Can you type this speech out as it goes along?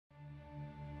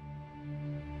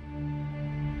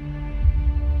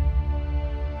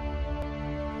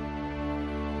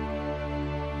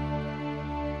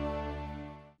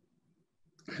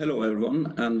Hello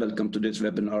everyone, and welcome to this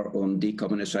webinar on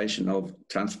decarbonization of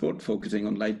transport, focusing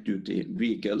on light-duty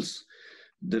vehicles.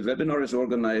 The webinar is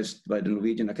organized by the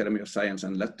Norwegian Academy of Science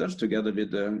and Letters together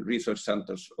with the research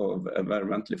centers of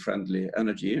environmentally friendly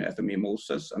energy, FME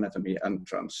MoZEES and FME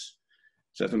NTRANS.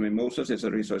 So FME MoZEES is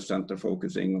a research center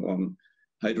focusing on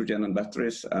hydrogen and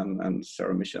batteries and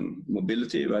zero-emission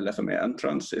mobility, while FME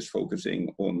NTRANS is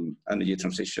focusing on energy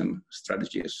transition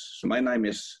strategies. So my name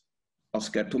is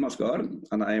Asgeir Tomasgard,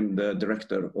 and I am the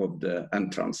director of the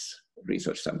NTRANS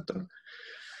Research Center.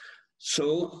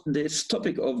 So this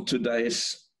topic of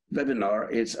today's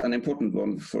webinar is an important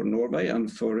one for Norway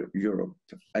and for Europe.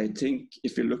 I think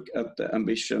if you look at the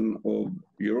ambition of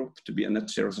Europe to be a net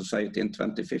zero society in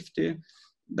 2050,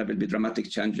 there will be dramatic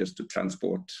changes to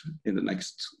transport in the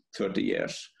next 30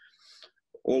 years.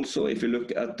 Also, if you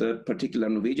look at the particular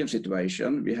Norwegian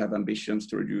situation, we have ambitions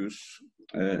to reduce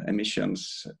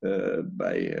emissions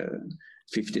by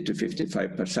 50 to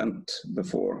 55%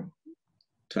 before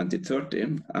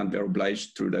 2030, and we are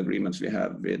obliged through the agreements we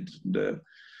have with the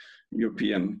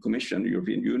European Commission,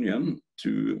 European Union,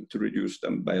 to reduce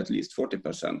them by at least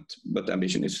 40%, but the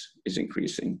ambition is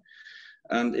increasing.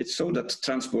 And it's so that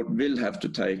transport will have to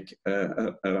take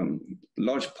a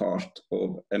large part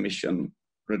of emission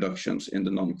reductions in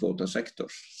the non-quota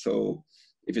sectors. So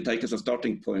if you take as a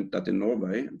starting point that in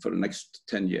Norway, for the next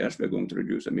 10 years, we're going to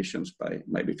reduce emissions by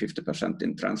maybe 50%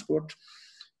 in transport,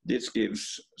 this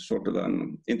gives sort of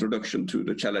an introduction to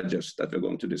the challenges that we're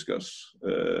going to discuss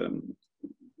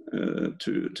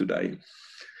today.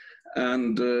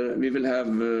 And we will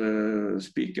have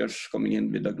speakers coming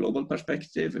in with a global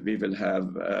perspective. We will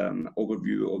have an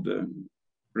overview of the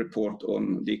report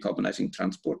on decarbonizing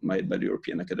transport made by the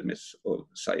European Academy of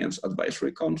Science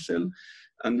Advisory Council.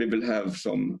 And we will have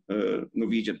some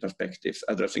Norwegian perspectives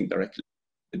addressing directly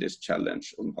this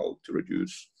challenge on how to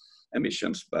reduce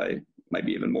emissions by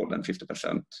maybe even more than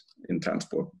 50% in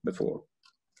transport before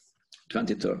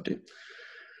 2030.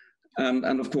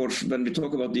 And of course, when we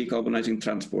talk about decarbonizing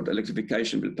transport,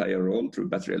 electrification will play a role through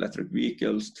battery electric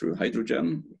vehicles, through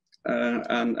hydrogen.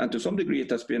 And to some degree,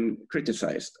 it has been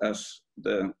criticized as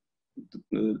the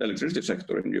electricity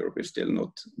sector in Europe is still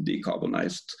not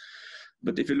decarbonized.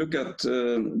 But if you look at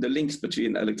the links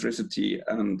between electricity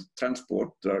and transport,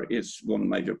 there is one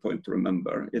major point to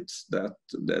remember. It's that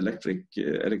the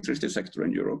electricity sector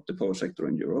in Europe, the power sector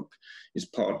in Europe, is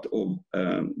part of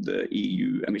the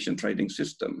EU emission trading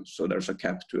system. So there's a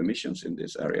cap to emissions in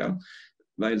this area,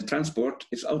 while transport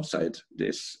is outside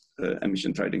this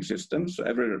emission trading system. So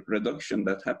every reduction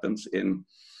that happens in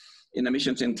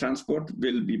emissions in transport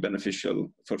will be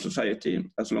beneficial for society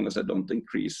as long as they don't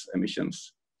increase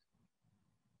emissions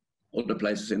other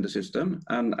places in the system,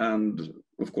 and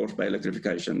of course by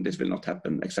electrification this will not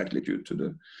happen exactly due to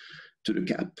the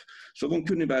cap. So one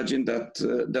could imagine that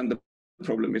then the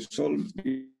problem is solved.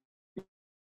 We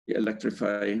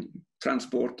electrify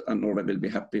transport, and Norway will be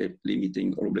happily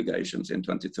meeting our obligations in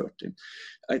 2030.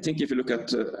 I think if you look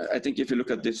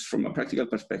at this from a practical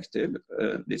perspective,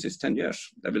 this is 10 years.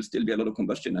 There will still be a lot of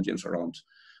combustion engines around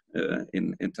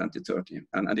in 2030.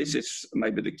 And this is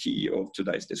maybe the key of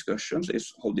today's discussions,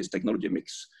 is how this technology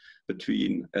mix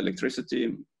between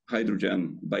electricity,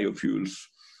 hydrogen, biofuels,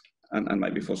 and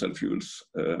maybe fossil fuels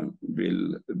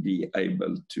will be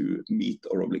able to meet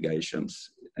our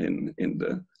obligations in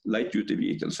the light-duty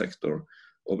vehicle sector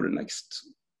over the next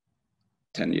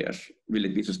 10 years. Will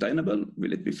it be sustainable?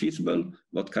 Will it be feasible?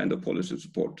 What kind of policy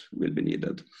support will be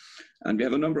needed? And we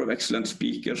have a number of excellent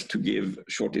speakers to give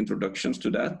short introductions to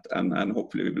that, and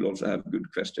hopefully we will also have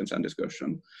good questions and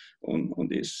discussion on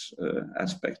these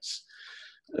aspects.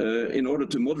 In order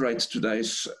to moderate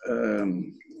today's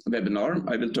webinar,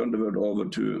 I will turn the word over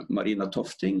to Marina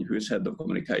Tofting, who is Head of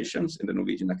Communications in the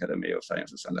Norwegian Academy of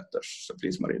Sciences and Letters. So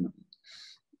please, Marina.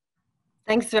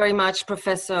 Thanks very much,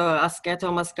 Professor Asgeir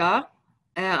Tomasgard.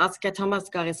 Asgeir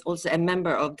Tomasgard is also a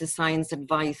member of the Science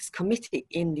Advice Committee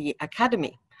in the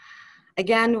Academy.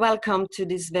 Again, welcome to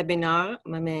this webinar.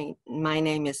 My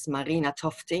name is Marina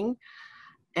Tofting.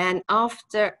 And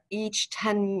after each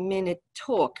 10-minute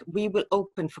talk, we will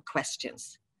open for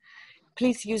questions.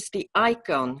 Please use the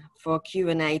icon for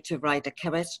Q&A to write a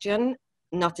question,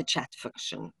 not a chat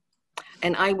function.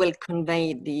 And I will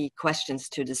convey the questions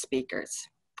to the speakers.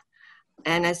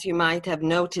 And as you might have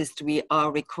noticed, we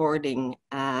are recording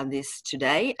this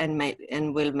today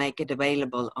and will make it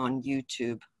available on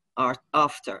YouTube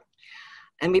after.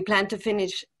 And we plan to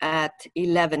finish at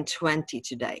 11:20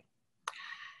 today.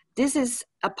 This is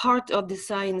a part of the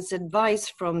science advice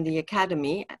from the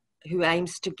Academy, who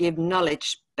aims to give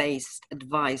knowledge-based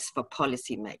advice for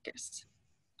policymakers.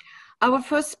 Our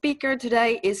first speaker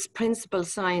today is Principal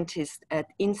Scientist at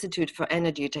Institute for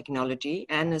Energy Technology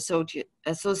and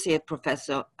Associate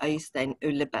Professor Øystein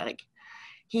Ulleberg.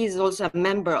 He is also a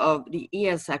member of the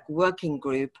EASAC Working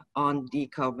Group on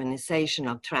Decarbonization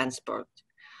of Transport.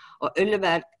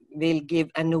 Ulleberg will give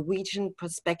a Norwegian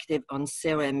perspective on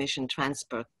zero-emission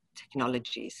transport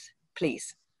technologies.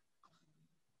 Please.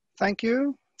 Thank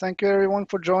you. Thank you everyone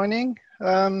for joining.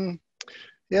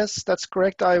 Yes, that's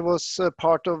correct. I was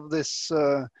part of this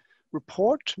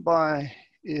report by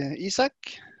EASAC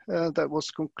that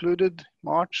was concluded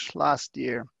March last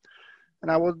year. And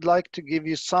I would like to give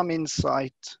you some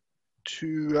insight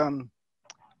to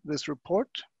this report.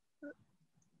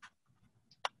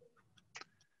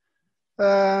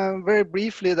 Very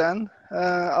briefly then,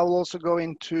 I will also go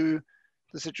into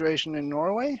the situation in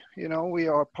Norway. You know, we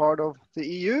are part of the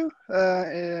EU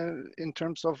in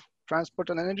terms of transport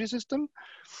and energy system,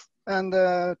 and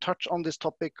touch on this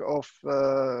topic of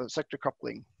sector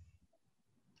coupling.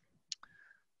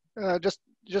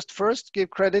 Just first give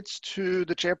credits to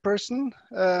the chairperson,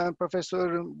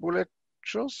 Professor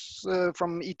Bolechos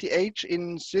from ETH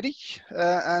in Zurich,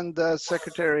 and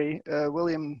Secretary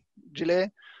William Gillet,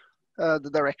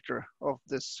 the director of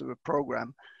this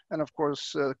program, and of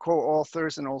course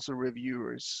co-authors and also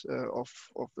reviewers of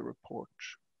the report.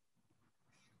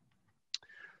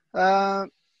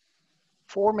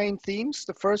 Four main themes.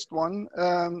 The first one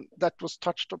that was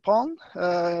touched upon,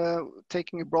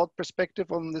 taking a broad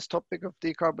perspective on this topic of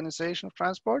decarbonization of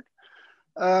transport,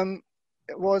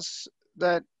 was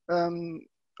that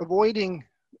avoiding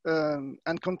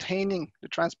and containing the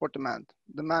transport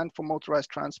demand for motorized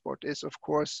transport is of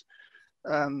course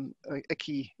a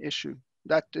key issue.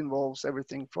 That involves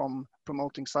everything from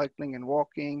promoting cycling and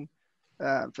walking,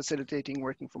 facilitating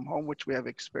working from home, which we have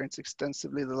experienced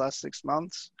extensively the last 6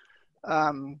 months,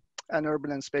 and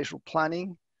urban and spatial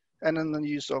planning, and then the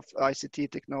use of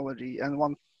ICT technology. And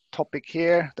one topic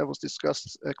here that was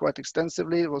discussed quite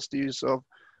extensively was the use of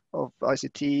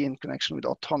ICT in connection with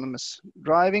autonomous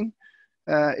driving.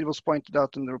 It was pointed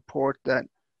out in the report that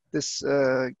this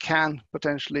can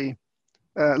potentially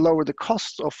lower the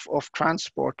cost of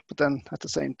transport, but then at the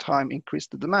same time increase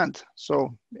the demand.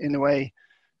 So in a way,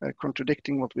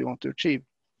 contradicting what we want to achieve.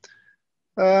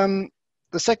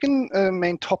 The second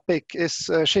main topic is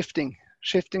shifting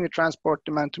the transport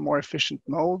demand to more efficient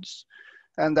modes.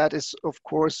 And that is, of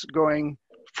course, going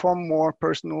from more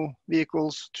personal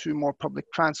vehicles to more public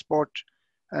transport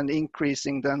and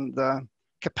increasing then the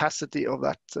capacity of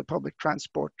that public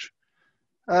transport.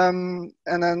 And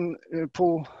then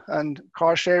pool and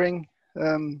car sharing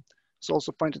is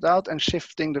also pointed out, and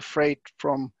shifting the freight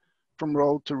from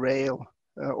road to rail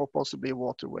or possibly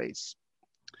waterways.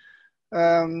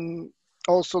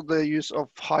 Also, the use of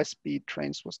high-speed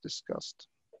trains was discussed.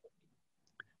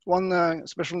 One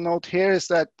special note here is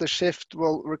that the shift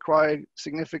will require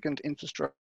significant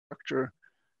infrastructure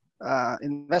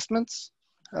investments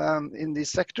in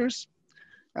these sectors,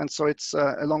 and so it's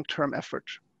a long-term effort.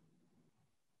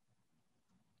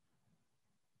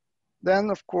 Then,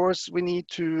 of course, we need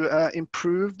to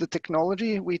improve the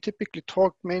technology. We typically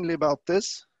talk mainly about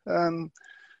this, and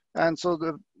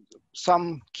so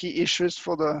some key issues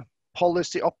for the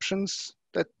policy options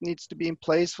that needs to be in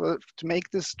place to make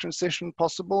this transition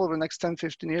possible over the next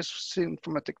 10-15 years, seen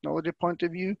from a technology point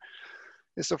of view,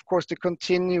 is of course to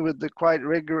continue with the quite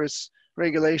rigorous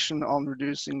regulation on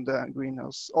reducing the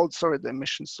the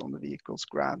emissions on the vehicles,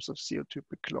 grams of CO2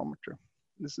 per kilometer.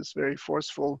 This is very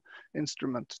forceful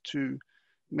instrument to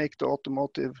make the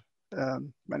automotive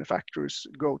manufacturers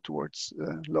go towards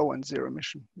low and zero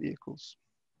emission vehicles.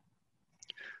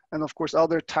 And of course,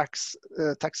 other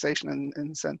taxation and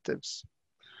incentives.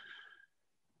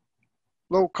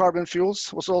 Low carbon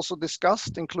fuels was also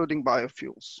discussed, including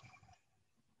biofuels.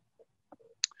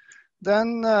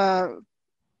 Then a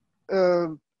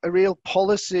real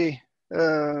policy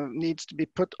needs to be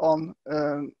put on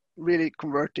really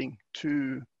converting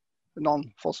to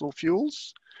non-fossil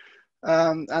fuels.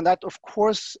 And that, of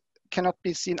course, cannot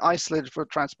be seen isolated for the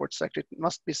transport sector. It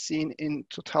must be seen in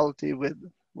totality with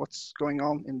what's going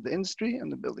on in the industry and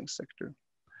the building sector.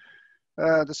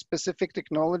 The specific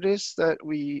technologies that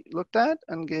we looked at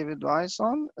and gave advice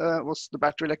on was the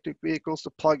battery electric vehicles,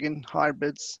 the plug-in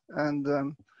hybrids,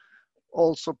 and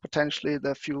also potentially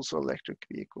the fuel cell electric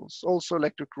vehicles. Also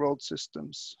electric road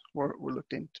systems were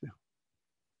looked into.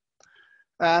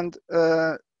 And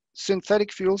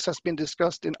synthetic fuels has been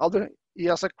discussed in other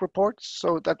EASAC reports,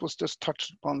 so that was just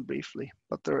touched upon briefly,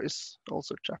 but there is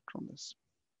also a chapter on this.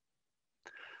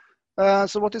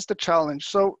 So what is the challenge?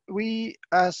 So we,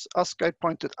 as Asgeir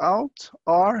pointed out,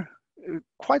 are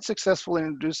quite successful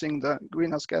in reducing the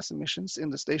greenhouse gas emissions in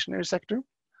the stationary sector.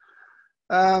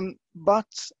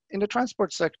 But in the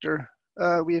transport sector,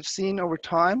 we have seen over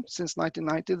time, since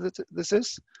 1990, that this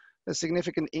is a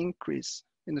significant increase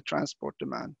in the transport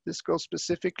demand. This goes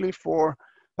specifically for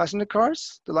passenger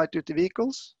cars, the light-duty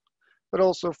vehicles, but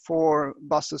also for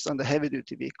buses and the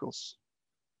heavy-duty vehicles,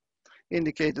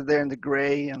 indicated there in the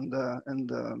gray and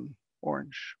the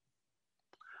orange.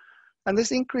 And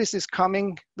this increase is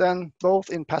coming then both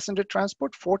in passenger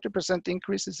transport. 40%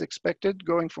 increase is expected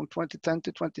going from 2010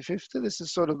 to 2050. This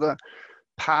is sort of the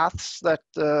paths that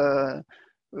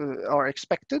are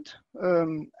expected.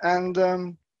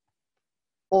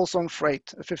 Also on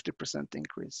freight, a 50%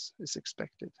 increase is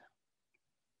expected.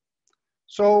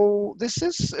 So this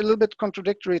is a little bit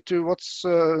contradictory to what's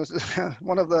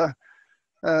one of the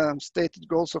stated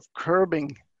goals of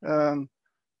curbing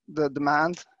the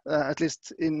demand, at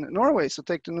least in Norway. So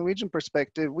take the Norwegian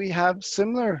perspective, we have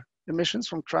similar emissions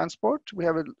from transport. We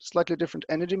have a slightly different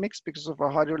energy mix because of our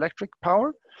hydroelectric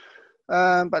power.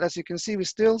 But as you can see, we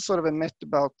still sort of emit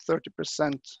about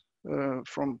 30%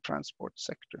 from transport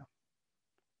sector.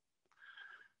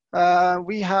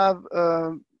 We have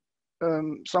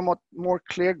somewhat more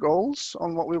clear goals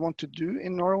on what we want to do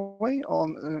in Norway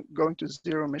on going to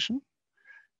zero emission.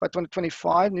 By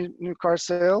 2025, new car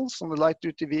sales on the light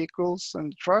duty vehicles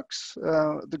and trucks,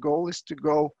 the goal is to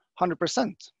go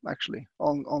 100% actually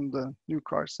on the new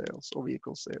car sales or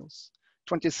vehicle sales.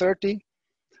 2030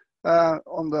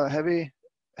 on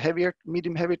the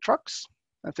medium heavy trucks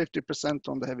and 50%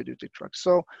 on the heavy duty trucks.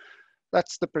 So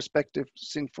that's the perspective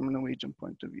seen from a Norwegian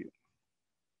point of view.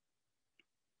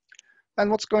 And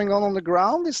what's going on the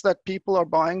ground is that people are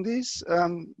buying these,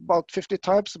 about 50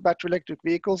 types of battery electric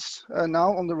vehicles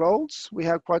now on the roads. We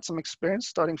have quite some experience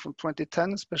starting from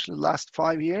 2010, especially the last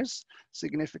 5 years,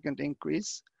 significant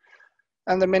increase.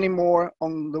 And there are many more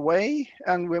on the way,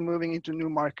 and we're moving into new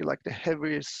market like the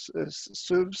heaviest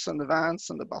SUVs and the vans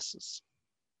and the buses.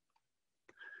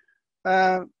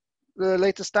 The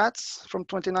latest stats from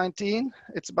 2019,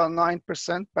 it's about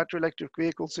 9% battery electric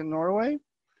vehicles in Norway.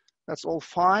 That's all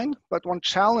fine, but one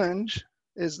challenge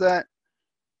is that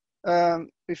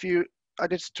I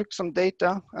just took some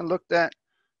data and looked at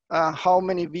how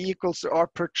many vehicles there are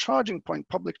per charging point,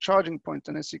 public charging point,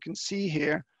 and as you can see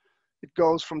here, it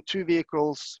goes from 2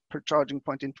 vehicles per charging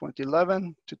point in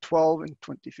 2011 to 12 in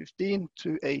 2015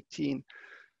 to 18.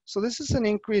 So this is an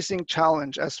increasing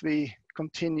challenge as we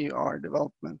continue our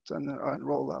development and our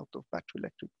rollout of battery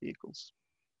electric vehicles.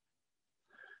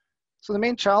 So the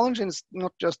main challenge is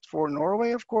not just for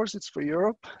Norway, of course, it's for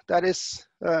Europe. That is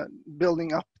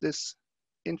building up this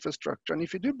infrastructure. And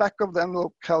if you do back of the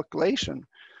envelope calculation,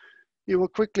 you will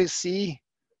quickly see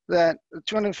that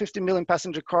 250 million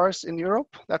passenger cars in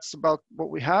Europe, that's about what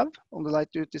we have on the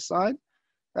light duty side.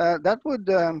 That would,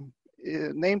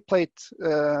 nameplate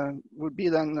would be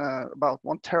then about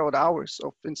 1 terawatt hours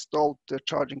of installed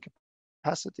charging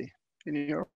capacity in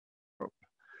Europe.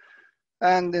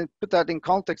 And put that in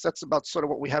context, that's about sort of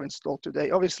what we have installed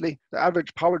today. Obviously, the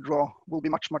average power draw will be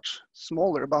much, much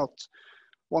smaller, about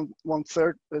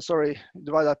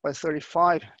divide that by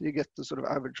 35, you get the sort of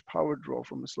average power draw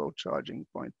from a slow charging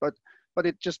point. But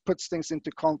it just puts things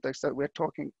into context that we're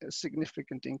talking a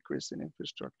significant increase in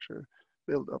infrastructure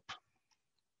build-up.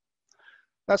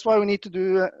 That's why we need to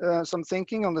do some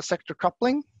thinking on the sector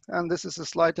coupling. And this is a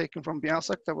slide taken from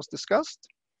EASAC that was discussed.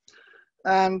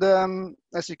 And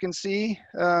as you can see,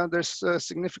 there's a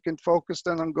significant focus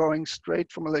then on going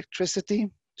straight from electricity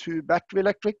to battery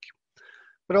electric,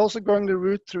 but also going the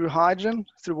route through hydrogen,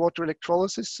 through water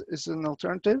electrolysis is an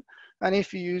alternative. And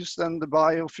if you use then the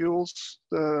biofuels,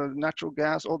 the natural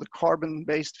gas, or the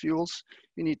carbon-based fuels,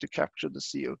 you need to capture the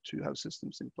CO2, have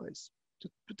systems in place.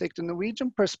 To take the Norwegian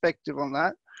perspective on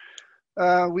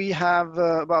that, we have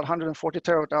about 140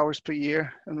 terawatt hours per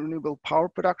year in renewable power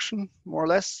production, more or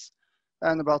less,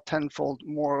 and about tenfold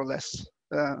more or less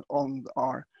on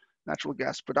our natural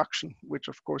gas production, which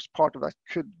of course part of that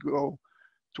could go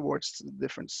towards the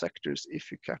different sectors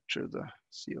if you capture the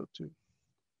CO2.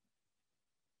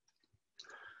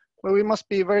 Well, we must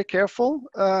be very careful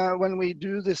when we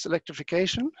do this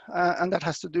electrification, and that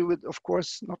has to do with, of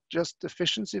course, not just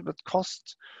efficiency, but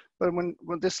cost. But when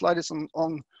this slide is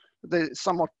on they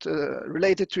somewhat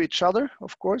related to each other,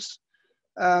 of course.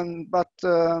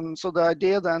 So the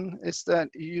idea then is that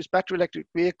you use battery electric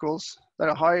vehicles that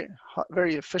are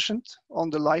very efficient on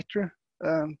the lighter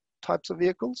types of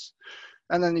vehicles.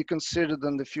 And then you consider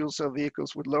then the fuel cell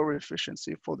vehicles with lower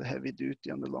efficiency for the heavy duty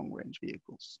and the long range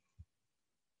vehicles.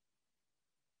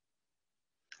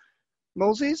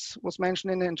 MoZEES was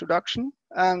mentioned in the introduction,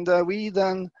 and we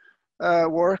then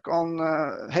work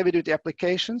on heavy-duty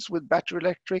applications with battery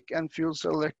electric and fuel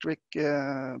cell electric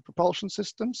propulsion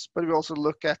systems, but we also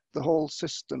look at the whole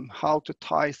system, how to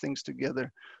tie things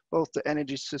together, both the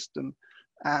energy system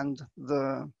and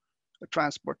the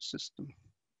transport system.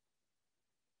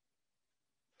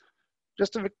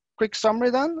 Just a quick summary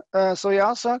then. So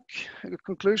EASAC,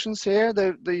 conclusions here,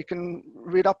 you can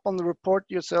read up on the report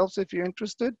yourselves if you're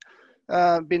interested.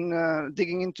 Been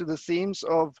digging into the themes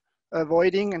of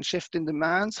avoiding and shifting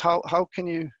demands. How can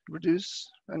you reduce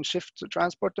and shift the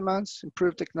transport demands,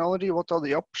 improve technology, what are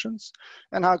the options,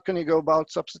 and how can you go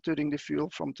about substituting the fuel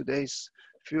from today's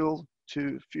fuel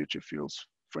to future fuels,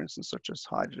 for instance, such as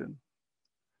hydrogen.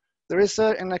 There is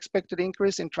an expected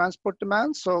increase in transport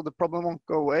demand, so the problem won't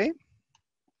go away.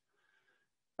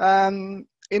 In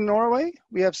Norway,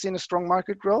 we have seen a strong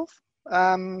market growth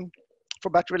for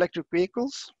battery electric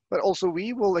vehicles, but also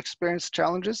we will experience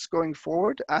challenges going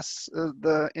forward as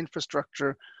the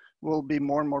infrastructure will be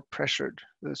more and more pressured,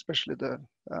 especially the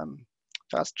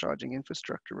fast charging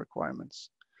infrastructure requirements.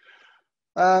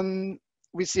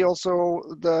 We see also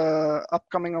the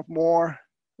upcoming of more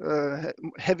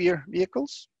heavier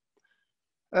vehicles,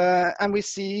 and we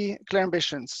see clear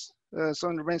ambitions. So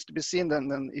it remains to be seen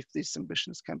then if these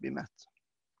ambitions can be met.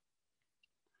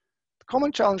 The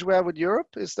common challenge we have with Europe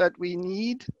is that we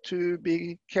need to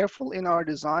be careful in our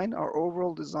design, our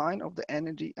overall design of the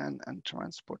energy and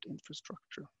transport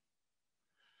infrastructure.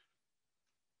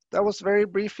 That was very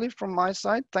briefly from my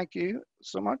side. Thank you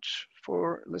so much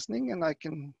for listening, and I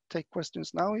can take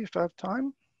questions now if I have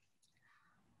time.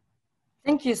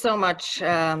 Thank you so much,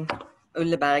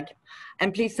 Ulleberg.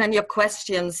 And please send your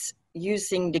questions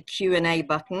using the Q&A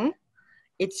button.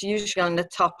 It's usually on the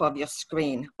top of your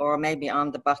screen, or maybe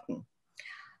on the button,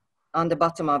 on the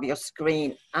bottom of your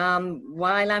screen.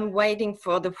 While I'm waiting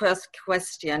for the first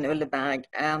question, Ulleberg,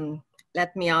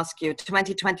 let me ask you,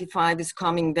 2025 is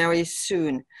coming very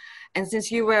soon. And since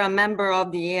you were a member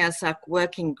of the EASAC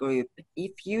working group,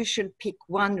 if you should pick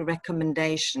one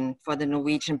recommendation for the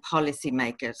Norwegian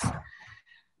policymakers,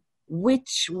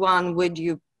 which one would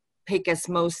you pick as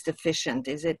most efficient?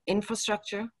 Is it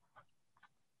infrastructure?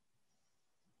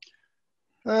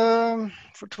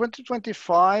 For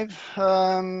 2025,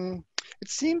 it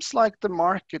seems like the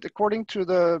market, according to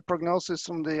the prognosis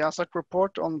from the EASAC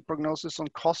report on prognosis on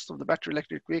cost of the battery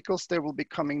electric vehicles, they will be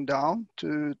coming down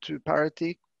to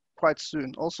parity quite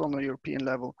soon, also on a European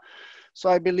level. So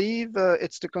I believe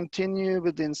it's to continue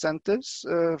with the incentives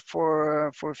for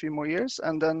a few more years,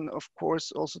 and then of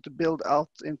course also to build out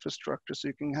infrastructure so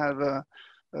you can have a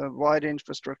wider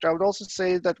infrastructure. I would also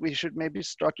say that we should maybe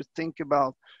start to think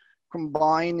about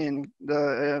combining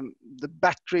the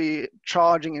battery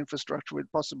charging infrastructure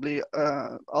with possibly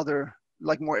other,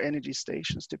 like more energy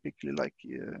stations, typically like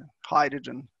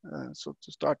hydrogen, so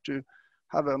to start to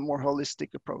have a more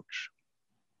holistic approach.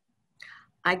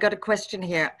 I got a question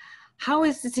here. How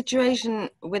is the situation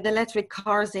with electric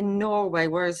cars in Norway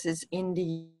versus in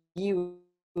the EU?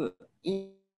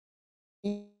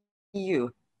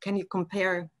 Can you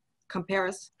compare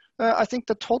us? I think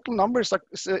the total numbers are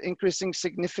increasing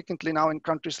significantly now in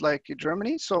countries like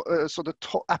Germany. So the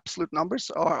absolute numbers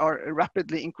are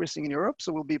rapidly increasing in Europe.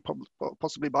 So we'll be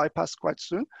possibly bypassed quite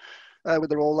soon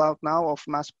with the rollout now of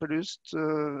mass-produced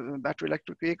battery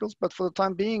electric vehicles. But for the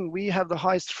time being, we have the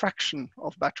highest fraction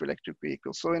of battery electric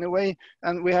vehicles. So in a way,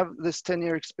 and we have this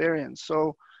 10-year experience.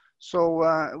 So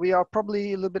we are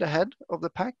probably a little bit ahead of the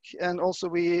pack, and also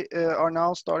we are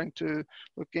now starting to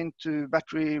look into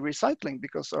battery recycling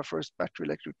because our first battery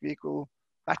electric vehicle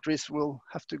batteries will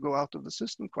have to go out of the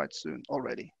system quite soon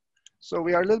already. So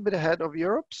we are a little bit ahead of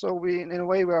Europe. So in a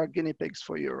way, we are guinea pigs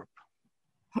for Europe.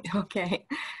 Okay,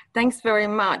 thanks very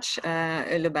much,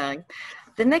 Ulleberg.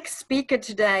 The next speaker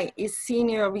today is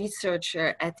senior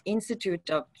researcher at Institute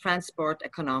of Transport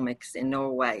Economics in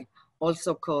Norway,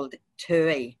 also called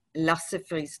TØI, Lasse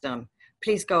Fridstrøm.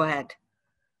 Please go ahead.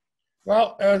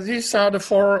 Well, these are the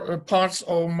four parts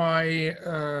of my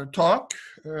talk.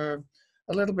 A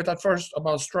little bit at first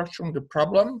about structuring the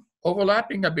problem,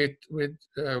 overlapping a bit with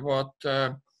what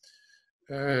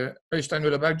Øystein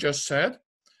Ulleberg just said.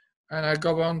 And I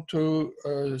go on to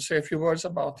say a few words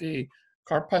about the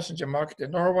car passenger market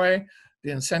in Norway,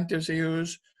 the incentives they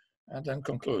use, and then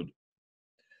conclude.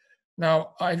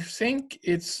 Now, I think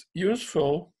it's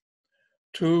useful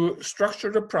to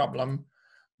structure the problem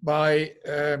by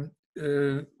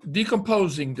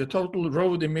decomposing the total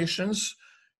road emissions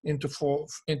into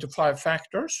five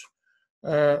factors,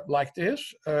 like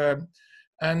this.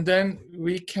 And then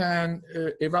we can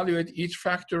evaluate each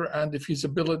factor and the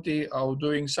feasibility of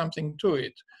doing something to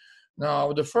it.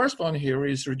 Now, the first one here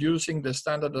is reducing the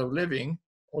standard of living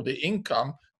or the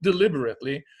income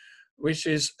deliberately, which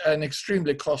is an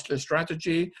extremely costly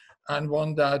strategy and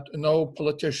one that no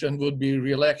politician would be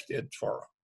reelected for.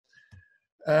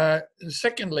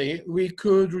 Secondly, we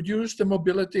could reduce the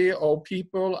mobility of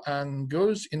people and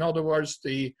goods. In other words,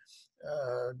 the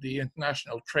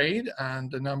international trade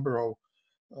and the number of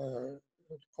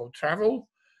travel,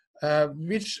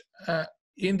 which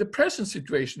in the present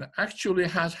situation actually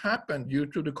has happened due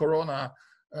to the corona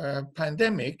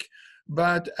pandemic,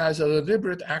 but as a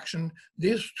deliberate action,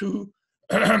 this too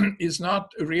is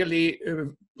not really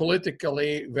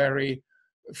politically very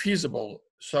feasible.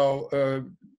 So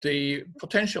the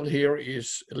potential here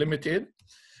is limited.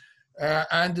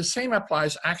 And the same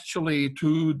applies actually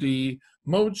to the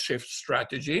mode shift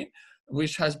strategy,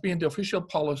 which has been the official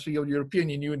policy of the European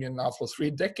Union now for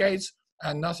 3 decades,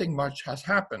 and nothing much has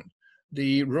happened.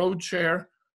 The road share,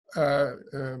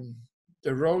 the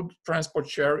road transport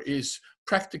share is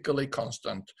practically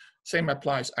constant. Same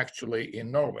applies actually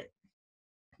in Norway.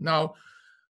 Now,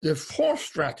 the fourth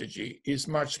strategy is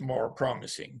much more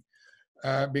promising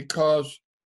because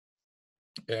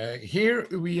here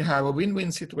we have a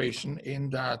win-win situation in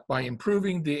that by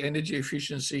improving the energy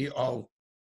efficiency of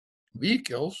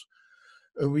vehicles,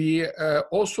 we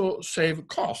also save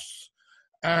costs.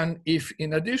 And if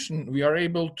in addition we are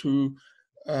able to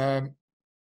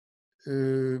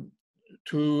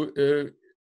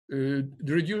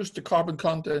reduce the carbon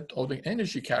content of the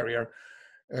energy carrier,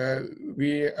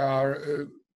 we are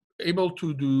able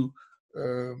to do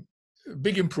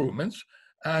big improvements.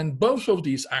 And both of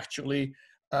these actually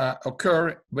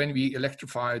occur when we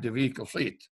electrify the vehicle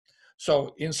fleet.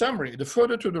 So in summary, the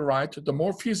further to the right, the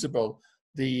more feasible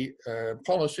the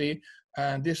policy.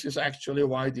 And this is actually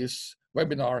why this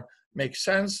webinar makes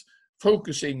sense,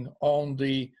 focusing on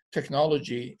the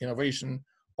technology innovation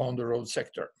on the road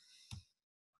sector.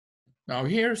 Now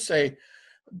here's a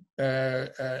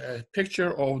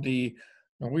picture of the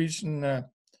Norwegian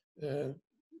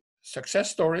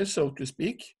success story, so to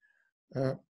speak.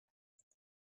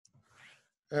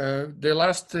 The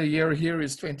last year here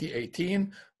is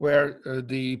 2018, where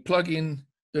the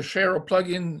share of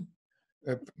plug-in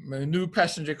new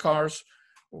passenger cars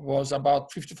was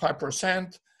about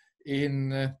 55%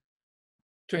 in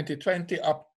 2020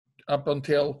 up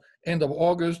until end of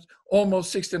August.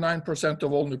 Almost 69%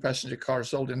 of all new passenger cars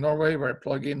sold in Norway were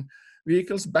plug-in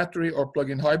vehicles, battery or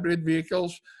plug-in hybrid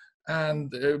vehicles,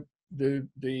 and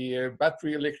the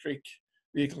battery electric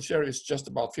vehicle share is just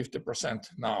about 50%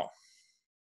 now.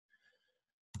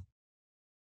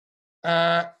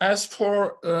 As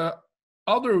for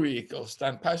other vehicles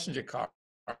than passenger cars,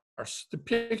 the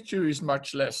picture is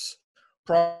much less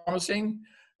promising.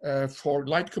 For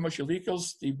light commercial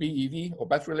vehicles, the BEV or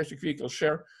battery electric vehicle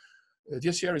share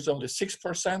this year is only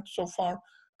 6% so far.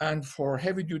 And for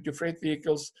heavy duty freight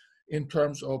vehicles, in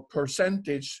terms of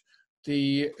percentage,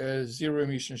 the zero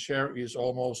emission share is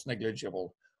almost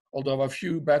negligible. Although a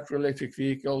few battery electric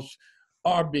vehicles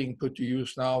are being put to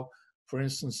use now, for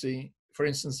instance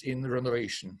in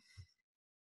renovation.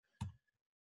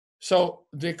 So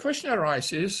the question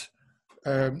arises,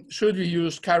 should we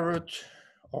use carrot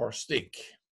or stick?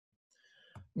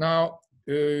 Now,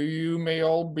 you may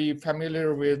all be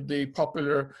familiar with the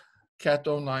popular cat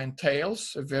o' nine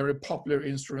tails, a very popular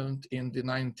instrument in the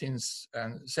 19th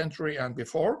century and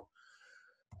before.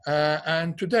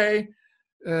 And today,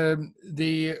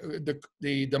 the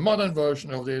modern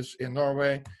version of this in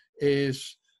Norway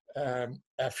is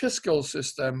a fiscal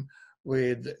system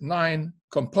with 9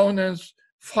 components,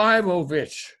 5 of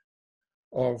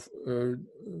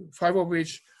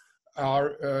which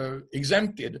are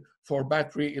exempted for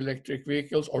battery electric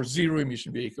vehicles or zero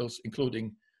emission vehicles,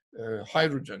 including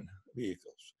hydrogen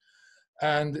vehicles.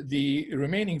 And the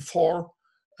remaining 4,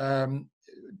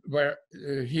 where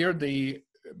here the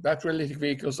battery electric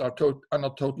vehicles are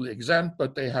not totally exempt,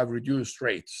 but they have reduced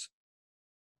rates.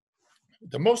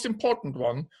 The most important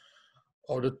one,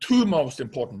 or the 2 most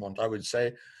important ones, I would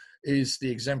say, is the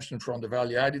exemption from the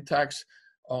value-added tax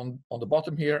on the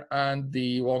bottom here, and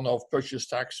the one of purchase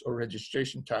tax or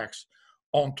registration tax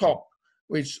on top,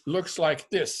 which looks like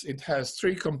this. It has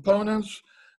 3 components.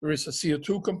 There is a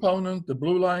CO2 component, the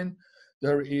blue line.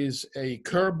 There is a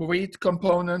curb weight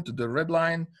component, the red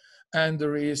line, and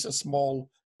there is a small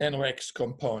NOx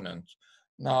component.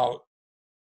 Now,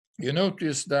 you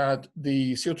notice that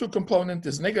the CO2 component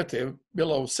is negative,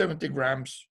 below 70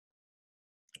 grams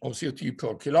of CO2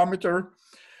 per kilometer.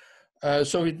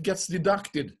 So it gets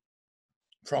deducted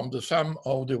from the sum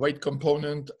of the weight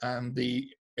component and the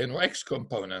NOx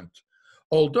component.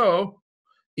 Although,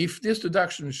 if this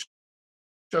deduction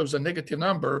shows a negative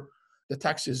number, the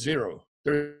tax is 0.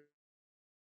 There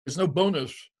is no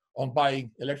bonus on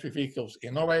buying electric vehicles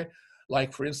in Norway,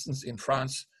 like for instance in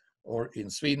France or in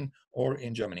Sweden or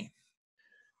in Germany.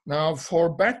 Now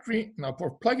for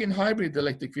plug-in hybrid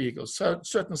electric vehicles,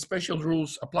 certain special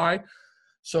rules apply,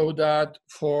 so that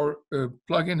for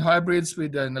plug-in hybrids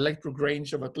with an electric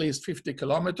range of at least 50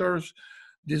 kilometers,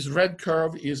 this red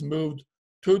curve is moved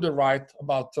to the right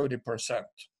about 30%.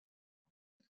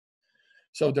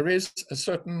 So there is a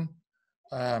certain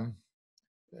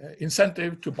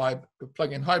incentive to buy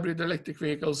plug-in hybrid electric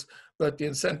vehicles, but the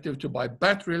incentive to buy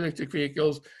battery electric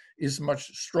vehicles is much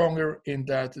stronger in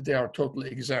that they are totally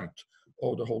exempt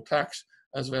of the whole tax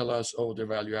as well as of the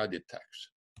value-added tax.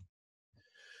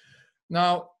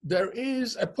 Now, there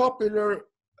is a popular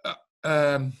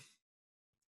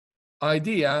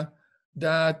idea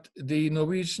that the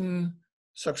Norwegian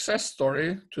success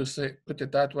story, to put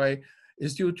it that way,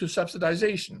 is due to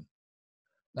subsidization.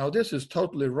 Now, this is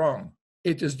totally wrong.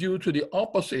 It is due to the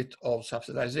opposite of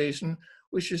subsidization,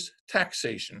 which is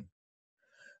taxation.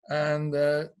 And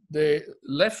the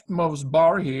leftmost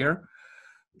bar here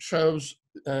shows,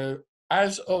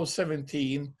 as of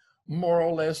 17, more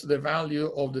or less the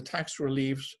value of the tax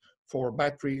reliefs for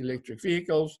battery electric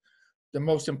vehicles, the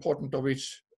most important of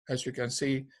which, as you can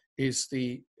see, is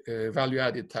the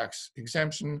value-added tax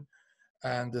exemption,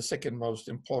 and the second most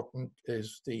important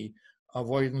is the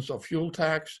avoidance of fuel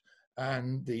tax,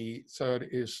 and the third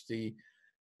is the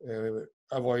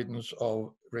avoidance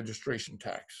of registration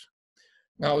tax.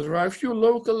 Now, there are a few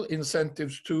local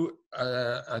incentives too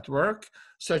at work,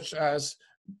 such as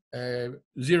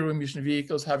zero-emission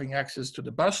vehicles having access to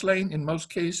the bus lane in most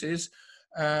cases,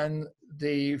 and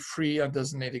the free and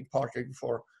designated parking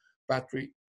for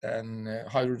battery and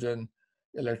hydrogen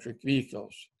electric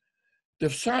vehicles. The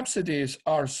subsidies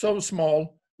are so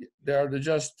small, they're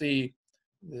just the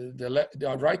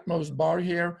rightmost bar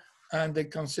here, and they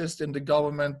consist in the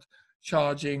government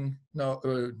charging,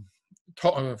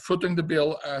 footing the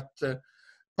bill at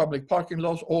public parking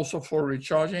lots, also for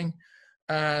recharging,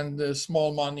 and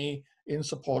small money in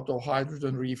support of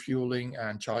hydrogen refueling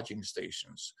and charging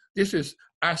stations. This is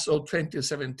as of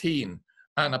 2017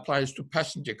 and applies to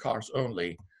passenger cars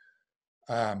only.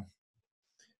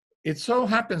 It so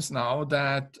happens now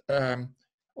that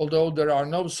although there are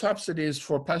no subsidies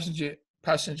for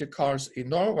passenger cars in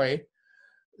Norway,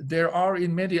 there are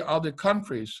in many other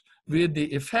countries, with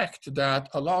the effect that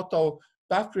a lot of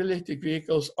battery electric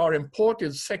vehicles are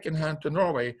imported secondhand to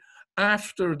Norway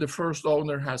after the first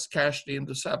owner has cashed in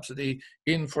the subsidy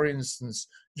in, for instance,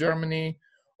 Germany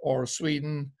or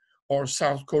Sweden or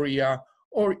South Korea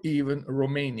or even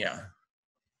Romania.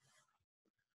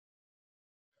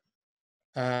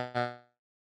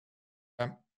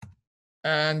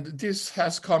 And this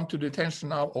has come to the attention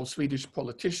now of Swedish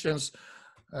politicians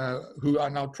who are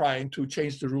now trying to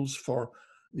change the rules for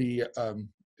the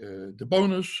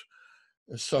bonus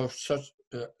so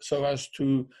as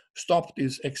to stop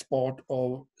this export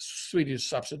of Swedish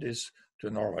subsidies to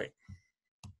Norway.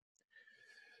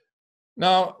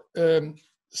 Now,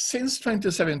 since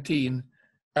 2017,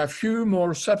 a few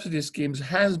more subsidy schemes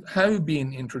have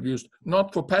been introduced,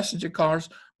 not for passenger cars,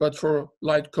 but for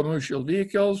light commercial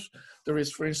vehicles. There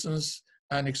is, for instance,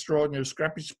 an extraordinary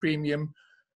scrappage premium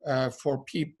for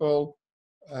people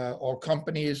or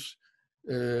companies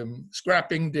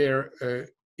scrapping their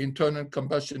internal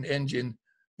combustion engine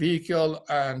vehicle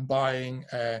and buying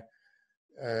a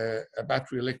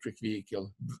battery electric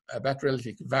vehicle, a battery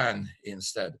electric van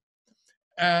instead.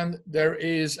 And there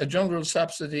is a general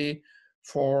subsidy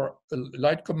for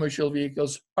light commercial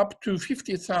vehicles up to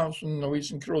 50,000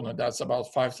 Norwegian kroner, that's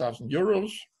about 5,000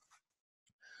 euros.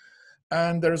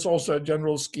 And there's also a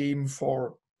general scheme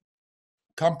for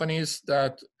companies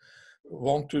that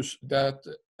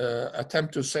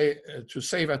attempt to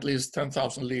save at least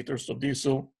 10,000 liters of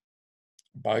diesel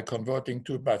by converting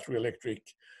to battery electric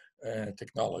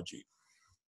technology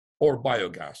or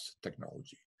biogas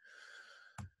technology.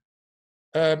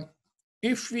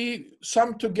 If we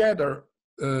sum together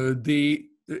the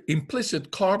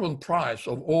implicit carbon price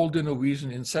of all the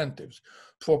Norwegian incentives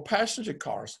for passenger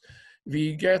cars,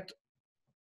 we get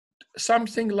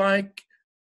something like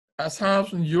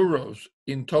 1,000 euros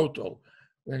in total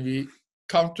when we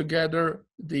count together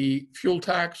the fuel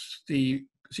tax, the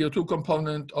CO2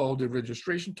 component of the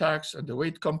registration tax, and the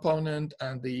weight component,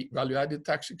 and the value-added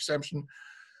tax exemption,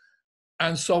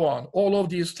 and so on. All of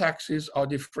these taxes are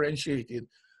differentiated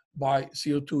by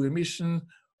CO2 emission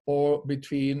or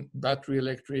between battery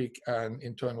electric and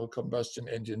internal combustion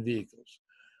engine vehicles.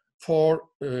 For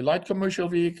light commercial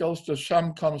vehicles, the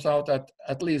sum comes out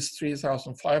at least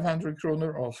 3,500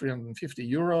 kroner or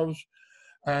 350 euros.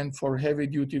 And for heavy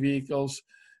duty vehicles,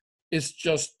 it's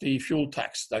just the fuel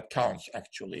tax that counts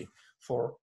actually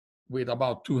with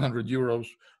about 200 euros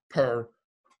per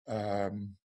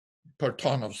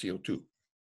ton of CO2.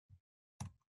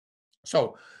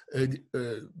 So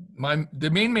the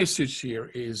main message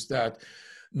here is that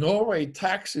Norway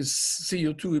taxes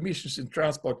CO2 emissions in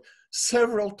transport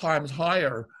several times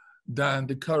higher than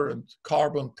the current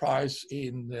carbon price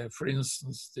in, for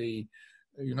instance, the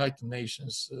United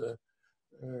Nations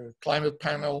climate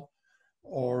panel,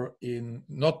 or in,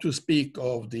 not to speak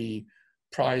of the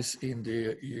price in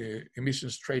the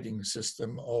emissions trading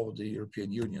system of the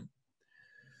European Union.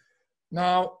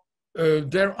 Now,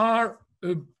 there are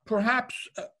perhaps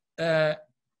a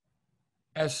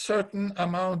certain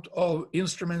amount of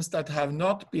instruments that have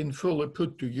not been fully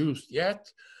put to use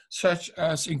yet, such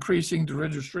as increasing the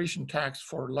registration tax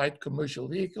for light commercial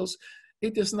vehicles.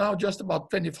 It is now just about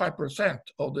 25%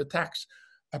 of the tax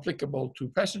applicable to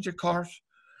passenger cars.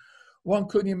 One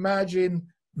could imagine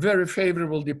very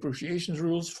favorable depreciation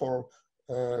rules for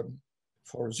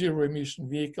zero-emission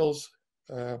vehicles,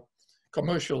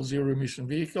 commercial zero-emission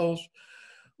vehicles.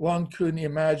 One could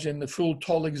imagine the full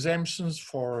toll exemptions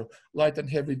for light and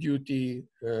heavy-duty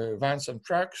vans and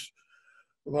trucks.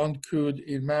 One could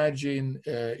imagine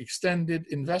extended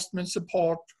investment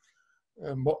support,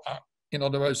 in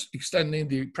other words, extending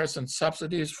the present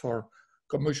subsidies for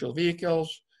commercial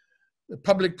vehicles, the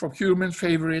public procurement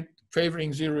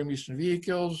favoring zero-emission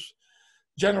vehicles,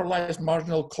 generalized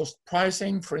marginal cost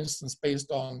pricing, for instance,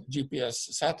 based on GPS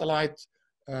satellite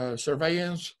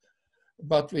surveillance,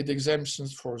 but with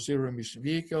exemptions for zero-emission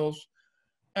vehicles.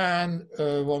 And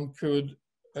one could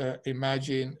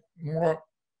imagine more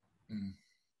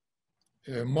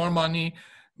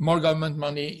government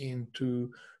money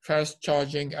into fast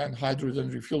charging and hydrogen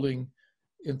refueling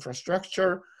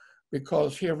infrastructure,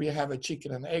 because here we have a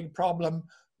chicken and egg problem.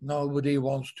 Nobody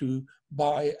wants to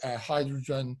buy a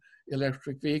hydrogen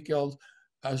electric vehicle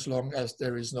as long as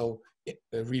there is no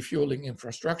refueling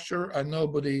infrastructure, and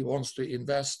nobody wants to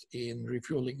invest in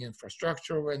refueling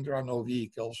infrastructure when there are no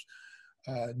vehicles,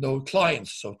 no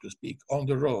clients, so to speak, on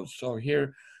the road. So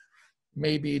here,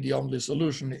 maybe the only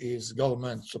solution is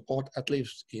government support, at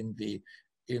least in the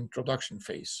introduction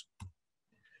phase.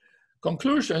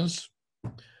 Conclusions.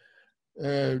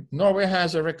 Norway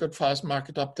has a record fast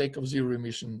market uptake of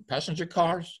zero-emission passenger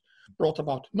cars, brought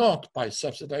about not by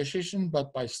subsidization,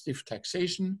 but by stiff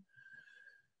taxation.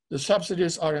 The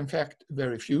subsidies are in fact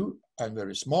very few and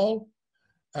very small,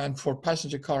 and for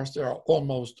passenger cars they are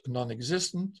almost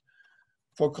non-existent.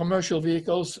 For commercial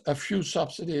vehicles, a few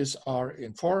subsidies are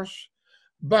in force,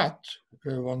 but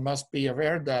one must be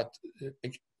aware that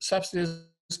subsidies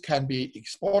can be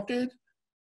exported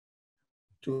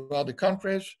to other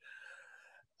countries,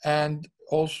 and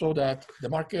also that the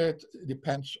market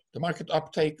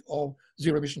uptake of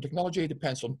zero-emission technology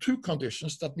depends on two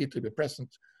conditions that need to be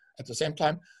present at the same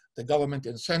time: the government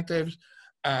incentives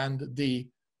and the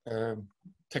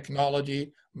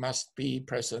technology must be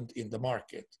present in the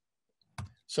market.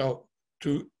 So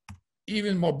to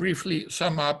even more briefly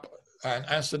sum up and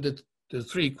answer the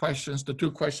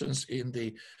two questions in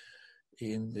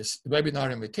this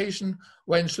webinar invitation: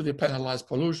 when should we penalize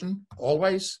pollution?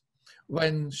 Always.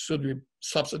 When should we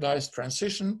subsidize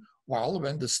transition? Well,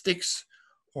 when the sticks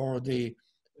or the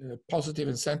positive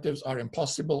incentives are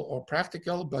impossible or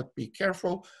practical, but be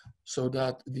careful so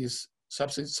that these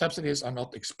subsidies are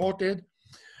not exported.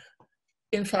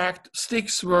 In fact,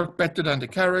 sticks work better than the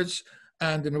carrots,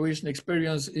 and the Norwegian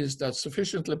experience is that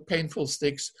sufficiently painful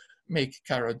sticks make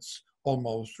carrots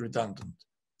almost redundant.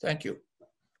 Thank you.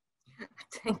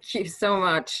 Thank you so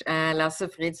much, Lasse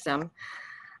Fridstrøm.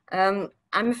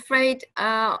 I'm afraid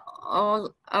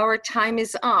all our time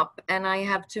is up and I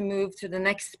have to move to the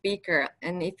next speaker.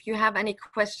 And if you have any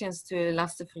questions to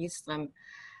Lasse Fridstrøm,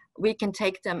 we can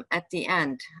take them at the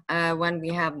end when we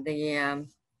have the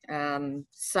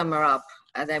summer up,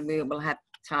 then we will have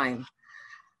time.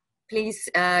 Please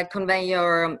convey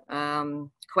your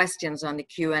questions on the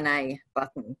Q&A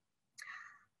button.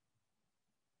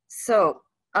 So,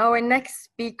 our next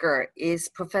speaker is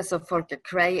Professor Volker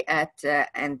Krey at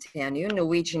NTNU,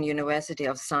 Norwegian University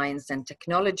of Science and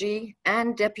Technology,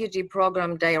 and Deputy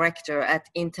Program Director at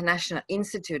International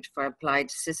Institute for Applied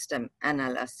System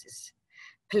Analysis.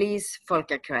 Please,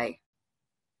 Volker Krey.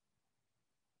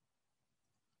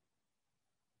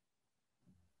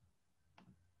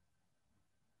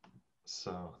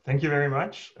 So, thank you very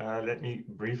much. Let me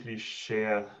briefly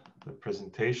share the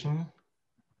presentation.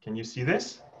 Can you see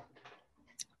this?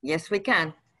 Yes, we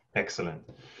can. Excellent.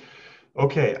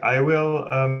 Okay, I will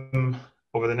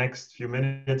over the next few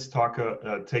minutes,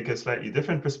 take a slightly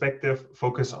different perspective,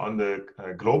 focus on the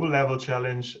global level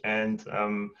challenge, and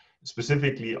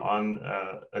specifically on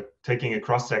taking a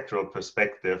cross-sectoral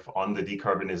perspective on the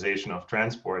decarbonization of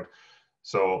transport.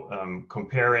 So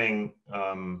comparing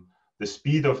the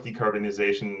speed of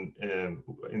decarbonization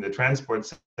in the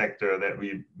transport sector that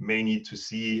we may need to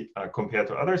see compared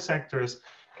to other sectors,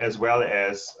 as well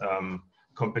as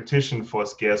competition for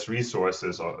scarce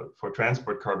resources or for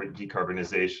transport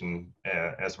decarbonization,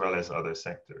 as well as other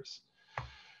sectors.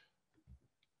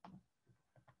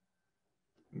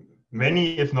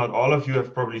 Many, if not all of you,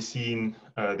 have probably seen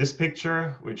this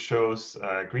picture, which shows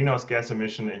greenhouse gas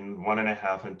emission in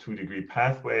 1.5 and 2 degree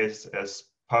pathways as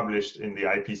published in the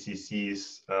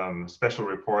IPCC's special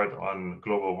report on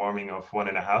global warming of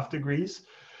 1.5 degrees,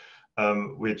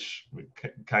 which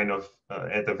kind of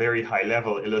at a very high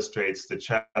level illustrates the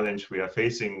challenge we are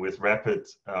facing with rapid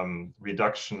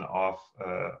reduction of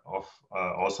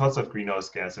all sorts of greenhouse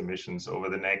gas emissions over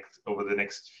the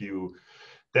next few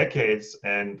decades.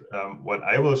 And what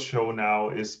I will show now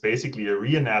is basically a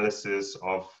reanalysis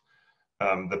of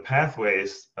the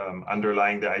pathways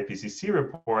underlying the IPCC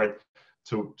report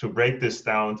to break this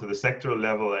down to the sectoral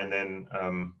level and then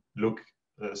look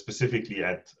specifically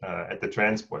at the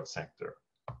transport sector.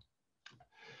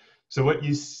 So what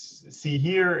you see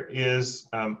here is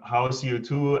how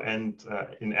CO2 and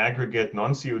in aggregate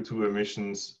non-CO2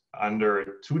 emissions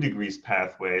under 2 degrees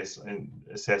pathways and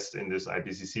assessed in this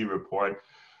IPCC report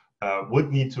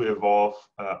would need to evolve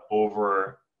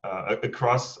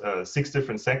across 6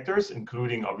 different sectors,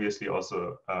 including obviously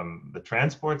also the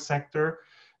transport sector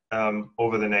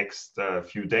over the next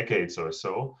few decades or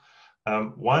so.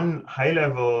 One high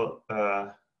level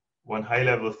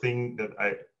thing that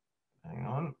hang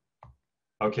on.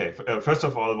 Okay, first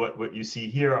of all, what you see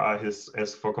here are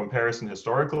as for comparison,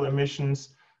 historical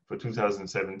emissions for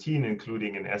 2017,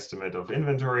 including an estimate of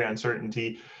inventory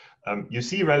uncertainty. You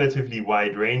see relatively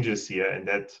wide ranges here, and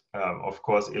that of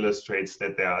course illustrates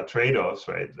that there are trade-offs,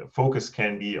 right? The focus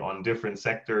can be on different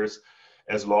sectors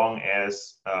as long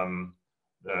as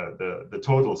the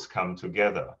totals come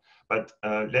together. But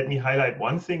let me highlight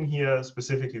one thing here,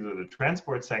 specifically to the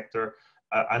transport sector.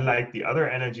 Unlike the other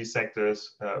energy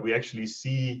sectors, we actually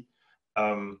see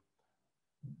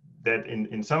that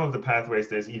in some of the pathways,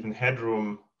 there's even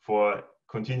headroom for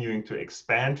continuing to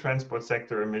expand transport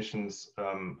sector emissions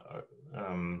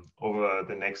over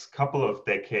the next couple of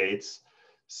decades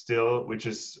still, which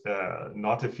is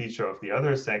not a feature of the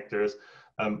other sectors.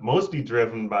 Mostly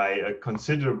driven by a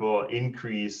considerable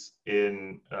increase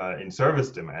in service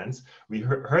demands. We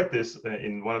heard this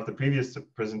in one of the previous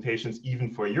presentations, even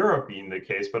for Europe being the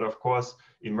case, but of course,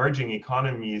 emerging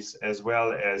economies as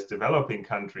well as developing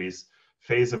countries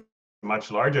face a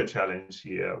much larger challenge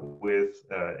here with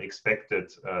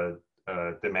expected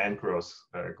demand growth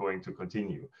going to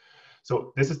continue.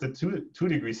 So this is the 2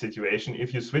 degree situation.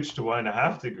 If you switch to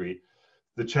 1.5 degree,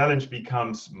 the challenge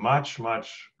becomes much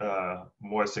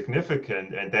more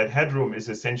significant, and that headroom is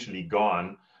essentially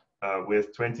gone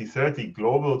with 2030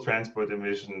 global transport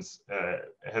emissions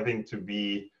having to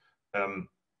be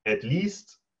at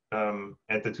least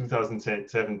at the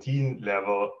 2017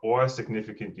 level or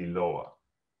significantly lower.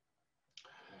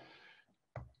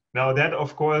 Now that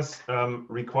of course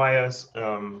requires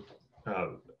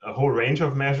a whole range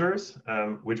of measures,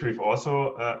 which we've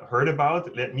also heard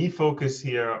about. Let me focus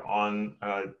here on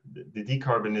the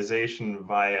decarbonization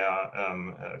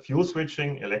via fuel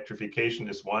switching. Electrification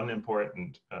is one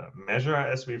important measure,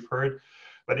 as we've heard.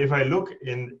 But if I look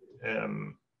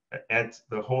at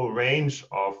the whole range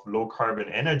of low carbon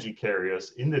energy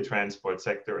carriers in the transport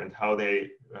sector and how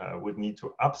they would need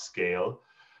to upscale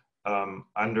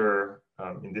under,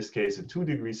 in this case, a 2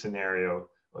 degree scenario,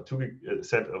 or a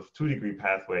set of 2 degree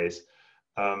pathways,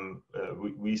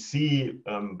 we see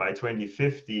by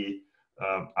 2050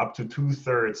 up to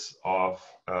 2/3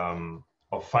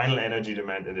 of final energy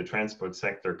demand in the transport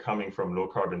sector coming from low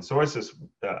carbon sources,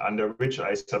 under which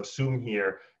I subsume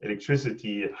here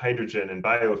electricity, hydrogen, and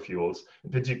biofuels.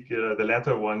 In particular, the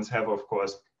latter ones have, of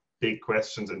course, big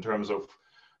questions in terms of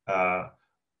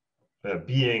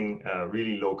being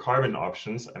really low carbon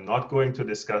options. I'm not going to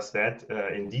discuss that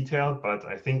in detail, but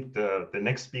I think the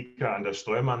next speaker, Anders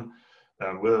Strømman,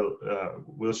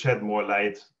 will shed more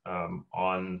light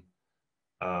on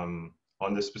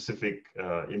the specific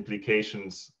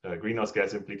implications, greenhouse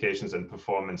gas implications and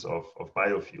performance of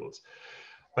biofuels.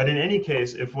 But in any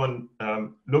case, if one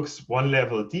looks one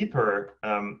level deeper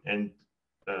and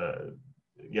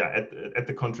at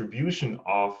the contribution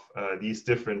of these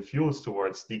different fuels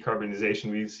towards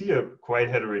decarbonization, we see a quite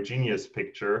heterogeneous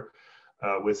picture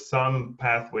with some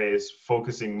pathways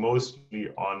focusing mostly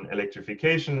on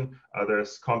electrification,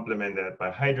 others complement that by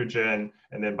hydrogen,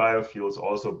 and then biofuels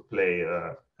also play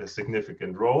a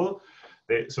significant role.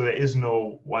 So there is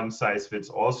no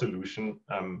one-size-fits-all solution.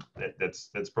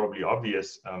 That's probably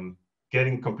obvious.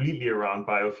 Getting completely around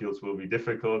biofuels will be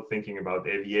difficult. Thinking about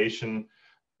aviation,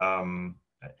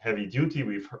 heavy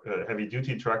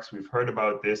duty trucks, we've heard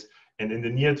about this, and in the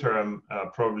near term,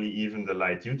 probably even the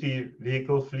light duty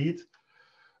vehicle fleet.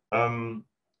 There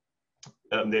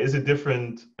is a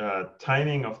different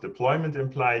timing of deployment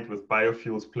implied, with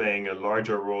biofuels playing a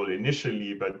larger role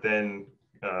initially, but then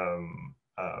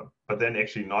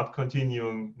actually not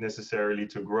continuing necessarily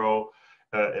to grow.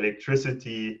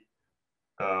 Electricity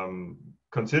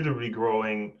considerably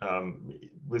growing,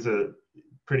 with a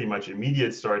pretty much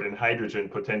immediate start, in hydrogen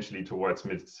potentially towards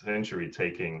mid-century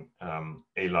taking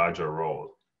a larger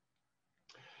role.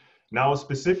 Now,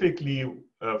 specifically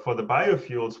for the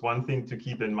biofuels, one thing to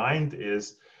keep in mind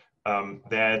is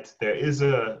that there is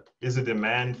a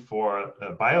demand for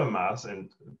biomass,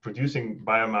 and producing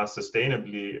biomass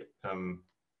sustainably.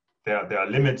 There are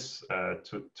limits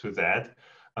to that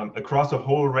across a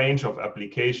whole range of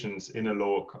applications in a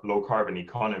low carbon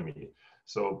economy.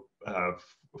 So,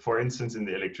 for instance, in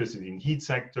the electricity and heat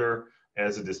sector,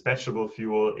 as a dispatchable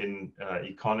fuel in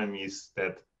economies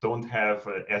that don't have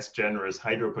as generous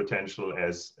hydro potential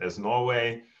as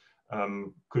Norway,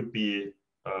 could be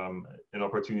an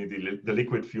opportunity. The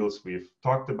liquid fuels we've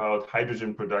talked about,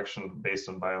 hydrogen production based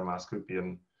on biomass could be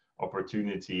an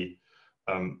opportunity.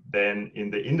 Then in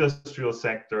the industrial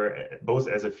sector, both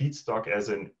as a feedstock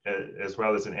as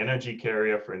well as an energy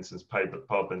carrier, for instance,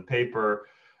 pulp and paper,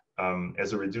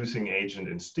 as a reducing agent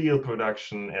in steel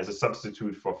production, as a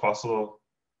substitute for fossil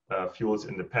fuels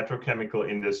in the petrochemical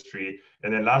industry,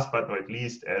 and then last but not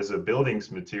least, as a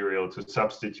buildings material to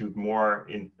substitute more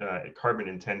in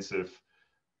carbon-intensive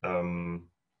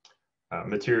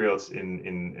materials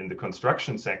in the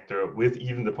construction sector, with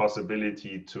even the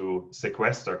possibility to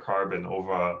sequester carbon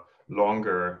over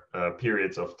longer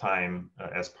periods of time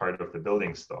as part of the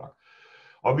building stock.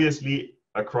 Obviously,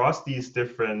 across these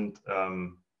different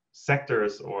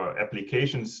sectors or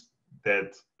applications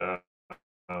that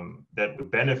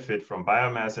would benefit from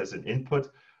biomass as an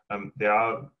input, there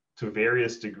are to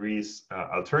various degrees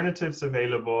alternatives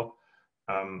available,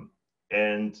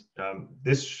 and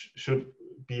this should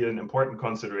be an important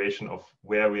consideration of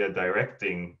where we are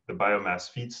directing the biomass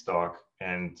feedstock,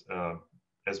 and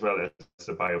as well as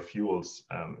the biofuels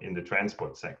in the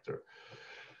transport sector.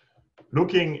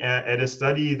 Looking at a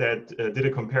study that did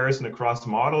a comparison across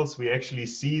models, we actually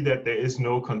see that there is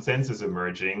no consensus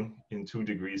emerging in 2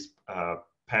 degrees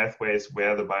pathways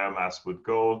where the biomass would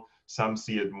go. Some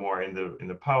see it more in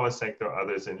the power sector,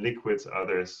 others in liquids,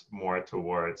 others more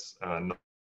towards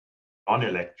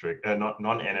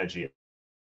non-energy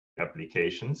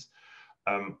applications.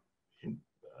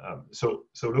 So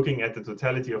looking at the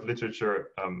totality of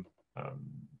literature,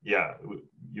 yeah,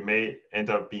 you may end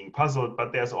up being puzzled,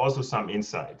 but there's also some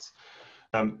insights.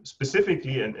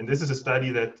 Specifically, and this is a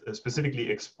study that specifically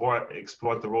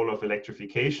explored the role of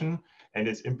electrification and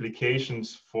its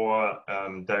implications for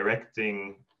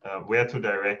directing, where to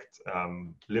direct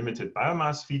limited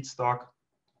biomass feedstock.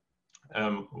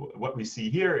 What we see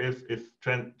here, if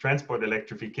transport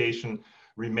electrification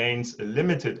remains a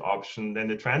limited option, then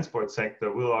the transport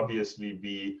sector will obviously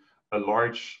be a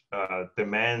large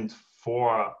demand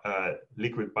for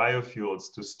liquid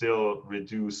biofuels to still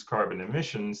reduce carbon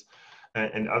emissions,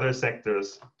 and other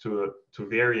sectors to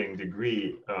varying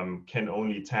degree can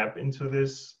only tap into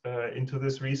this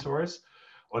resource.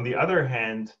 On the other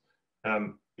hand,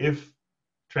 if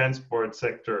transport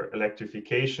sector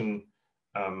electrification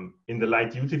in the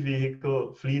light duty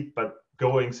vehicle fleet, but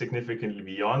going significantly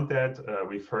beyond that,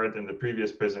 we've heard in the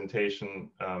previous presentation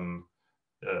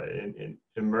an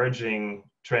emerging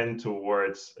trend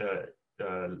towards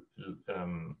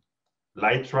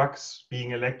light trucks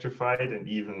being electrified, and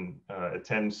even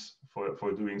attempts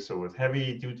for doing so with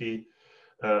heavy duty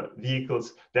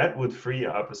vehicles. That would free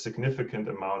up a significant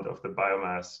amount of the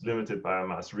biomass, limited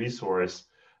biomass resource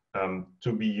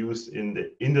to be used in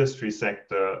the industry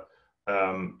sector,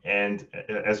 and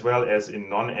as well as in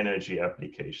non-energy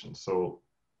applications. So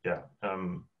yeah,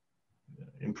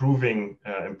 improving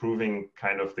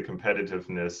kind of the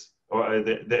competitiveness or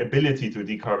the ability to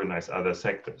decarbonize other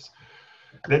sectors.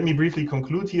 Let me briefly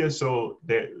conclude here. So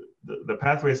the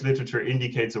pathways literature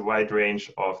indicates a wide range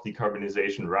of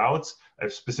decarbonization routes.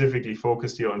 I've specifically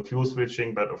focused here on fuel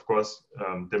switching, but of course,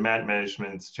 demand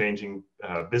management, changing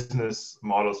business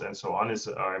models, and so on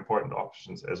are important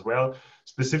options as well.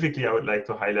 Specifically, I would like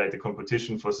to highlight the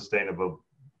competition for sustainable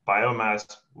biomass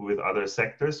with other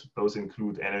sectors. Those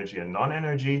include energy and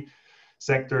non-energy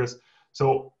sectors. So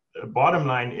bottom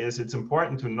line is it's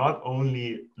important to not only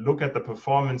look at the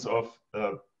performance of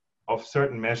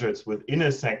certain measures within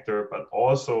a sector, but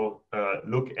also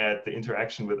look at the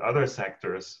interaction with other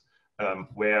sectors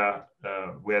where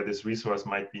this resource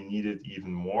might be needed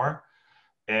even more.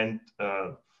 And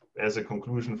as a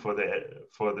conclusion for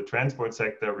the transport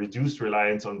sector, reduced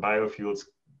reliance on biofuels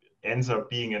ends up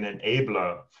being an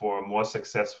enabler for more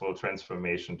successful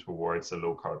transformation towards a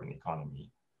low carbon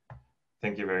economy.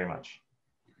 Thank you very much.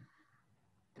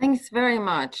 Thanks very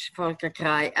much, Volker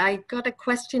Krey. I got a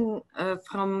question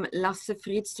from Lasse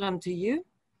Fridstrøm to you.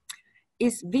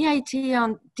 Is VAT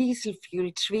on diesel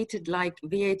fuel treated like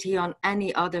VAT on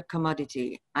any other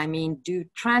commodity? I mean, do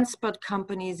transport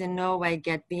companies in Norway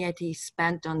get VAT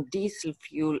spent on diesel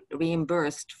fuel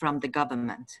reimbursed from the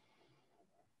government?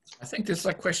 I think this is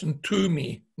a question to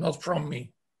me, not from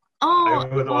me. Oh, I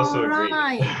would also agree.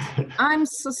 right. I'm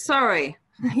so sorry.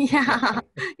 Yeah,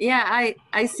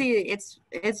 I see.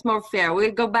 It's more fair.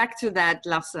 We'll go back to that,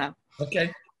 Lasse.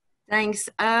 Okay. Thanks.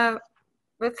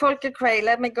 With Volker Krey,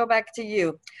 let me go back to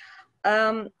you.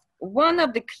 One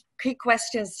of the key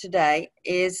questions today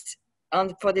is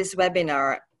for this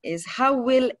webinar is how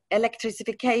will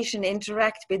electrification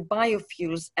interact with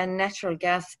biofuels and natural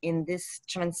gas in this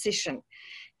transition?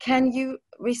 Can you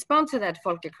respond to that,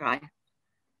 Volker Krey?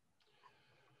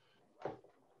 I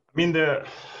mean,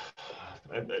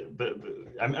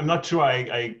 I'm not sure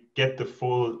I get the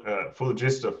full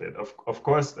gist of it. Of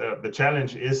course, the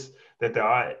challenge is that there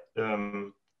are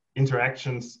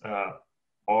interactions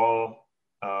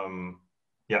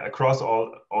across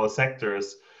all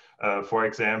sectors. For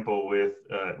example, with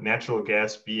natural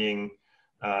gas being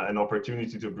an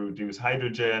opportunity to produce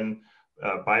hydrogen,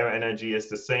 bioenergy is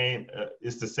the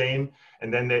same,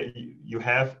 and then you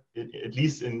have, at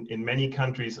least in many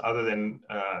countries other than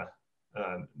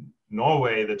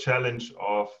Norway, the challenge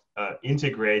of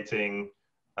integrating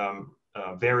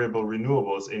variable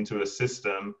renewables into a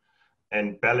system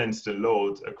and balance the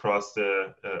load across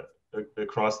the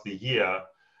year,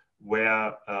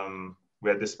 where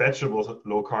dispatchable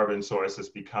low carbon sources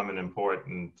become an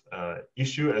important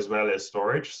issue, as well as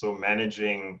storage. So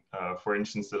managing, for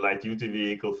instance, the light duty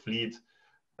vehicle fleet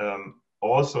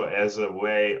also as a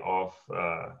way of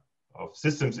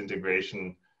systems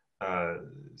integration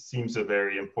seems a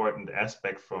very important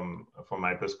aspect from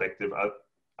my perspective.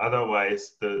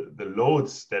 Otherwise, the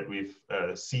loads that we've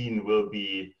seen will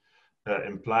be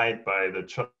implied by the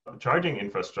charging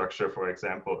infrastructure, for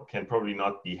example, can probably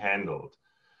not be handled.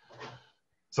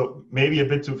 So maybe a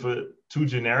bit of a too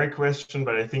generic question,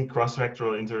 but I think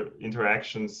cross-sectoral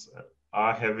interactions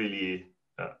are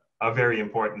very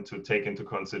important to take into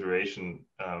consideration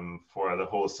for the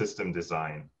whole system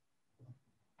design.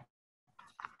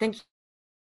 Thank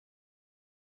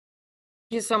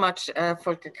you so much,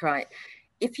 Volker Krey.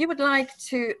 If you would like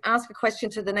to ask a question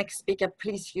to the next speaker,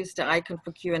 please use the icon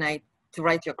for Q&A to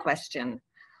write your question.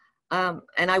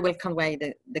 And I will convey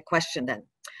the question then.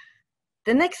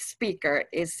 The next speaker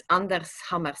is Anders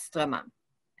Hammer Strømman.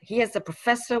 He is a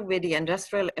professor with the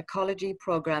Industrial Ecology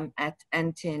program at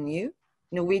NTNU,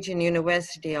 Norwegian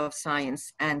University of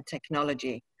Science and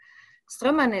Technology.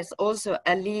 Strømman is also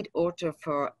a lead author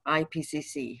for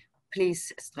IPCC.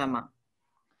 Please, Strømman.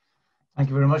 Thank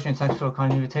you very much, and thanks for a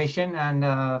kind invitation and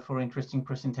for interesting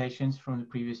presentations from the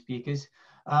previous speakers.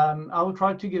 I will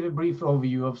try to give a brief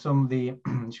overview of some of the,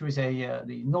 should we say,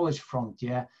 the knowledge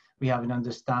frontier we have in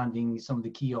understanding some of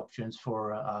the key options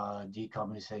for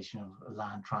decarbonization of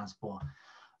land transport.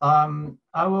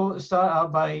 I will start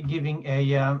out by giving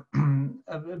a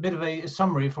bit of a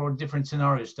summary for different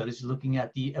scenario studies looking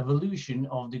at the evolution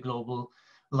of the global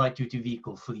light-duty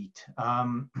vehicle fleet.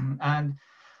 And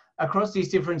across these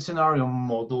different scenario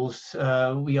models,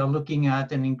 we are looking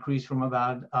at an increase from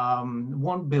about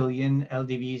 1 billion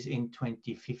LDVs in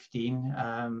 2015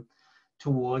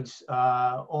 towards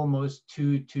almost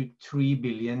 2 to 3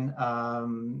 billion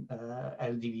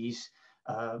LDVs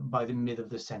by the mid of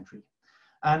the century.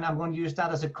 And I'm going to use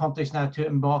that as a context now to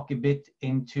embark a bit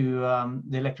into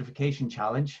the electrification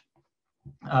challenge.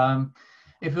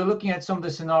 If we're looking at some of the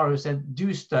scenarios that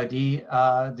do study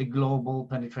the global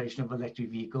penetration of electric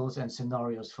vehicles and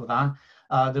scenarios for that,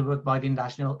 the work by the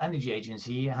National Energy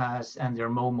Agency and their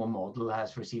MoMo model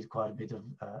has received quite a bit of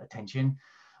attention.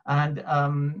 And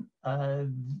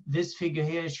this figure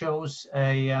here shows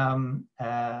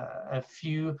a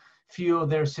few of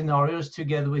their scenarios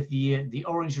together with the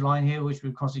orange line here, which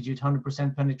would constitute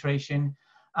 100% penetration.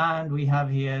 And we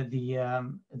have here the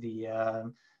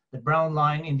the brown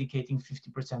line indicating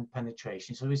 50%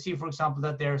 penetration. So we see, for example,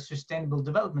 that their sustainable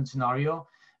development scenario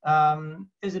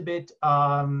is a bit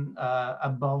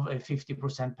above a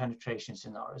 50% penetration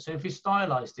scenario. So if we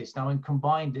stylize this now and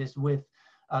combine this with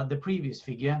the previous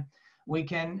figure, we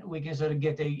can sort of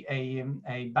get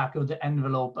a back of the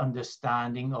envelope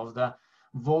understanding of the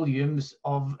volumes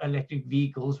of electric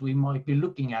vehicles we might be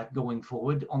looking at going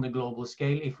forward on the global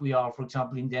scale if we are, for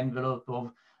example, in the envelope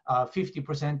of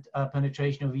 50%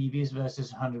 penetration of EVs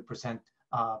versus 100%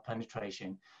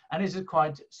 penetration. And this is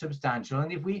quite substantial.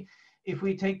 And if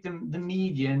we take the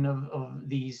median of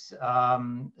these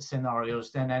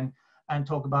scenarios then and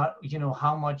talk about, you know,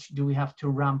 how much do we have to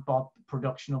ramp up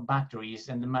production of batteries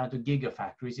and the amount of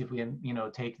gigafactories, if we, you know,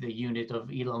 take the unit of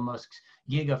Elon Musk's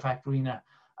gigafactory in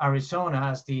Arizona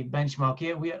as the benchmark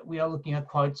here, we are looking at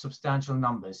quite substantial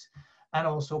numbers, and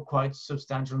also quite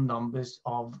substantial numbers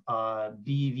of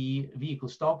BEV vehicle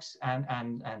stocks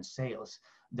and sales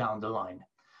down the line.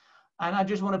 And I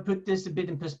just want to put this a bit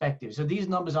in perspective. So these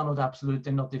numbers are not absolute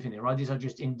and not definitive, right? These are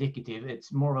just indicative.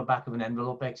 It's more of a back of an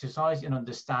envelope exercise in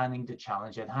understanding the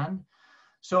challenge at hand.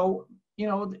 So, you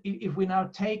know, if we now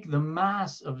take the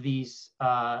mass of these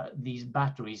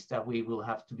batteries that we will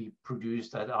have to be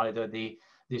produced at either the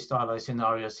stylized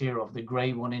scenarios here of the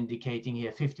gray one indicating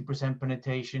here 50%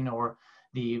 penetration, or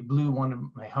the blue one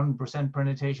 100%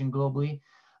 penetration globally,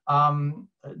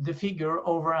 the figure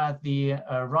over at the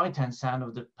right-hand side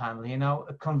of the panel here now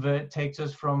takes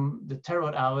us from the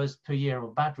terawatt hours per year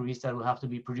of batteries that will have to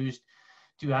be produced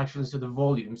to actually sort of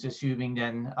volumes, assuming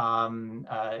then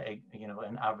you know,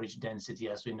 an average density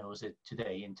as we know it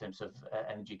today in terms of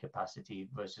energy capacity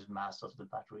versus mass of the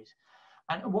batteries.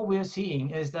 And what we are seeing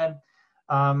is that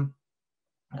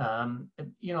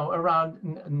you know,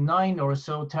 around 9 or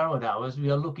so terawatt hours we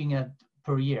are looking at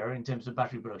per year in terms of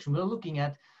battery production. We're looking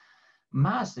at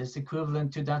masses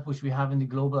equivalent to that which we have in the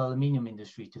global aluminium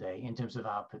industry today in terms of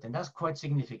output, and that's quite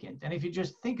significant. And if you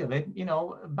just think of it, you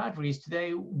know, batteries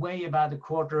today weigh about a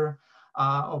quarter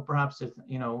or perhaps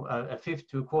a fifth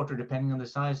to a quarter, depending on the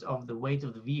size of the weight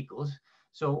of the vehicles.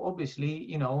 So obviously,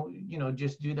 you know,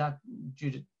 just do that,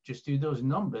 just do those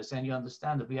numbers, and you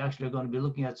understand that we actually are going to be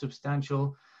looking at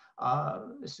substantial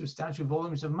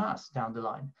volumes of mass down the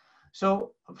line.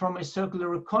 So from a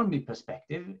circular economy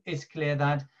perspective, it's clear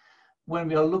that when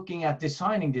we are looking at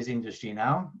designing this industry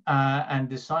now and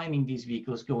designing these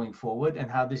vehicles going forward and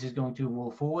how this is going to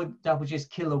evolve forward, that which is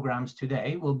kilograms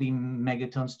today will be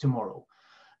megatons tomorrow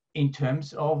in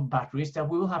terms of batteries that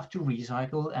we will have to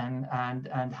recycle and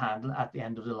handle at the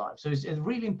end of the life. So it's a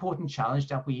really important challenge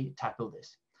that we tackle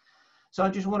this. So I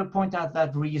just want to point out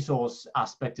that resource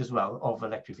aspect as well of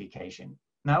electrification.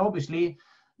 Now, obviously,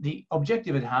 the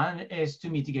objective at hand is to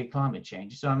mitigate climate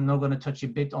change. So I'm now going to touch a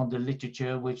bit on the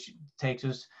literature, which takes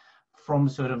us from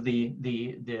sort of the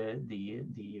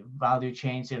value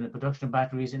chains in the production of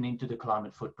batteries and into the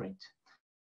climate footprint.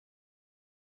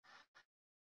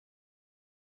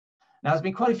 Now, there's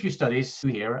been quite a few studies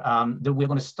here that we're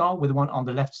going to start with the one on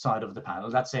the left side of the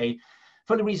panel. That's a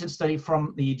fully recent study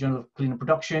from the Journal of Cleaner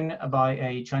Production by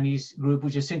a Chinese group,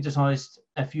 which has synthesized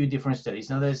a few different studies.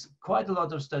 Now, there's quite a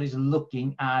lot of studies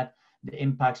looking at the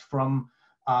impacts from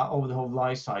over the whole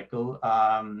life cycle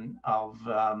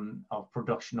of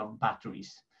production of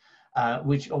batteries,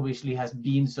 which obviously has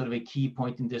been sort of a key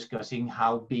point in discussing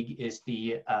how big is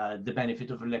the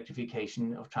benefit of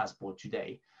electrification of transport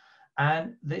today.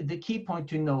 And the key point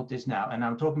to note is now, and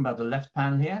I'm talking about the left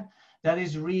panel here, that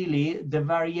is really the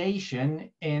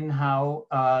variation in how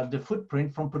the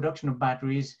footprint from production of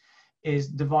batteries is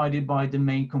divided by the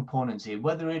main components here,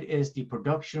 whether it is the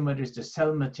production, whether it's the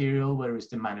cell material, whether it's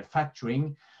the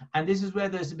manufacturing. And this is where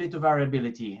there's a bit of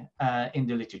variability in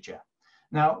the literature.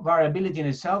 Now, variability in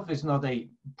itself is not a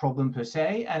problem per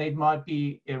se, and it might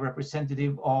be a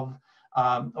representative of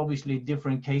obviously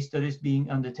different case studies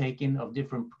being undertaken of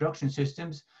different production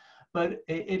systems. But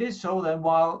it is so that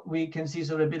while we can see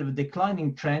sort of a bit of a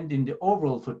declining trend in the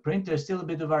overall footprint, there's still a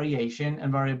bit of variation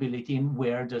and variability in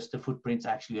where does the footprints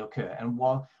actually occur and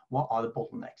what are the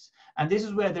bottlenecks. And this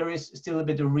is where there is still a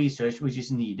bit of research which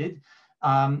is needed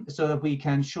so that we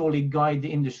can surely guide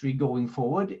the industry going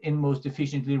forward in most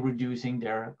efficiently reducing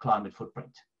their climate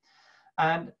footprint.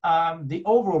 And the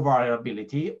overall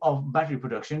variability of battery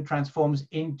production transforms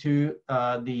into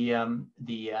the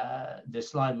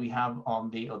slide we have on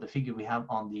or the figure we have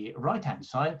on the right-hand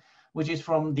side, which is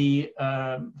from the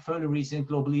fairly recent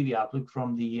Global EV Outlook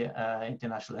from the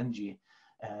International Energy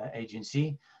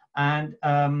Agency. And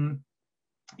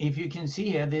if you can see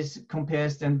here, this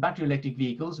compares then battery electric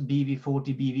vehicles, BV40,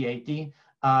 BV80,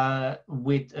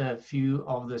 with a few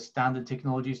of the standard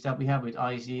technologies that we have with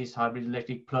ICEs, hybrid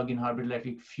electric, plug-in hybrid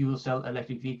electric, fuel cell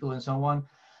electric vehicle, and so on.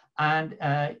 And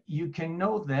you can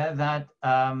note there that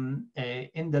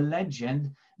in the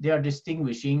legend, they are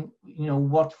distinguishing,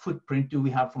 what footprint do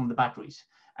we have from the batteries.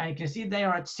 And you can see they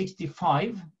are at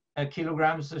 65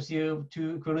 kilograms of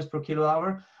CO2 equivalents per kilowatt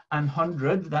hour, and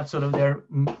 100, that's sort of their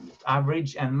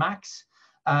average and max.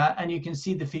 And you can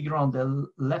see the figure on the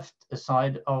left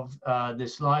side of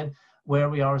this slide, where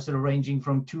we are sort of ranging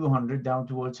from 200 down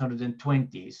towards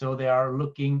 120. So they are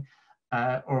looking,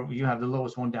 or you have the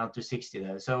lowest one down to 60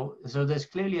 there. So there's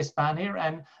clearly a span here,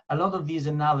 and a lot of these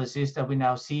analyses that we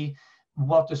now see,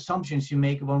 what assumptions you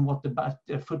make on what the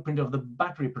footprint of the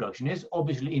battery production is,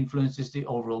 obviously influences the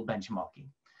overall benchmarking.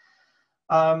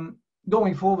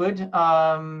 Going forward,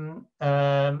 I'm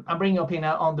bringing up here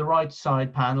now on the right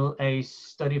side panel a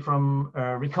study from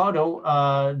Ricardo,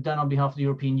 done on behalf of the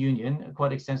European Union, a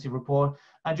quite extensive report.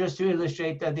 And just to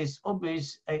illustrate that it's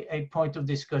always a point of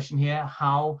discussion here,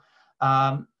 how,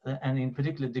 and in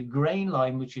particular the grain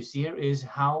line which you see here, is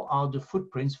how are the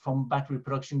footprints from battery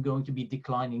production going to be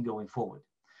declining going forward.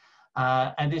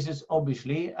 And this is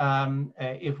obviously,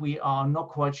 if we are not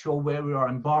quite sure where we are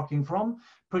embarking from,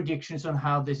 predictions on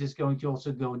how this is going to also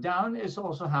go down is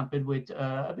also hampered with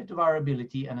a bit of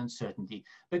variability and uncertainty.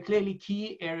 But clearly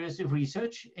key areas of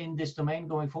research in this domain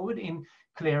going forward in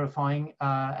clarifying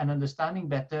and understanding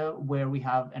better where we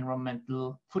have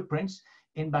environmental footprints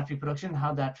in battery production,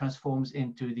 how that transforms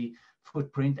into the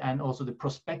footprint and also the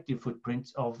prospective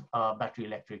footprints of battery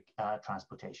electric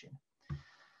transportation.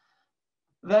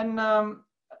 Then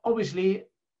obviously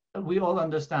we all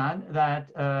understand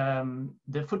that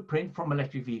the footprint from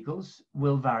electric vehicles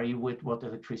will vary with what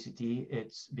electricity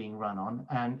it's being run on.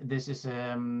 And this is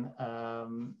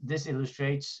this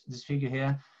illustrates, this figure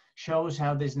here shows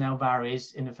how this now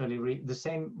varies in a fairly, the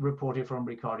same report here from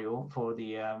Ricardo for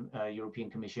the European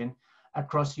Commission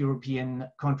across European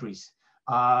countries,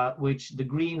 which the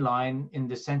green line in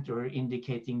the center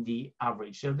indicating the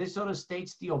average. So this sort of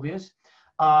states the obvious.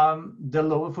 The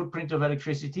lower footprint of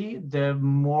electricity, the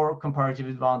more comparative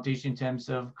advantage in terms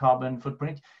of carbon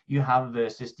footprint you have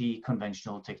versus the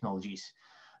conventional technologies.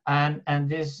 And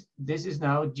this is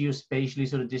now geospatially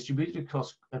sort of distributed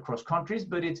across countries,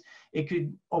 but it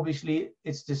could obviously,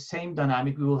 it's the same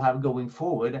dynamic we will have going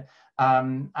forward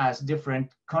as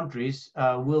different countries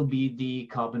will be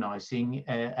decarbonizing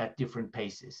at different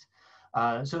paces.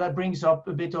 So that brings up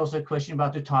a bit also a question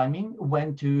about the timing,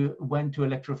 when to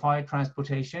electrify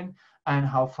transportation and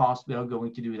how fast we are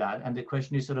going to do that. And the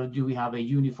question is sort of, do we have a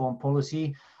uniform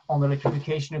policy on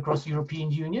electrification across the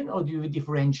European Union, or do we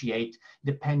differentiate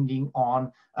depending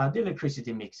on the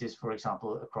electricity mixes, for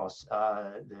example, across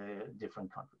the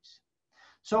different countries?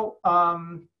 So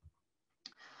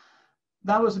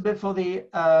that was a bit for the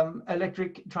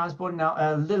electric transport. Now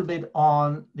a little bit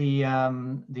on the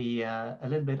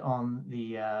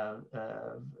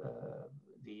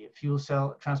fuel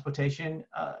cell transportation.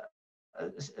 A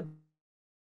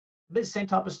bit same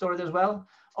type of story as well.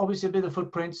 Obviously, a bit of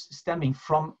footprints stemming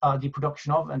from the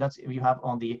production of, and that's you have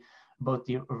on both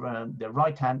the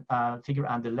right-hand figure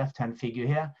and the left-hand figure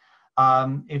here.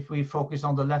 If we focus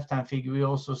on the left-hand figure, we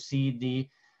also see the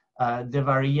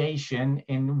variation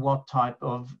in what type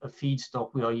of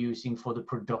feedstock we are using for the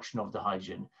production of the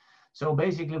hydrogen. So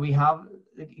basically we have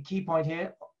the key point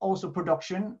here, also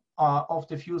production of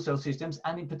the fuel cell systems,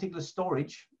 and in particular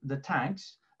storage, the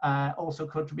tanks, also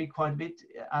contribute quite a bit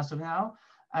as of now.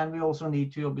 And we also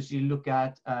need to obviously look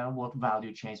at what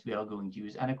value chains we are going to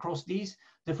use. And across these,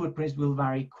 the footprints will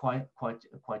vary quite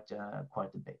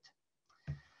a bit.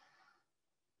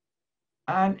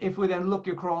 And if we then look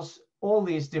across all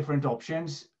these different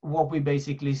options, what we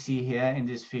basically see here in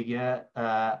this figure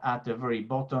at the very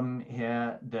bottom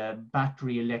here, the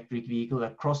battery electric vehicle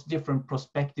across different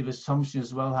prospective assumptions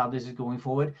as well, how this is going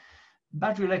forward.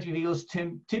 Battery electric vehicles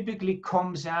typically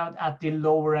comes out at the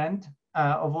lower end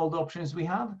of all the options we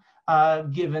have,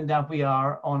 given that we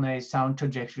are on a sound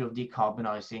trajectory of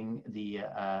decarbonizing the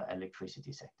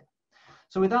electricity sector.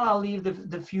 So with that, I'll leave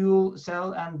the fuel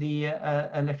cell and the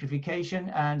electrification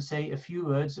and say a few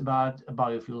words about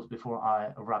biofuels before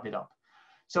I wrap it up.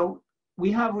 So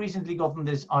we have recently gotten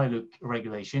this ILUC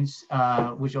regulations,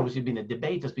 which obviously been a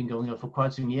debate that's been going on for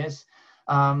quite some years,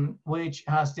 which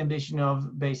has the ambition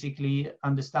of basically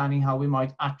understanding how we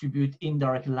might attribute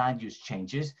indirect land use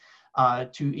changes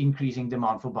to increasing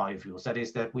demand for biofuels. That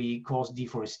is, that we cause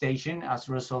deforestation as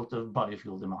a result of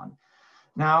biofuel demand.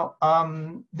 Now,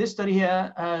 this study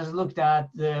here has looked at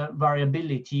the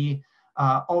variability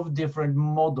of different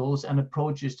models and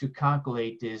approaches to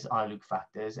calculate these ILUC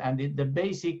factors. And the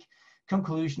basic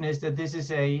conclusion is that this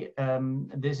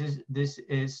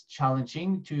is challenging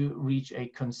to reach a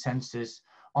consensus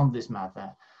on this matter,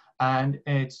 and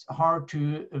it's hard to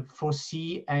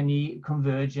foresee any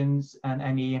convergence and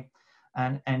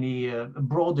any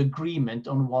broad agreement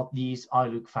on what these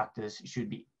ILUC factors should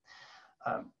be.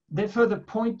 They further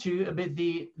point to a bit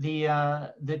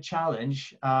the challenge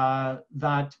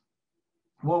that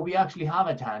what we actually have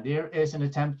at hand here is an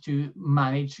attempt to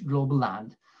manage global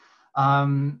land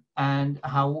and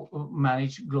how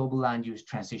manage global land use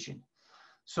transition.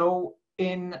 So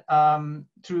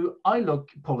through ILUC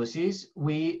policies,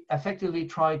 we effectively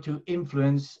try to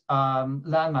influence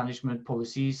land management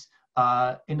policies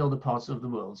in other parts of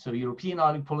the world. So European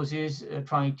ILUC policies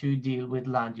trying to deal with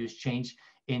land use change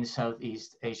in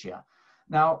Southeast Asia.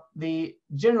 Now, the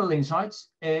general insights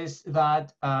is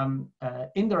that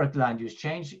indirect land use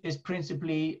change is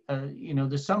principally,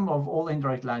 the sum of all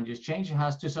indirect land use change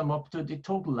has to sum up to the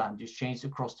total land use change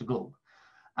across the globe.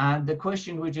 And the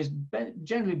question which is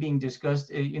generally being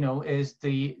discussed, is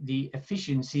the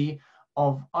efficiency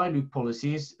of ILUC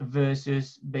policies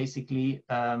versus basically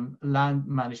land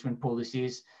management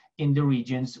policies in the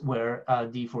regions where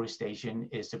deforestation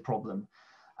is a problem.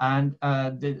 And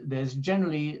the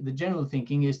general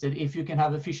thinking is that if you can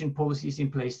have efficient policies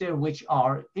in place there, which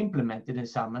are implemented in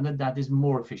some manner, that is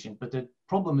more efficient. But the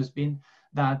problem has been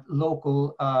that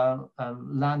local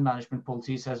land management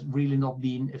policies has really not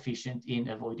been efficient in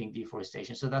avoiding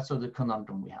deforestation. So that's sort of the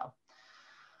conundrum we have.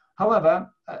 However,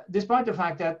 despite the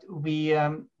fact that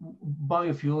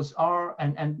biofuels are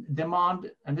and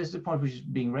demand, and this is the point which is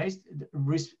being raised,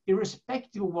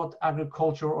 irrespective of what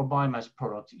agriculture or biomass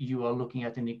product you are looking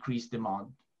at an increased demand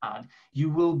at, you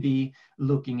will be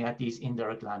looking at these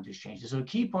indirect land use changes. So a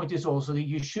key point is also that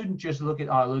you shouldn't just look at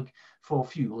ILUC for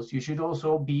fuels. You should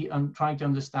also be trying to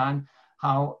understand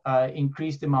how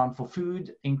increased demand for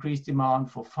food, increased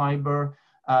demand for fiber,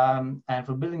 and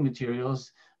for building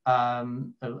materials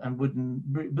and wooden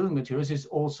building materials is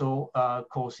also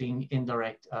causing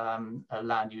indirect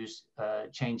land use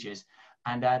changes,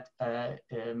 and that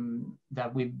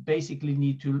we basically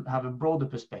need to have a broader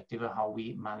perspective of how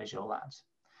we manage our lands.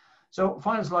 So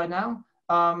final slide now.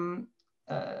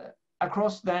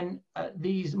 Across then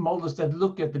these models that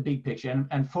look at the big picture,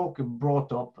 and Volker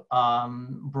brought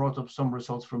up some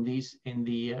results from these in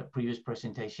the previous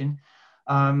presentation.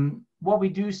 What we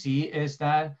do see is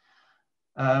that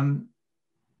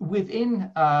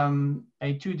within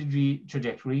a 2-degree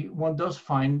trajectory, one does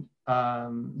find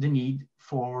the need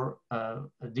for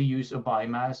the use of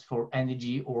biomass for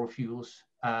energy or fuels,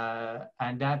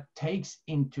 and that takes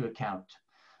into account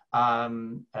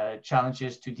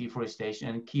challenges to deforestation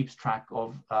and keeps track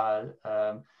of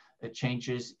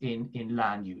changes in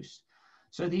land use.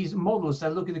 So these models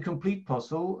that look at the complete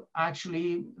puzzle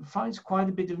actually finds quite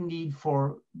a bit of need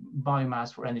for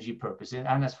biomass for energy purposes.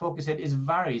 And as Volker said, it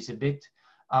varies a bit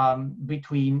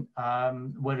between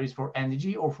whether it's for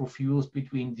energy or for fuels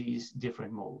between these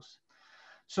different models.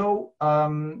 So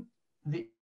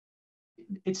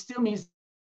it still means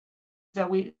that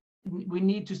we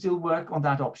need to still work on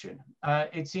that option.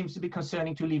 It seems to be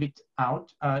concerning to leave it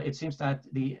out. It seems that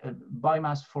the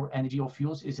biomass for energy or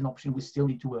fuels is an option we still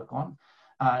need to work on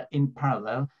in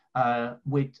parallel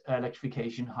with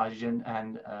electrification, hydrogen,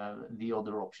 and the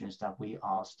other options that we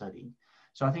are studying.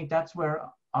 So I think that's where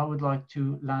I would like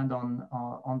to land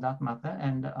on that matter.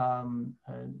 And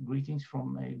greetings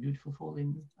from a beautiful fall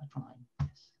in Trondheim.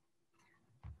 Yes.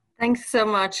 Thanks so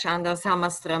much, Anders Hammer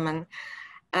Strømman.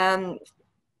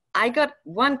 I got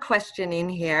one question in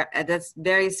here that's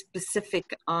very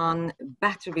specific on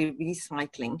battery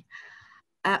recycling.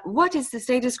 What is the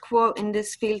status quo in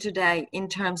this field today in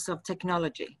terms of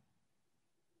technology?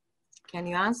 Can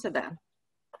you answer that?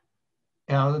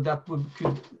 Yeah,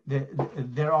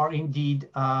 there are indeed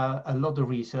a lot of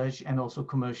research and also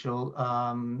commercial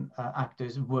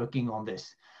actors working on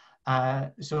this.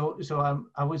 So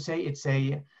I would say it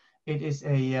is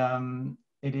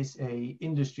a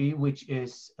industry which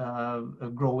is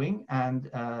growing, and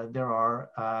there are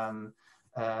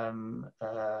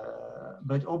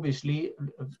but obviously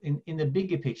in the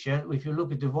bigger picture, if you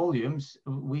look at the volumes,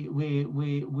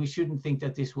 we shouldn't think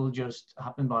that this will just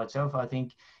happen by itself. I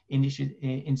think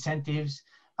incentives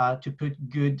to put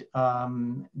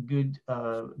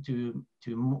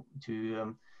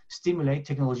to stimulate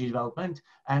technology development,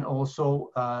 and also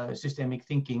systemic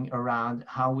thinking around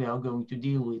how we are going to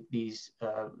deal with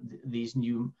these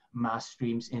new mass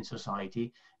streams in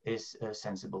society is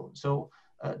sensible. So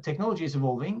technology is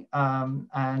evolving,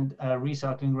 and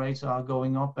recycling rates are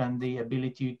going up, and the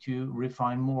ability to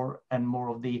refine more and more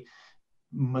of the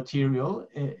material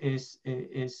is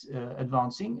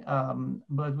advancing,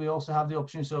 but we also have the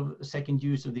options of second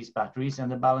use of these batteries,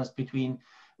 and the balance between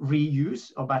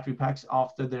reuse of battery packs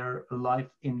after their life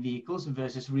in vehicles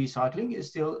versus recycling is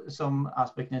still some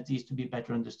aspect that needs to be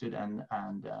better understood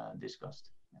and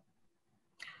discussed.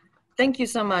 Thank you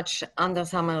so much,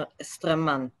 Anders Hammer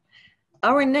Strømman.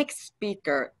 Our next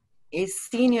speaker is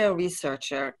senior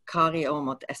researcher Kari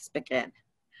Espegren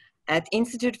at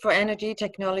Institute for Energy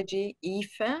Technology,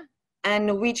 IFE, and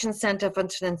Norwegian Center for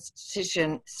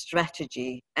Transition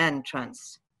Strategy,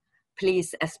 NTRANS.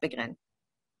 Please, Espegren.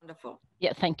 Wonderful.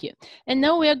 Yeah, thank you. And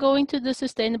now we are going to the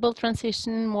sustainable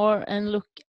transition more and look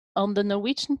on the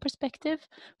Norwegian perspective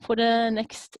for the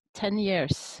next 10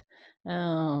 years.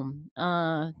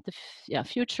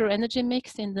 Future energy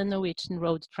mix in the Norwegian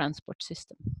road transport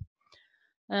system.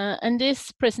 And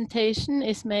this presentation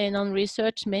is made on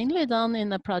research mainly done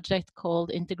in a project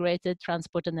called Integrated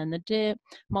Transport and Energy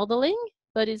Modeling,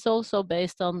 but it's also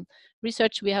based on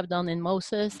research we have done in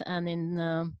MoZEES and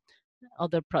in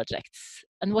other projects.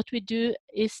 And what we do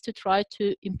is to try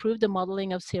to improve the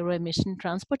modeling of zero-emission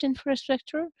transport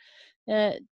infrastructure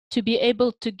to be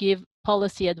able to give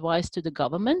policy advice to the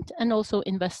government and also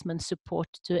investment support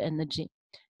to energy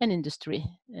and industry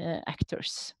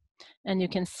actors. And you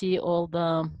can see all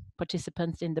the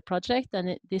participants in the project,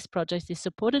 and this project is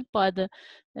supported by the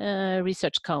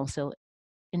Research Council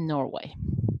in Norway.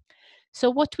 So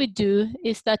what we do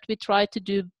is that we try to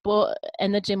do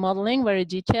energy modeling very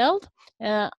detailed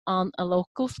on a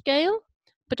local scale,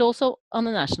 but also on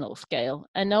a national scale.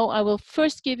 And now I will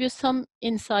first give you some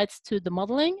insights to the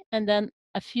modeling and then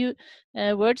a few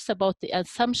words about the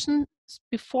assumptions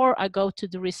before I go to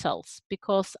the results,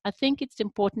 because I think it's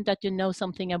important that you know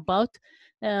something about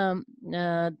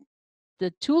the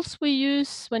tools we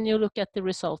use when you look at the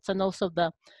results, and also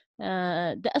the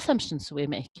assumptions we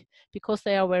make, because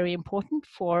they are very important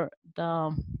for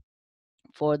the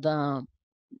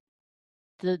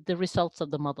results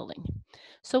of the modeling.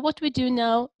 So what we do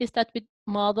now is that we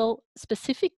model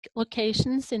specific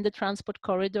locations in the transport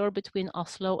corridor between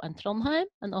Oslo and Trondheim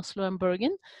and Oslo and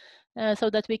Bergen, so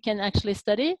that we can actually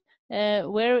study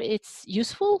where it's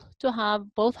useful to have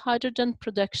both hydrogen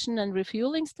production and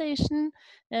refueling station,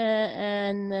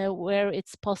 and where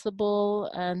it's possible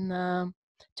and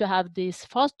to have this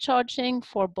fast charging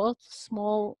for both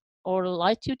small or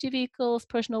light duty vehicles,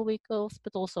 personal vehicles,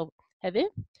 but also heavy.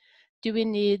 Do we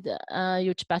need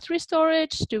huge battery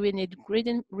storage? Do we need grid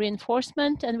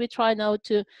reinforcement? And we try now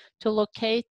to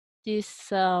locate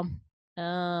these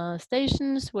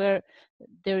stations where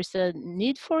there is a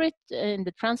need for it in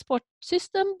the transport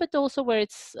system, but also where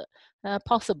it's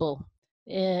possible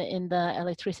in the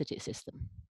electricity system.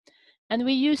 And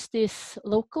we use this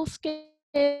local scale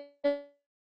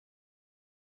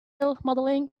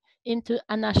modeling into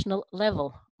a national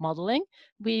level modeling.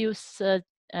 We use a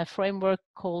framework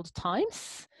called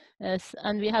TIMES,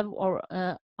 and we have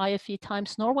our IFE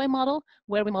TIMES Norway model,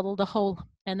 where we model the whole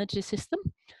energy system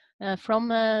from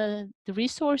the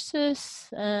resources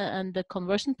and the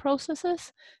conversion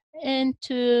processes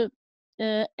into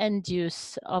end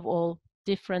use of all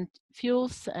different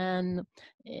fuels and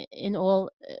in all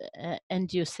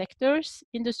end use sectors,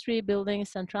 industry,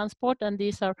 buildings, and transport. And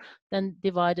these are then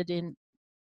divided in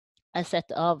a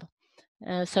set of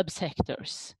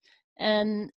subsectors.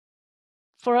 And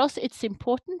for us, it's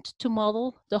important to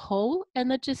model the whole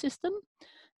energy system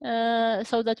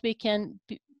so that we can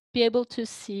be able to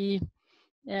see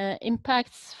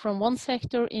impacts from one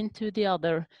sector into the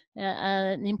other.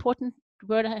 An important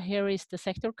word here is the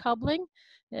sector coupling.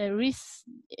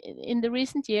 In the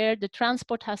recent year, the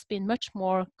transport has been much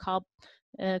more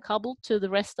coupled to the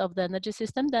rest of the energy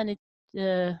system than it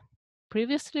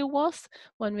previously was,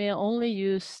 when we only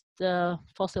used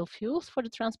fossil fuels for the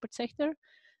transport sector.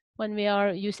 When we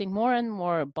are using more and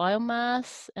more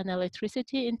biomass and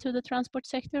electricity into the transport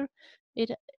sector,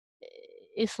 it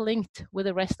is linked with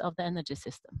the rest of the energy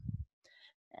system.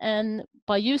 And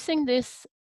by using this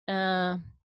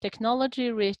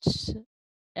technology-rich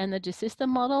energy system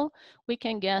model, we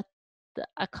can get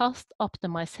a cost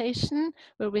optimization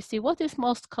where we see what is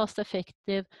most cost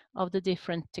effective of the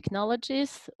different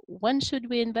technologies, when should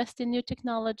we invest in new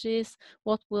technologies,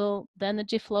 what will the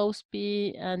energy flows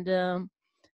be, and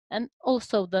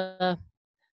also the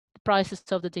prices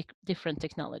of the different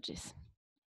technologies.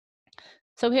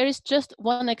 So here is just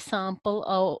one example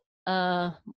of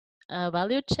a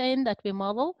value chain that we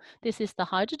model. This is the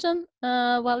hydrogen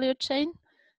value chain.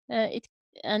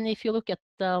 And if you look at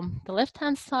the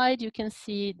left-hand side, you can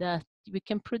see that we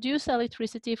can produce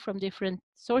electricity from different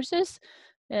sources.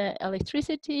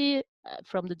 Electricity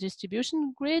from the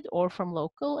distribution grid or from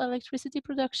local electricity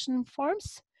production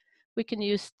farms. We can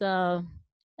use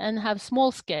and have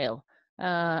small scale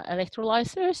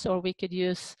electrolyzers, or we could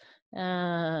use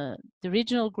the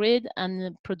regional grid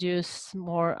and produce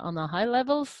more on a high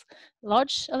levels,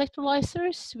 large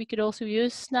electrolyzers. We could also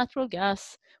use natural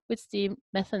gas with steam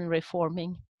methane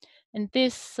reforming. And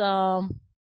this, and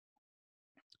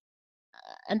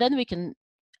then we can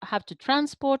have to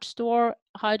transport, store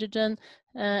hydrogen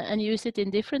and use it in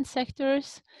different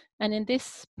sectors. And in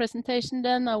this presentation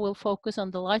then I will focus on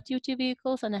the light duty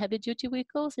vehicles and the heavy duty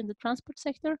vehicles in the transport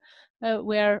sector,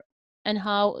 where and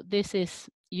how this is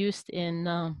used in,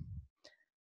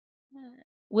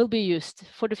 will be used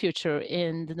for the future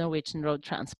in the Norwegian road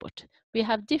transport. We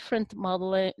have different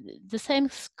modeling, the same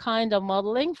kind of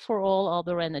modeling for all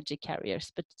other energy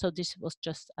carriers, but so this was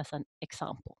just as an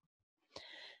example.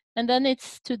 And then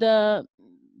it's to the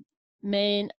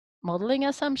main modeling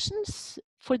assumptions.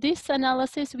 For this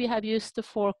analysis, we have used the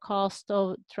forecast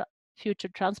of future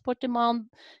transport demand,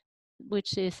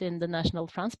 which is in the National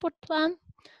Transport Plan.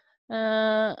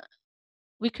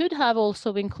 We could have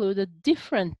also included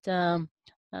different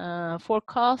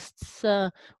forecasts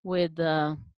with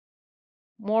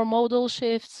more modal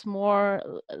shifts,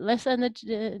 less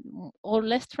energy or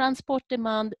less transport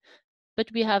demand, but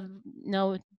we have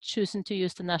now chosen to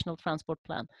use the National Transport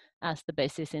Plan as the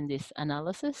basis in this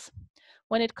analysis.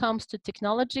 When it comes to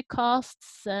technology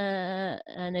costs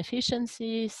and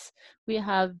efficiencies, we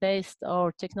have based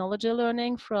our technology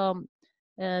learning from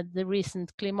the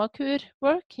recent Klimakur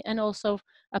work and also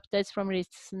updates from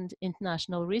recent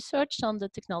international research on the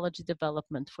technology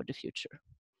development for the future.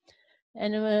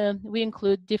 And we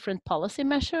include different policy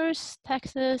measures,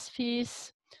 taxes,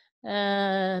 fees,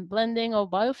 blending of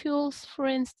biofuels, for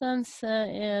instance,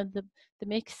 the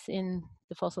mix in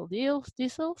the fossil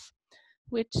diesels,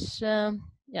 which,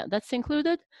 yeah, that's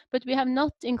included, but we have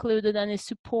not included any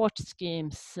support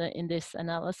schemes in this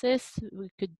analysis. We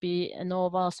could be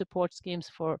Enova support schemes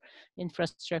for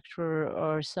infrastructure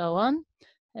or so on.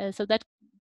 So that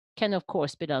can of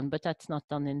course be done, but that's not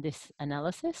done in this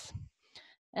analysis.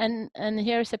 And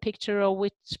here's a picture of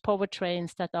which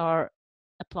powertrains that are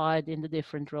applied in the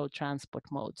different road transport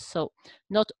modes. So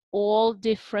not all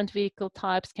different vehicle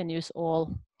types can use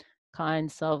all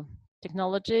kinds of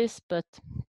technologies, but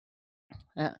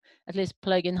at least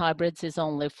plug-in hybrids is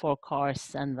only for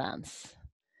cars and vans.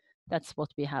 That's what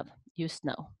we have used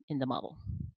now in the model.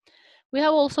 We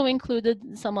have also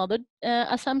included some other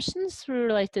assumptions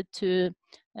related to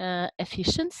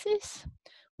efficiencies.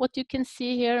 What you can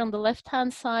see here on the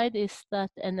left-hand side is that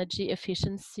energy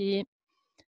efficiency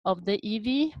of the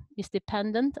EV is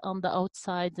dependent on the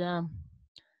outside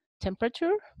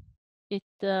temperature.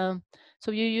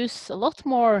 So you use a lot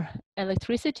more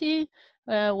electricity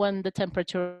when the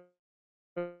temperature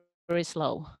is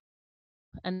low,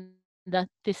 and that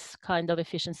this kind of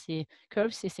efficiency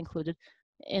curves is included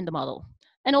in the model.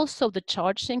 And also the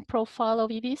charging profile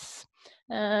of EVs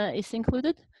is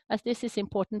included, as this is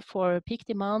important for peak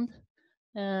demand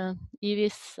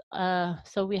EVs.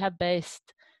 So we have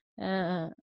based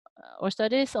our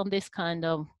studies on this kind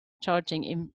of charging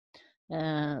in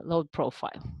load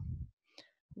profile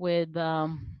with yeah.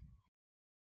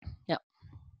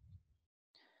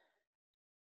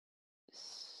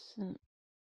 So,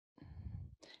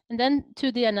 and then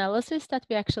to the analysis that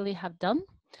we actually have done.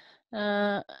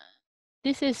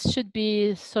 This should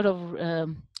be sort of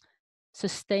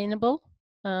sustainable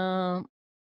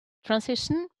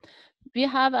transition. We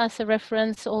have as a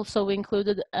reference also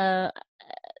included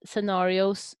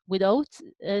scenarios without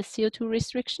CO2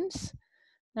 restrictions.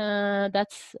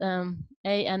 That's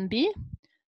A and B,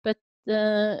 but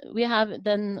we have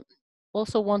then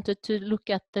also wanted to look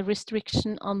at the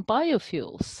restriction on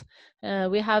biofuels.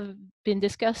 We have been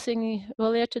discussing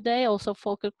earlier today, also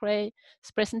Volker Krey's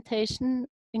presentation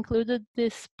included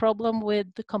this problem with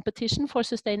the competition for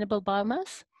sustainable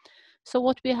biomass. So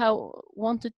what we have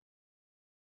wanted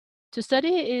to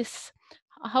study is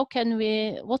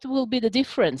what will be the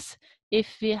difference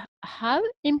if we have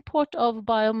import of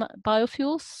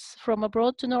biofuels from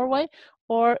abroad to Norway,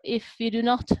 or if we do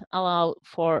not allow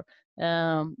for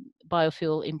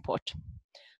biofuel import.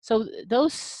 So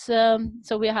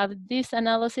so we have this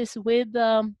analysis with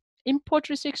import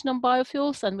restriction on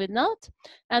biofuels and with not,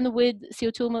 and with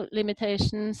CO2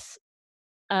 limitations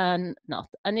and not.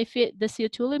 And if the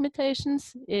CO2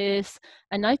 limitations is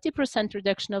a 90%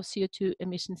 reduction of CO2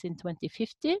 emissions in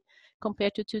 2050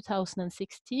 compared to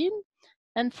 2016,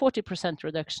 and 40%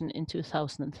 reduction in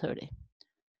 2030.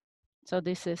 So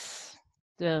this is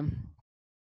the,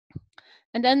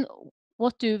 and then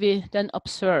what do we then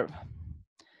observe?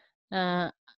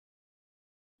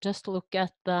 just look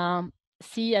at the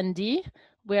C and D,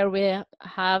 where we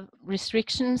have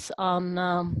restrictions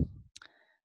on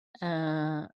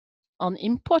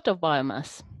import of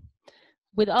biomass.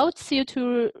 Without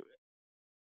CO2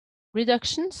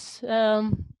 reductions,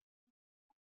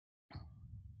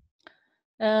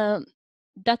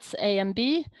 that's A and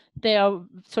B. They are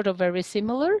sort of very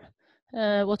similar.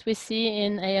 What we see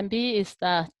in A and B is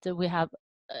that we have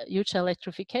huge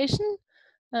electrification,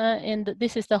 and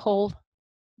this is the whole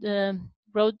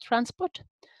road transport.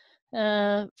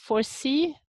 For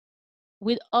C,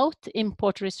 without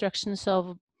import restrictions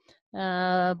of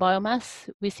biomass,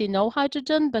 we see no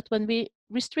hydrogen, but when we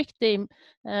restrict the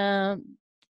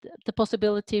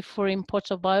possibility for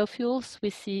imports of biofuels, we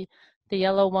see the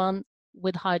yellow one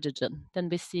with hydrogen. Then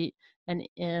we see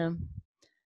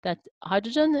that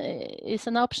hydrogen is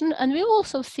an option, and we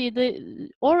also see the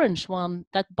orange one,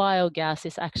 that biogas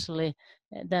is actually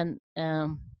then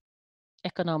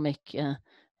economic,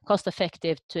 cost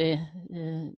effective to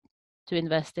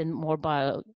invest in more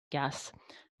biogas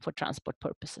for transport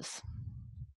purposes.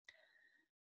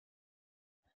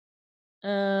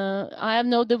 I have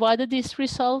now divided these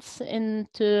results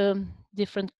into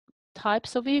different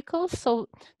types of vehicles. So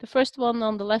the first one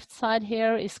on the left side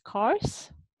here is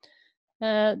cars.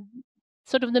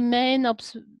 Sort of the main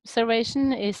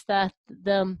observation is that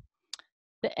the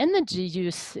energy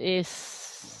use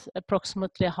is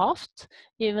approximately halved,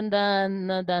 even then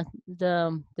that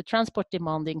the transport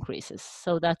demand increases.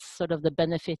 So that's sort of the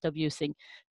benefit of using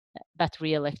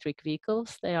battery electric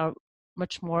vehicles. They are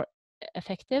much more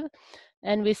effective,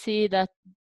 and we see that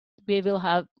we will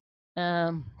have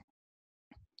a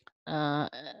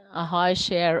high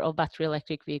share of battery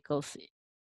electric vehicles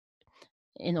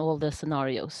in all the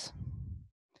scenarios.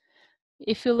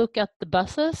 If you look at the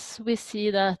buses, we see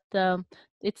that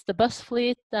it's the bus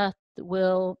fleet that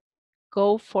will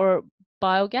go for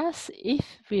biogas if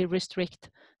we restrict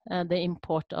the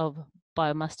import of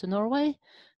biomass to Norway.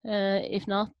 If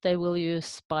not, they will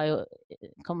use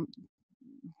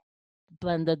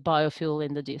blended biofuel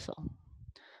in the diesel.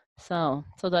 So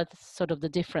that's sort of the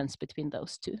difference between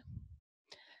those two.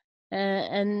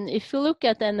 And if you look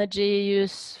at energy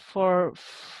use for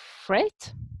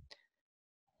freight,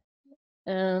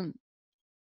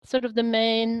 sort of the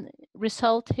main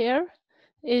result here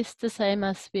is the same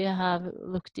as we have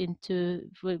looked into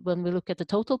when we look at the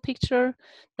total picture,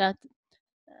 that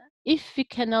if we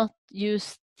cannot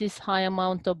use this high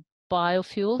amount of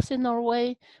biofuels in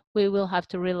Norway, we will have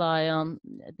to rely on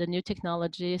the new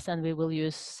technologies, and we will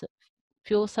use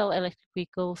fuel cell electric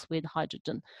vehicles with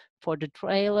hydrogen for the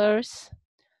trailers,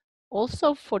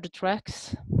 also for the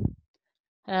trucks,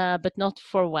 but not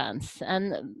for vans.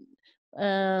 And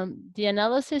the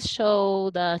analysis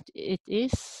show that it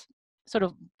is sort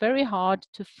of very hard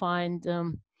to find,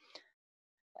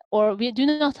 or we do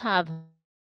not have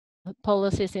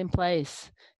policies in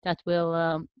place that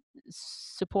will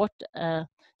support the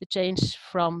change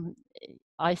from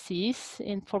ICEs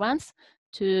for vans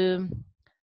to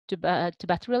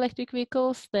battery electric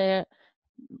vehicles. They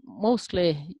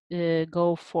mostly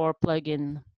go for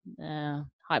plug-in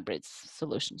hybrids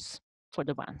solutions for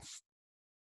the vans.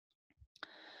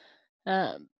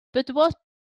 But what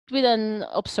we then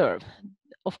observe,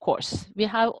 of course, we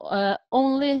have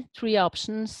only 3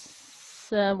 options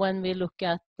when we look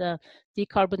at the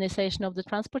decarbonization of the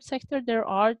transport sector. There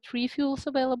are 3 fuels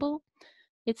available.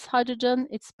 It's hydrogen,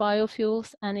 it's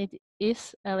biofuels, and it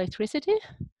is electricity.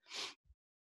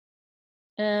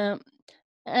 And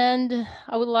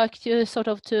I would like to sort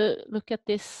of to look at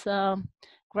this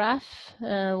graph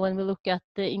when we look at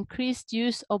the increased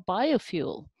use of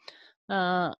biofuel.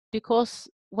 Because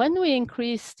when we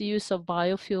increase the use of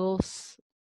biofuels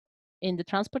in the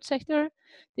transport sector,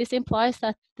 this implies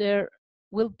that there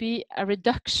will be a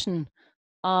reduction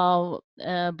of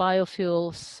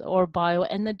biofuels or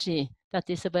bioenergy that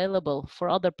is available for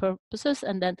other purposes,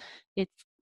 and then it's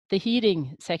the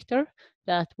heating sector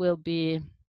that will be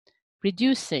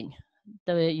reducing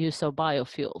the use of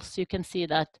biofuels. You can see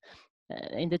that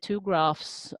in the 2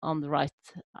 graphs on the right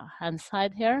hand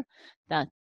side here, that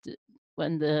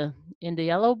when in the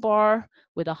yellow bar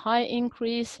with a high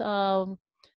increase of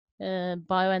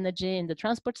bioenergy in the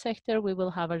transport sector, we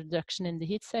will have a reduction in the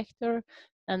heat sector,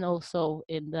 and also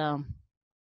in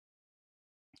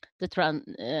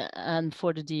and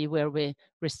for the D, where we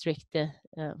restrict the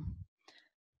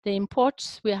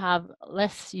imports, we have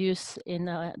less use in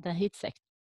the heat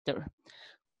sector.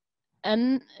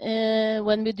 And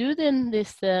when we do then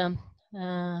this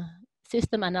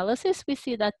system analysis, we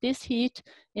see that this heat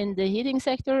in the heating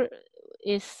sector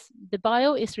the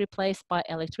bio is replaced by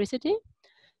electricity.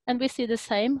 And we see the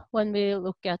same when we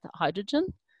look at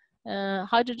hydrogen.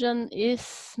 Hydrogen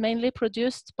is mainly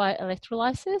produced by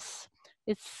electrolysis.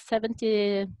 It's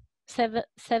 70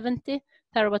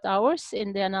 terawatt hours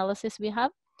in the analysis we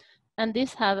have. And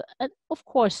this have, of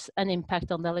course, an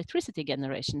impact on the electricity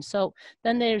generation. So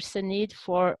then there's a need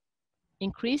for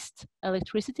increased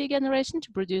electricity generation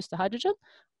to produce the hydrogen,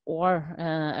 or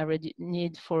a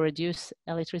need for reduced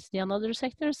electricity on other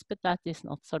sectors, but that is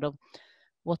not sort of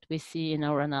what we see in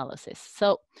our analysis.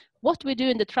 So what we do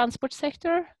in the transport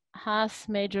sector has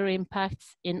major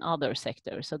impacts in other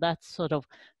sectors. So that's sort of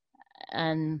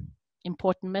an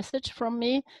important message from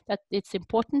me, that it's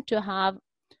important to have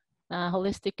a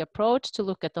holistic approach to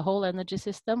look at the whole energy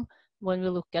system when we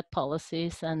look at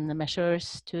policies and the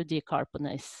measures to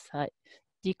decarbonize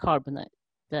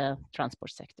the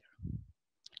transport sector.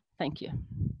 Thank you.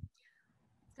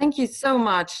 Thank you so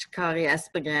much, Kari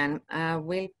Espegren.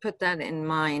 We'll put that in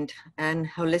mind, an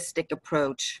holistic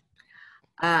approach.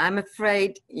 I'm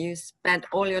afraid you spent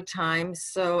all your time,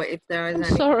 so if there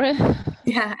is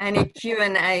any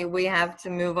Q&A, we have to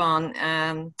move on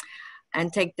and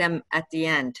take them at the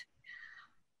end.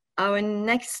 Our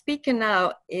next speaker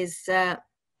now is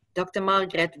Dr.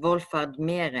 Margret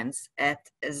Wohlfahrt-Mehrens at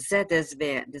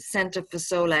ZSW, the Center for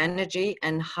Solar Energy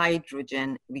and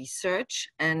Hydrogen Research.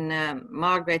 And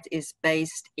Margret is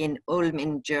based in Ulm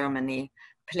in Germany.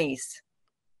 Please.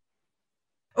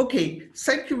 Okay,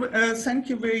 thank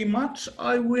you very much.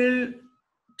 I will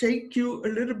take you a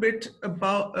little bit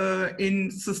about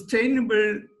in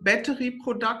sustainable battery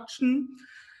production.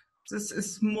 This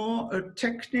is more a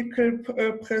technical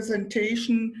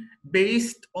presentation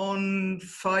based on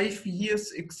 5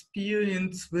 years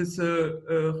experience with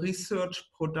a research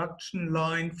production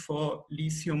line for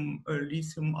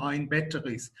lithium-ion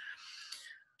batteries.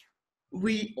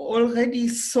 We already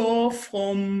saw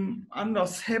from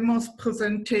Anders Hammer's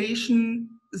presentation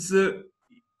the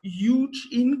huge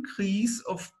increase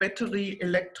of battery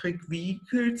electric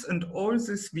vehicles, and all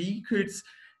these vehicles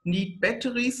need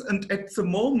batteries, and at the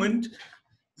moment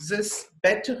these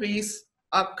batteries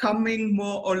are coming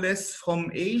more or less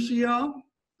from Asia,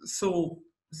 so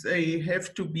they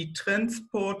have to be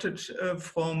transported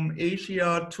from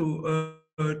Asia to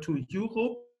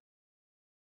Europe.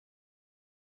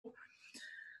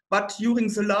 But during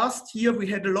the last year, we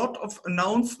had a lot of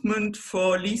announcement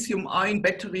for lithium-ion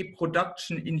battery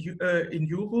production in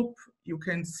Europe. You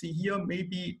can see here,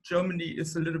 maybe Germany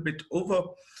is a little bit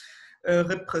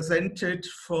represented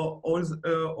for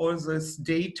all this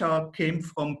data came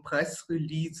from press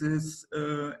releases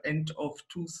end of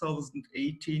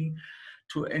 2018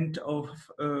 to end of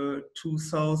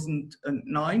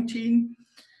 2019.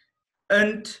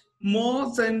 And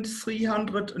more than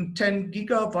 310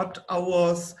 gigawatt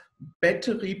hours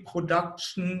battery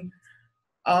production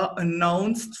are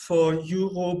announced for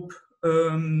Europe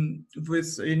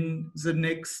within the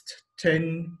next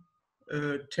 10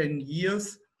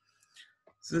 years.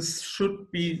 This should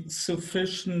be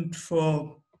sufficient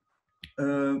for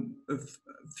a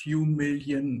few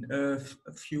million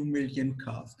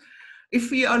cars. If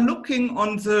we are looking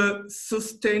on the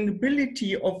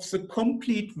sustainability of the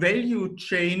complete value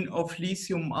chain of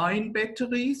lithium-ion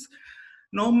batteries,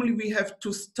 normally we have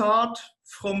to start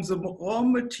from the raw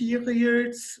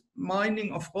materials,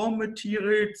 mining of raw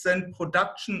materials, and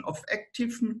production of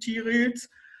active materials,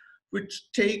 which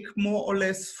take more or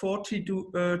less 40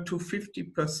 to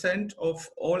 50% of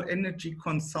all energy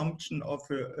consumption of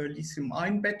a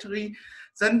lithium-ion battery.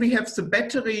 Then we have the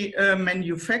battery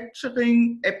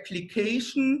manufacturing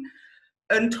application,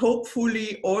 and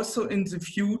hopefully also in the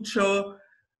future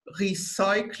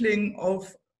recycling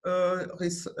of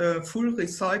full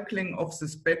recycling of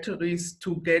these batteries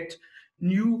to get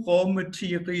new raw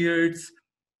materials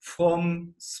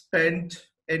from spent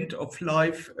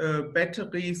end-of-life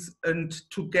batteries, and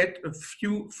to get a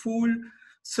full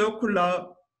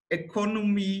circular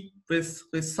economy with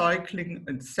recycling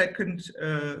and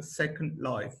second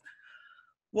life.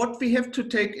 What we have to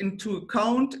take into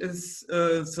account is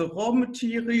the raw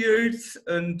materials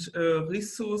and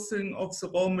resourcing of the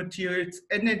raw materials,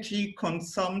 energy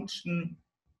consumption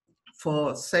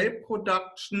for cell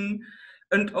production,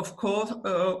 and of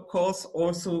course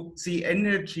also the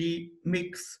energy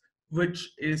mix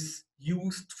which is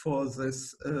used for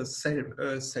this cell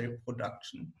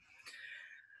production.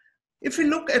 If we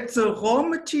look at the raw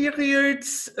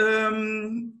materials,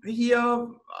 here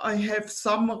I have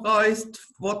summarized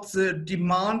what the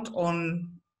demand on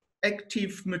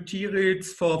active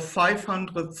materials for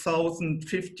 500,000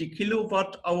 50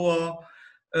 kilowatt hour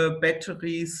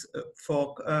batteries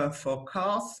for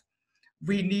cars.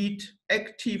 We need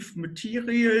active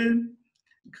material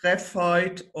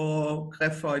graphite or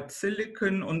graphite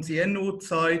silicon on the anode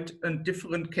side and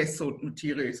different cathode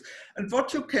materials. And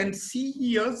what you can see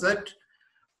here that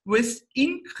with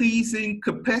increasing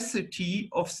capacity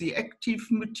of the active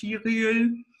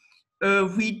material,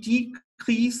 we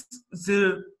decrease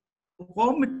the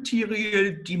raw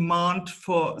material demand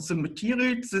for the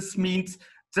materials. This means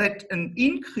that an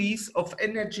increase of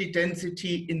energy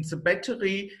density in the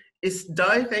battery is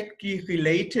directly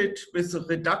related with the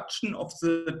reduction of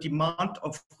the demand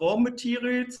of raw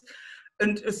materials.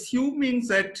 And assuming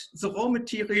that the raw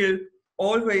material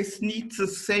always needs the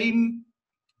same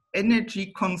energy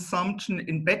consumption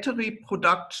in battery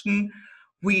production,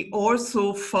 we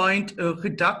also find a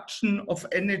reduction of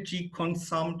energy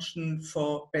consumption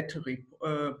for battery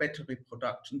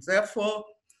production. Therefore,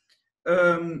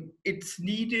 it's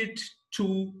needed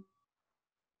to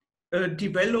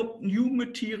develop new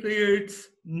materials,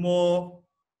 more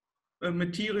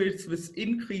materials with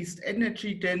increased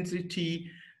energy density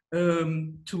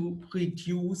to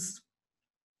reduce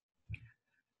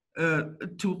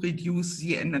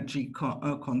the energy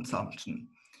consumption.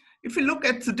 If we look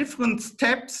at the different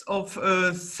steps of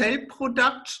cell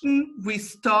production, we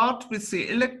start with the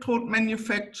electrode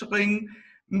manufacturing,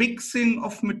 mixing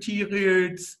of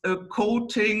materials,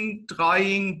 coating,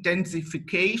 drying,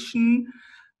 densification,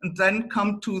 and then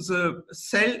come to the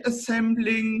cell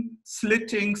assembling,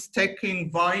 slitting, stacking,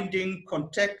 winding,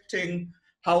 contacting,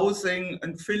 housing,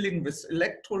 and filling with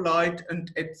electrolyte,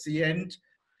 and at the end,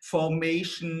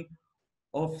 formation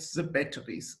of the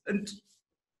batteries. And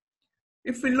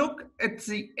if we look at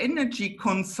the energy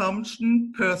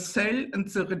consumption per cell and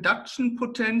the reduction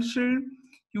potential,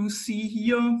 you see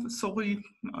here, sorry,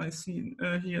 I see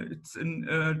here it's in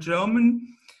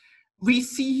German. We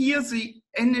see here the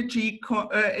energy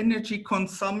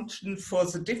consumption for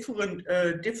the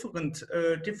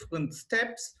different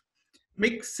steps: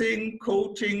 mixing,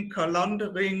 coating,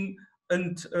 calendering,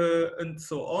 and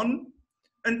so on.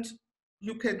 And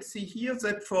you can see here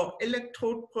that for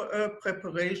electrode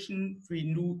preparation, we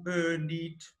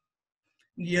need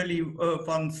nearly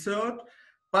 1/3,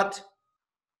 but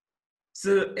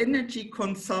the energy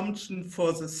consumption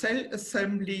for the cell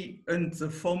assembly and the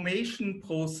formation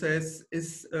process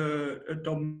is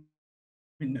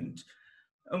dominant.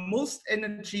 Most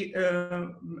energy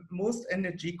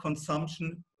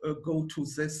consumption go to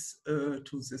this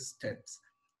steps.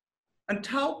 And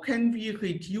how can we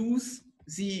reduce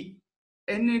the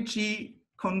energy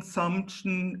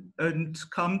consumption and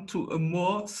come to a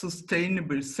more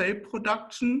sustainable cell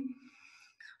production?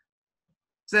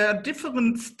 There are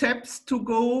different steps to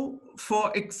go.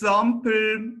 For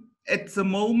example, at the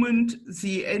moment,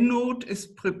 the anode is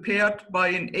prepared by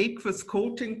an aqueous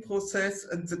coating process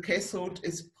and the cathode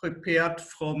is prepared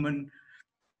from an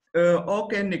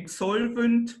organic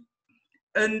solvent.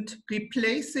 And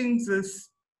replacing this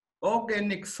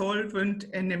organic solvent,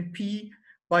 NMP,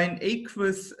 by an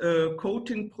aqueous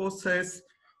coating process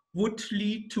would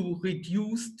lead to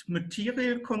reduced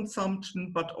material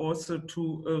consumption, but also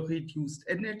to reduced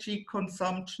energy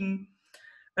consumption.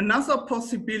 Another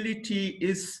possibility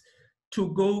is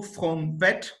to go from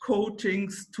wet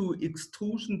coatings to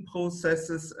extrusion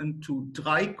processes and to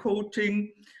dry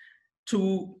coating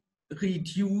to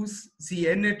reduce the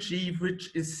energy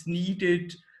which is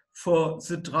needed for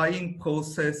the drying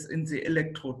process in the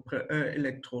electrode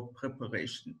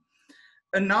preparation.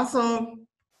 Another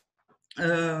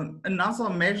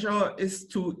measure is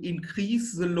to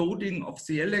increase the loading of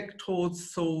the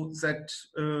electrodes so that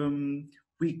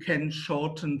we can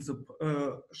shorten the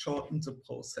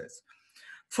process.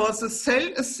 For the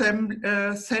cell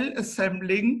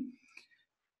assembling,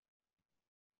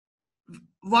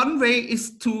 one way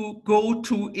is to go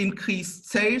to increased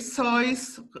cell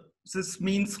size. This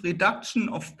means reduction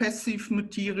of passive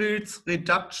materials,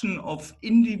 reduction of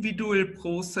individual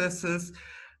processes,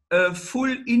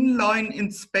 full inline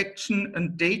inspection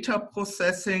and data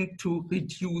processing to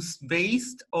reduce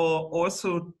waste or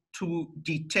also to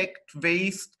detect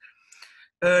waste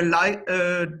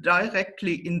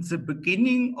directly in the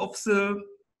beginning of the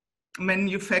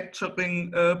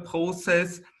manufacturing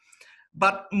process.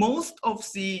 But most of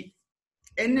the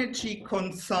energy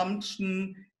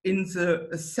consumption in the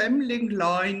assembling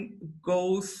line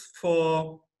goes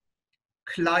for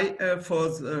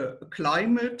the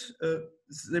climate.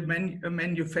 The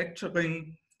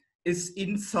manufacturing is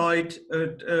inside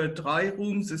a dry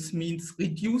room. This means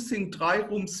reducing dry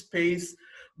room space,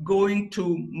 going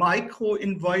to micro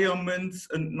environments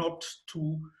and not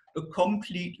to a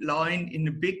complete line in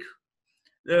a big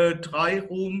dry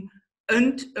room,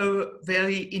 and a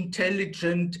very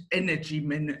intelligent energy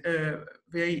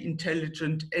very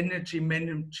intelligent energy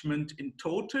management in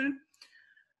total.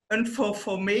 And for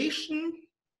formation,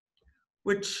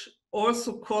 which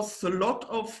also costs a lot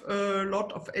of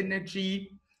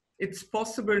energy, it's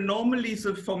possible. Normally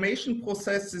the formation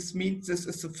process, this means this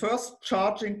is the first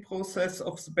charging process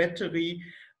of the battery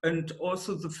and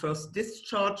also the first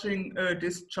discharging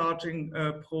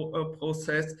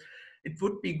process. It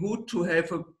would be good to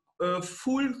have a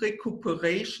full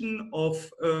recuperation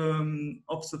of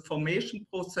the formation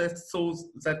process so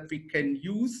that we can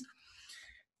use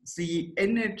the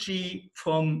energy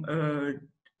from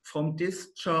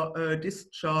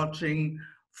discharging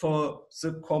for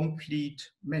the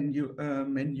complete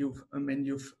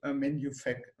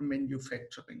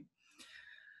manufacturing.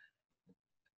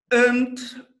 And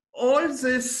all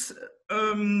these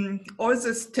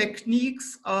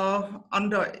techniques are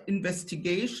under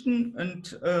investigation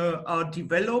and are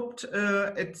developed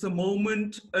at the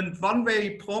moment. And one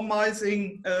very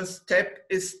promising step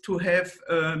is to have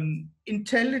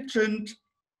intelligent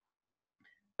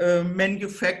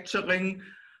manufacturing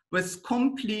with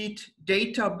complete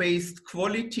data-based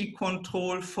quality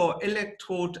control for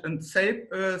electrode and cell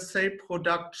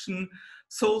production,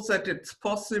 so that it's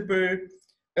possible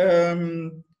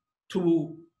to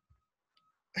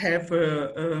have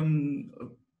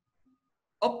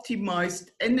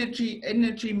optimized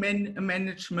energy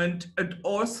management, and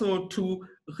also to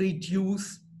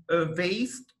reduce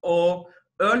waste or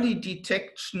early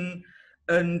detection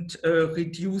and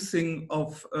reducing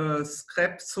of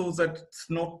scrap, so that it's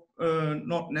not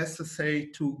necessary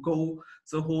to go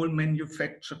the whole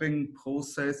manufacturing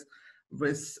process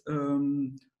with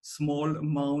small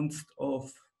amounts of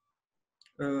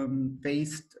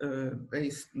waste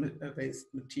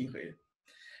material.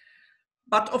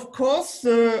 But of course,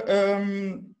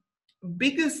 the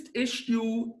biggest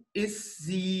issue is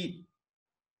the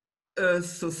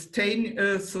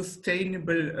sustainable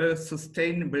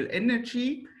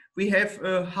energy. We have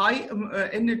a high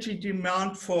energy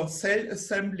demand for cell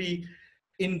assembly.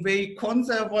 In very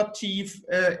conservative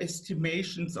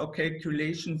estimations or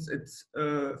calculations, it's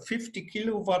 50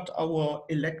 kilowatt hour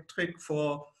electric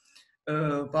for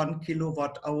 1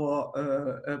 kilowatt hour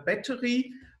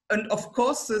battery. And of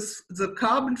course, the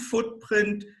carbon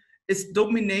footprint is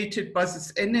dominated by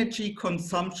this energy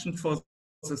consumption for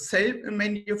the cell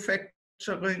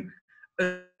manufacturing,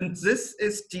 and this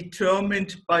is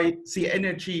determined by the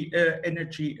energy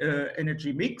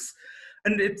mix.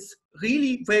 And it's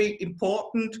really very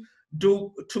important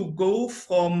to go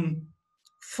from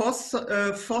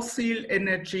fossil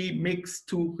energy mix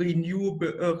to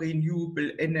renewable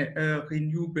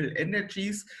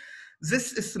energies.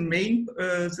 This is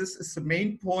the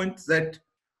main point, that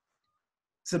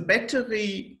the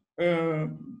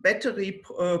battery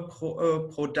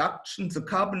production, the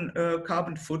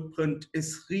carbon footprint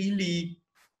is really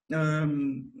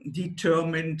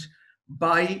determined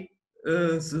by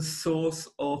the source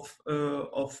of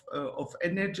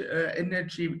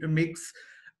energy mix,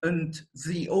 and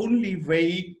the only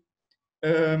way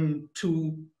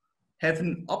to have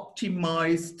an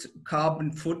optimized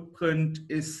carbon footprint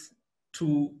is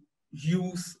to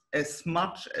use as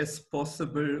much as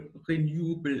possible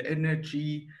renewable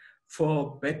energy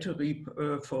for battery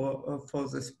for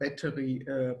this battery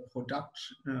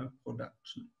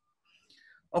production.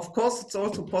 Of course, it's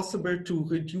also possible to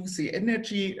reduce the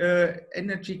energy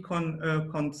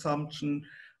consumption,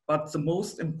 but the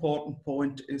most important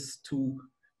point is to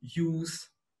use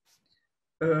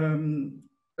a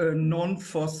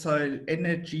non-fossil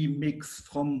energy mix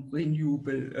from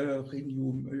renewable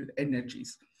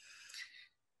energies.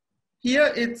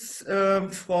 Here it's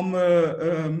from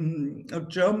a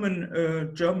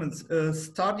German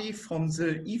study from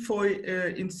the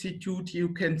IFOI Institute. You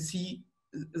can see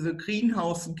the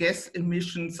greenhouse gas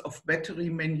emissions of battery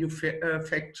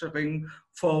manufacturing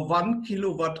for 1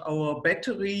 kilowatt hour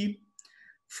battery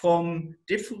from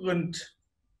different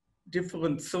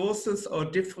sources or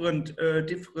different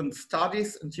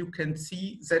studies, and you can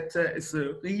see that there is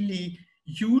a really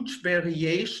huge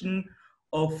variation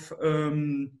of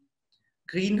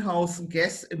greenhouse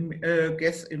gas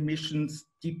emissions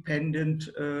dependent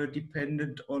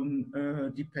on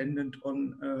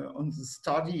the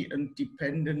study and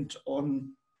dependent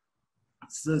on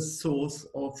the source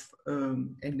of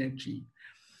energy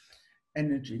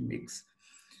mix.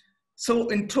 So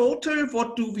in total,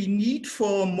 what do we need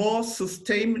for a more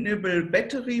sustainable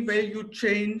battery value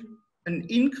chain? An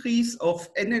increase of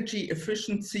energy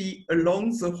efficiency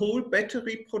along the whole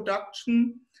battery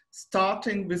production,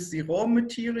 starting with the raw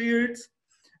materials,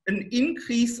 an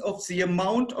increase of the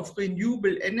amount of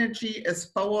renewable energy as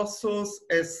power source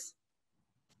as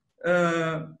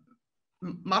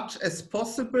much as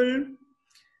possible,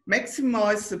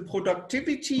 maximize the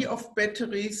productivity of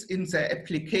batteries in their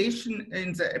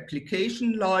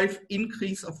application life.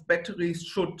 Increase of batteries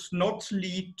should not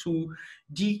lead to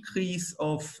decrease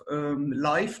of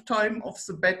lifetime of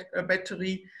the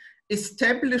battery.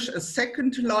 Establish a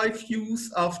second life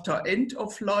use after end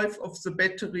of life of the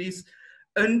batteries,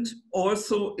 and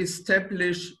also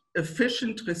establish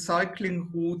efficient recycling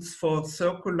routes for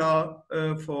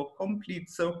for complete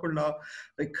circular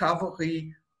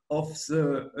recovery of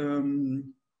the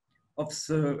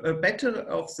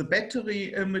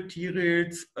battery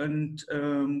materials, and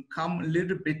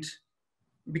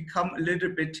become a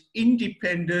little bit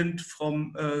independent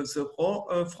from the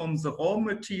raw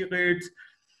materials.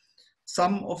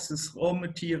 Some of these raw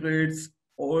materials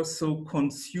also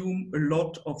consume a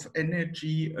lot of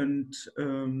energy and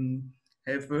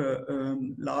have a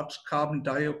large carbon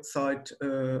dioxide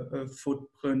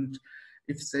footprint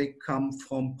if they come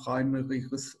from primary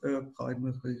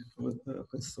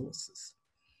resources.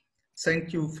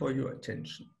 Thank you for your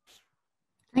attention.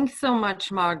 Thanks so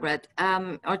much, Margret.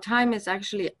 Our time is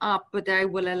actually up, but I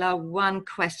will allow one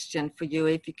question for you,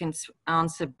 if you can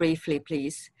answer briefly,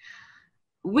 please.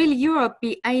 Will Europe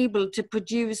be able to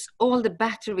produce all the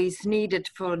batteries needed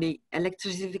for the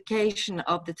electrification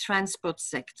of the transport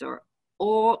sector,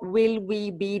 or will we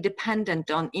be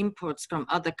dependent on imports from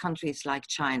other countries like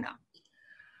China?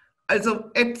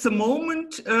 Also at the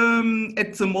moment,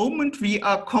 we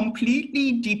are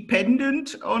completely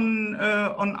dependent on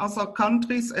other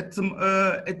countries. At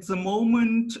the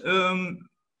moment,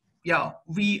 yeah,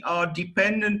 we are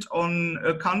dependent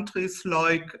on countries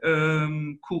like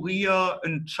Korea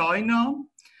and China.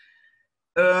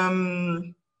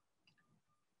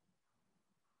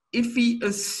 If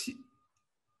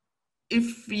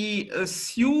we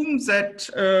assume that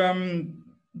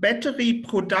battery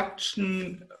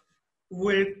production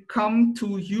will come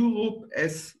to Europe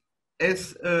as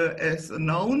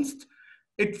announced,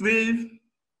 it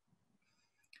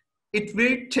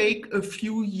will take a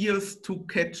few years to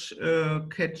catch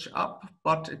up,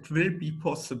 but it will be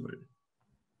possible.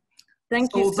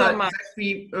 Thank you so much. That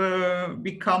we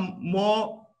become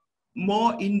more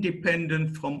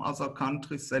independent from other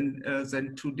countries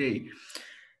than today.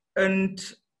 And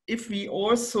if we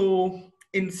also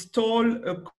install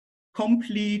a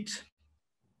complete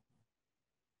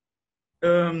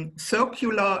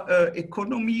circular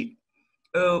economy,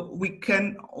 we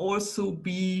can also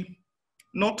be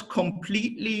not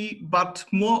completely, but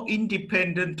more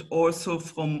independent also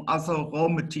from other raw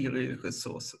material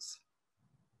resources.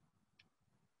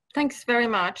 Thanks very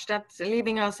much. That's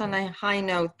leaving us on a high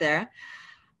note there.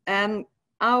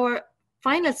 Our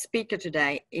final speaker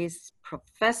today is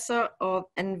Professor of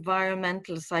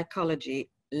Environmental Psychology,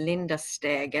 Linda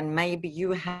Steg, and maybe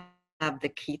you have the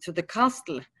key to the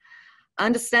castle.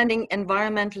 Understanding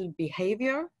environmental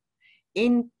behavior,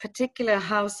 in particular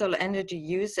household energy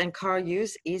use and car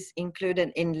use, is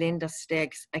included in Linda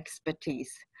Steg's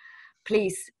expertise.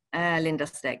 Please, Linda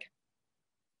Steg.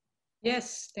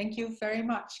 Yes, thank you very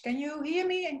much. Can you hear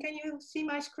me and can you see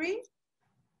my screen?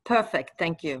 Perfect,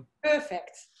 thank you.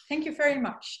 Perfect, thank you very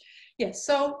much. Yes,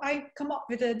 so I come up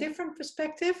with a different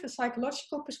perspective, a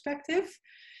psychological perspective,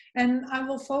 and I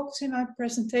will focus in my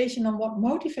presentation on what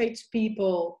motivates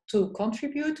people to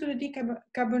contribute to the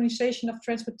decarbonization of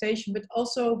transportation, but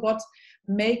also what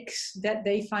makes that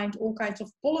they find all kinds of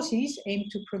policies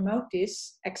aimed to promote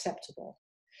this acceptable.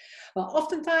 Well,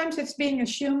 oftentimes it's being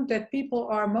assumed that people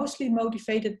are mostly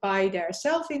motivated by their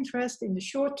self-interest in the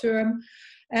short term.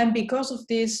 And because of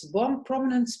this, one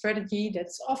prominent strategy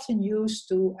that's often used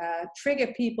to trigger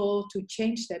people to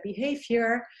change their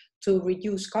behavior, to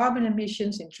reduce carbon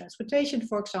emissions in transportation,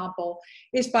 for example,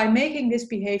 is by making this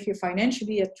behavior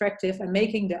financially attractive and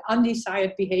making the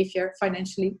undesired behavior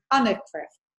financially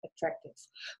unattractive.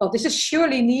 Well, this is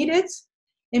surely needed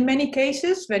in many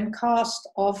cases when cost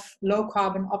of low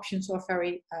carbon options are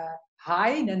very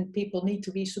high, then people need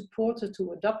to be supported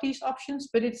to adopt these options,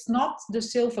 but it's not the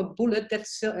silver bullet that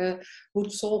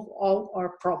would solve all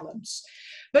our problems.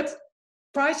 But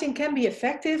pricing can be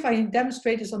effective. I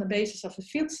demonstrate this on the basis of a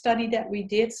field study that we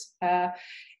did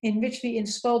in which we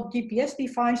installed GPS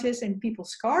devices in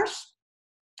people's cars.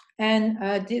 And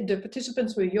the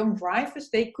participants were young drivers.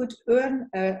 They could earn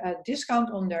a discount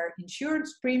on their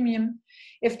insurance premium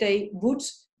if they would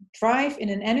drive in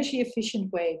an energy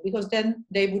efficient way, because then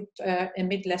they would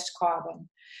emit less carbon.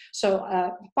 So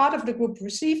part of the group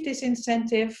received this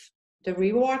incentive, the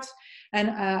reward, and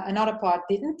another part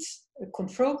didn't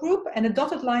control group, and the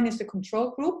dotted line is the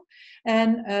control group.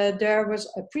 And there was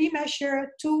a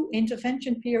pre-measure, 2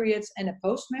 intervention periods, and a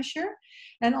post-measure.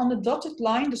 And on the dotted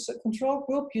line, the control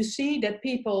group, you see that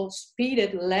people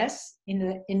speeded less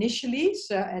initially.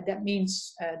 So that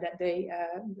means that they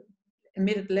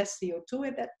emitted less CO2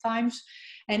 at that times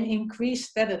and increased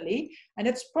steadily. And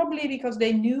it's probably because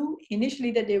they knew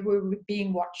initially that they were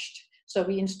being watched. So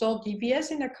we installed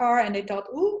GPS in their car and they thought,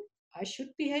 ooh, I should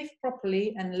behave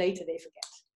properly, and later they forget.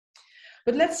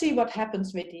 But let's see what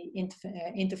happens with the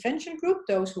intervention group,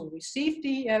 those who received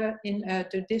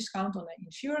the discount on the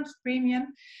insurance premium.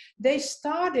 They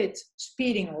started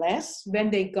speeding less when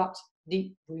they got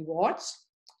the rewards,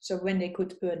 so when they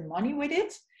could earn money with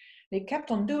it. They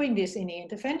kept on doing this in the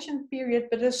intervention period,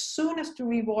 but as soon as the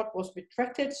reward was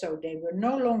retracted, so they were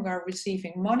no longer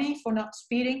receiving money for not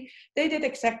speeding, they did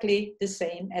exactly the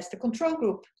same as the control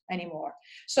group anymore.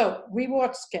 So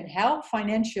rewards can help,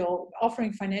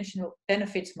 offering financial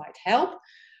benefits might help,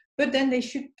 but then they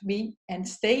should be and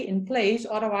stay in place,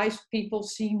 otherwise people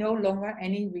see no longer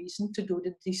any reason to do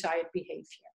the desired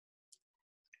behavior.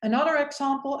 Another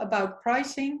example about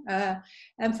pricing,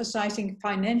 emphasizing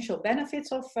financial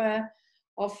benefits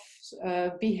of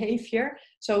behavior.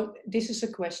 So this is a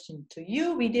question to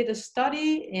you. We did a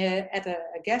study at a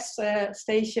gas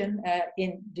station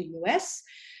in the US,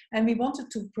 and we wanted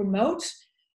to promote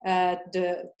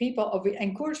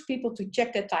encourage people to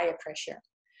check their tire pressure.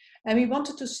 And we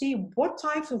wanted to see what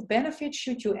types of benefits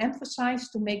should you emphasize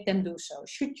to make them do so.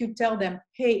 Should you tell them,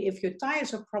 hey, if your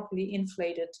tires are properly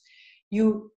inflated,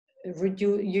 you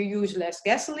use less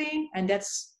gasoline, and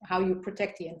that's how you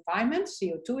protect the environment,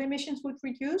 CO2 emissions would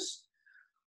reduce?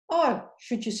 Or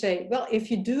should you say, well,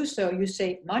 if you do so, you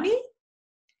save money?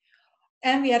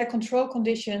 And we had a control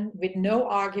condition with no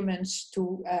arguments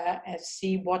to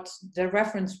see what the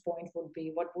reference point would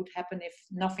be, what would happen if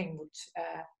nothing would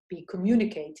be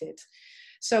communicated.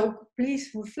 So please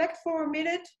reflect for a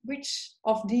minute, which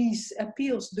of these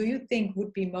appeals do you think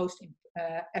would be most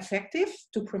effective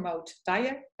to promote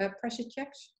tire pressure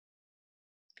checks?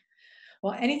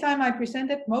 Well, anytime I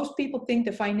present it, most people think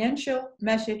the financial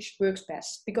message works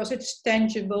best because it's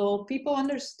tangible, people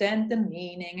understand the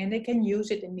meaning and they can use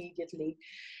it immediately.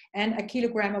 And a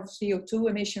kilogram of CO2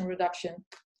 emission reduction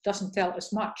doesn't tell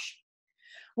us much.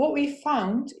 What we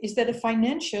found is that the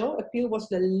financial appeal was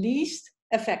the least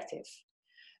effective.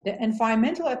 The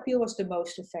environmental appeal was the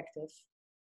most effective.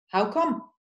 How come?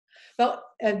 Well,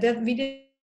 we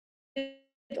did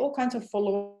all kinds of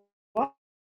follow-up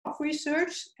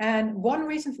research, and one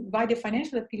reason why the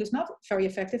financial appeal is not very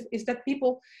effective is that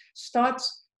people start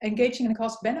engaging in a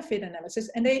cost-benefit analysis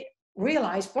and they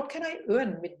realize, what can I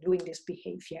earn with doing this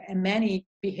behavior? And many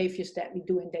behaviors that we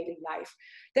do in daily life,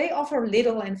 they offer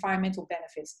little environmental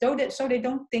benefits, so they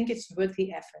don't think it's worth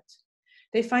the effort.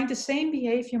 They find the same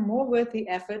behavior more worth the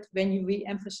effort when you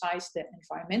re-emphasize the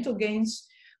environmental gains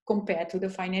compared to the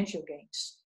financial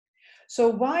gains. So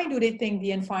why do they think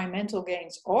the environmental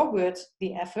gains are worth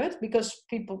the effort? Because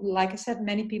people, like I said,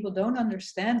 many people don't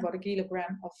understand what a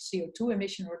kilogram of CO2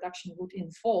 emission reduction would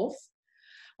involve.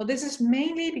 Well, this is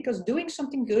mainly because doing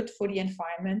something good for the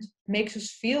environment makes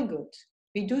us feel good.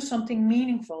 We do something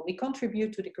meaningful. We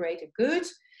contribute to the greater good.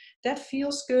 That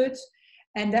feels good.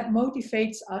 And that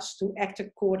motivates us to act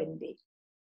accordingly.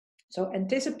 So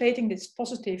anticipating these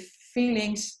positive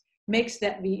feelings makes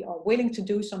that we are willing to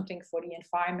do something for the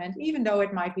environment, even though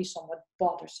it might be somewhat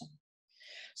bothersome.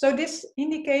 So this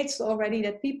indicates already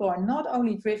that people are not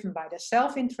only driven by their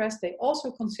self-interest, they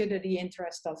also consider the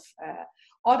interest of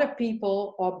other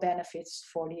people or benefits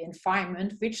for the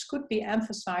environment, which could be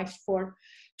emphasized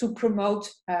to promote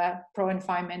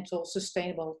pro-environmental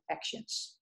sustainable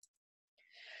actions.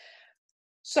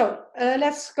 So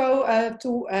let's go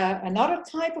to another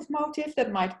type of motive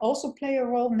that might also play a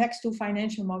role next to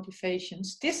financial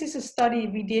motivations. This is a study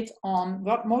we did on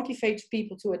what motivates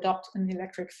people to adopt an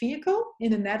electric vehicle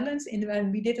in the Netherlands.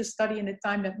 We did a study in the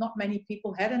time that not many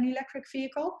people had an electric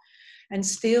vehicle. And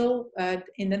still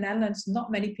in the Netherlands,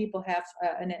 not many people have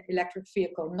an electric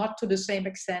vehicle, not to the same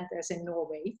extent as in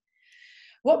Norway.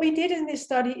 What we did in this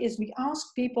study is we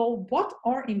asked people, what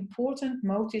are important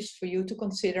motives for you to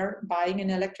consider buying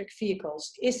an electric vehicle?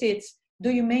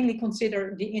 Do you mainly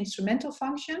consider the instrumental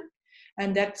function?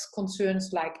 And that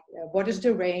concerns like, what is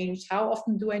the range? How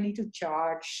often do I need to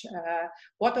charge?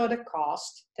 What are the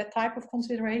costs? That type of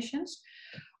considerations.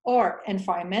 Or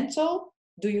environmental,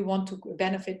 do you want to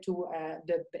benefit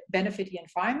the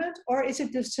environment? Or is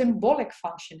it the symbolic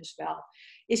function as well?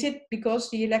 Is it because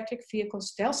the electric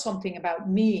vehicles tell something about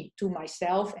me to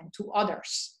myself and to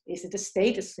others? Is it a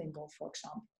status symbol, for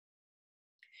example?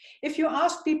 If you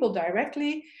ask people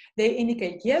directly, they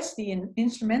indicate yes, the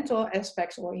instrumental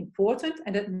aspects are important,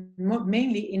 and that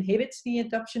mainly inhibits the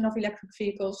adoption of electric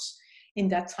vehicles in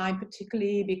that time,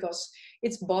 particularly because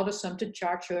it's bothersome to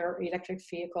charge your electric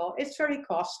vehicle. It's very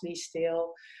costly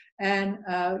still, and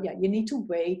yeah, you need to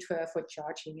wait for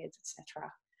charging it,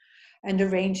 etc. And the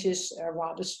range is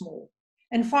rather small.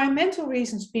 Environmental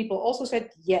reasons, people also said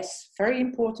yes, very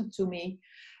important to me.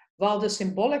 While the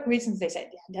symbolic reasons, they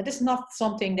said, yeah, that is not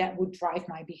something that would drive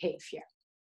my behavior.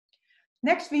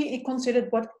 Next, we considered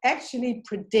what actually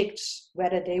predicts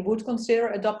whether they would consider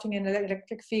adopting an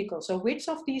electric vehicle. So which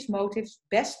of these motives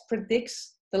best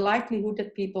predicts the likelihood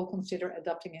that people consider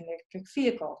adopting an electric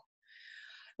vehicle?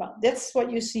 Well, that's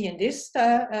what you see in this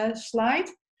slide.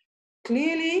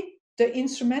 Clearly, the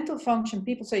instrumental function,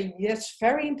 people say, yes,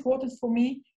 very important for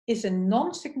me, is a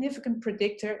non-significant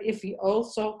predictor if we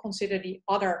also consider the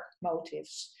other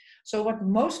motives. So what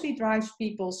mostly drives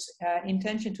people's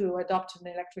intention to adopt an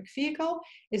electric vehicle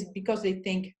is because they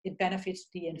think it benefits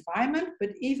the environment,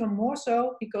 but even more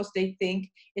so because they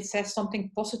think it says something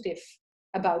positive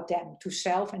about them to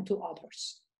self and to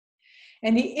others.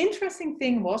 And the interesting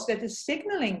thing was that the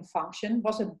signaling function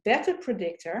was a better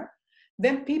predictor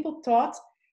when people thought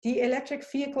the electric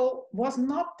vehicle was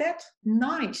not that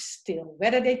nice still,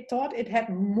 whether they thought it had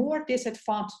more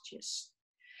disadvantages.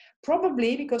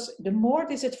 Probably because the more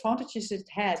disadvantages it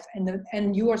has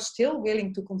and you are still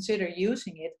willing to consider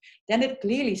using it, then it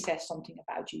clearly says something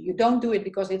about you. You don't do it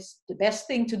because it's the best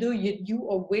thing to do. You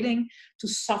are willing to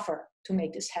suffer to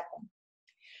make this happen.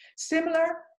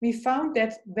 Similar, we found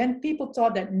that when people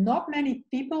thought that not many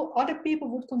people, other people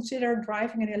would consider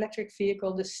driving an electric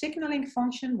vehicle, the signaling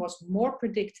function was more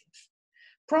predictive.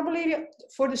 Probably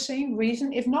for the same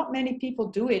reason, if not many people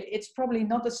do it, it's probably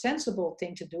not a sensible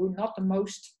thing to do, not the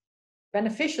most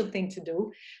beneficial thing to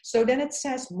do. So then it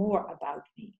says more about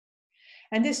me.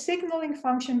 And this signaling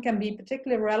function can be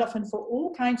particularly relevant for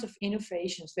all kinds of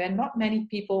innovations where not many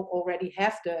people already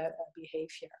have the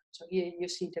behavior. So here you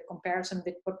see the comparison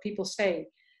with what people say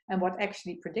and what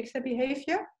actually predicts their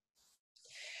behavior.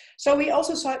 So we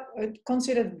also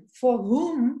considered for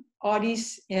whom are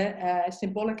these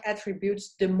symbolic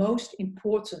attributes the most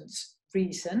important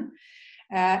reason.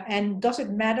 And does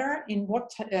it matter in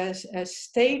what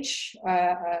stage,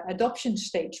 adoption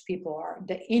stage people are?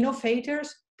 The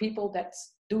innovators, people that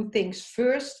do things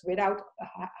first without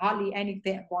hardly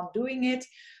anyone doing it,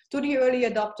 to the early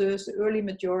adopters, the early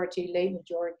majority, late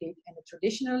majority, and the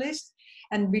traditionalists.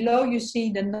 And below you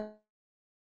see the number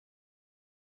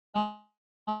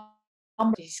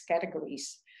of these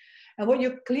categories. And what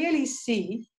you clearly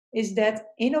see is that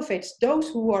innovators, those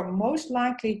who are most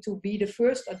likely to be the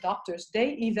first adopters,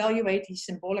 they evaluate these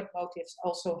symbolic motives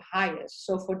also highest.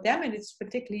 So for them, it is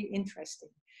particularly interesting.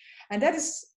 And that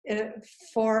is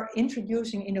for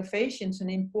introducing innovations an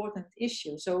important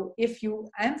issue. So if you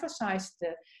emphasize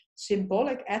the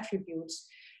symbolic attributes,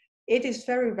 it is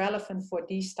very relevant for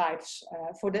these types,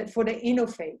 for the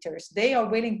innovators. They are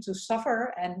willing to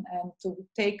suffer and to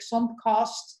take some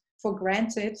cost for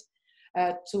granted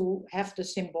to have the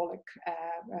symbolic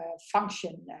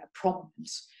function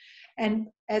prominence. And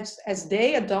as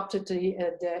they adopted the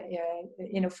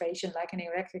innovation like an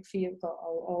electric vehicle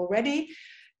already,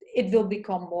 it will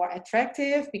become more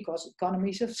attractive because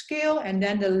economies of scale, and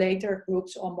then the later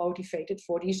groups are motivated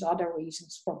for these other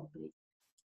reasons probably.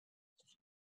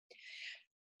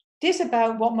 This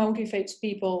about what motivates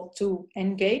people to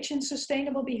engage in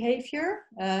sustainable behavior,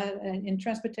 in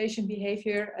transportation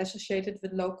behavior associated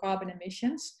with low carbon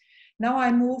emissions. Now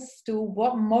I move to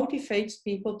what motivates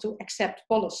people to accept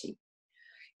policy.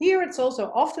 Here it's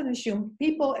also often assumed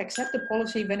people accept a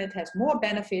policy when it has more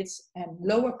benefits and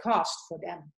lower cost for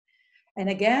them. And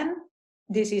again,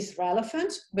 this is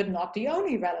relevant, but not the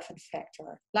only relevant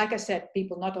factor. Like I said,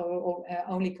 people not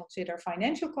only consider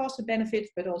financial cost and benefits,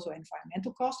 but also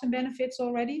environmental cost and benefits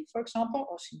already, for example,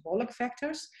 or symbolic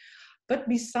factors. But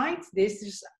besides this,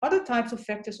 there's other types of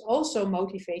factors also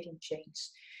motivating change.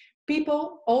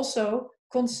 People also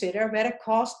consider whether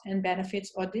cost and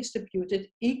benefits are distributed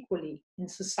equally in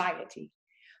society.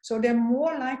 So they're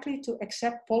more likely to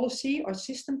accept policy or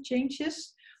system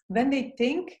changes when they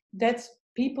think that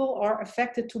people are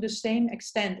affected to the same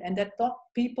extent and that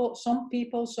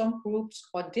some groups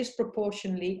are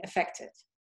disproportionately affected.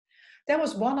 That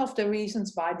was one of the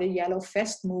reasons why the Yellow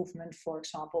Vest movement, for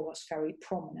example, was very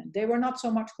prominent. They were not so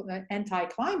much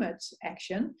anti-climate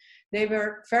action. They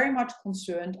were very much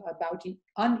concerned about the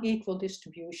unequal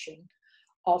distribution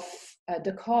of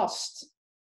the cost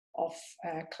of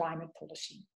climate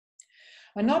policy.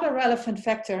 Another relevant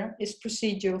factor is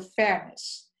procedural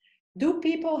fairness. Do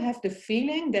people have the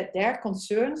feeling that their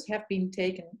concerns have been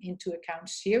taken into account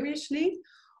seriously,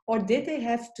 or did they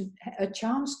have a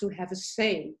chance to have a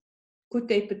say? Could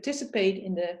they participate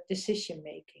in the decision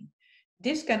making?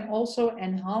 This can also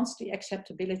enhance the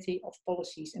acceptability of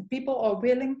policies, and people are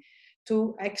willing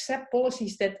to accept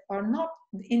policies that are not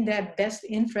in their best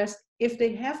interest if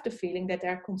they have the feeling that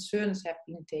their concerns have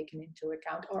been taken into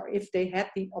account, or if they had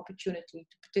the opportunity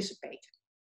to participate.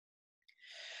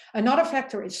 Another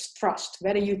factor is trust,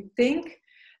 whether you think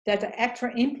that the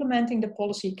actor implementing the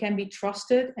policy can be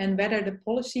trusted and whether the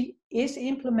policy is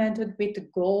implemented with the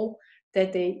goal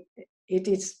that it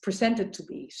is presented to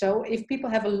be. So if people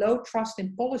have a low trust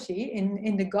in policy,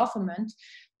 in the government,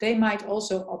 they might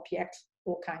also object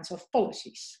all kinds of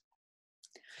policies.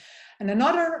 And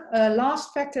another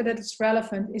last factor that is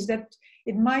relevant is that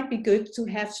it might be good to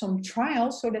have some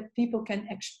trials so that people can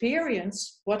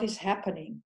experience what is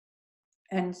happening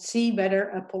and see whether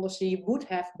a policy would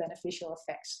have beneficial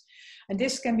effects. And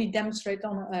this can be demonstrated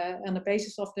on the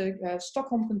basis of the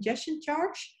Stockholm congestion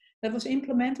charge that was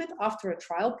implemented after a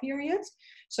trial period.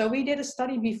 So we did a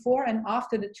study before and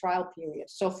after the trial period.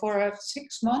 So for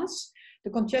 6 months,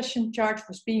 the congestion charge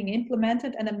was being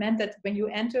implemented, and it meant that when you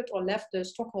entered or left the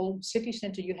Stockholm city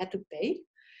center, you had to pay.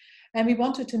 And we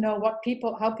wanted to know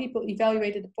how people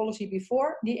evaluated the policy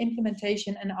before the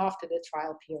implementation and after the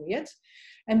trial period.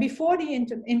 And before the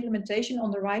implementation,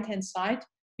 on the right-hand side,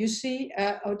 you see,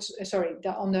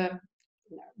 on the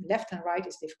left and right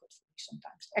is difficult for me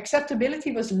sometimes.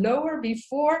 Acceptability was lower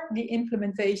before the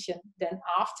implementation than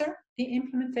after the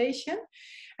implementation.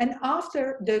 And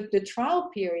after the trial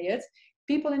period,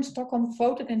 people in Stockholm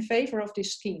voted in favor of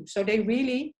this scheme. So they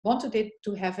really wanted it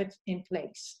to have it in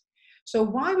place. So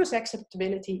why was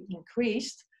acceptability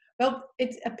increased? Well,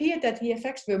 it appeared that the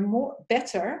effects were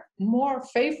more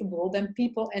favorable than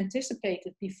people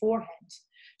anticipated beforehand.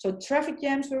 So traffic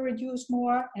jams were reduced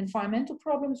more, environmental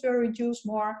problems were reduced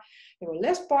more, there were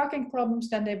less parking problems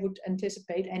than they would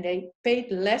anticipate, and they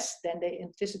paid less than they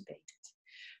anticipated.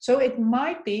 So it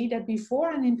might be that before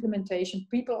an implementation,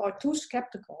 people are too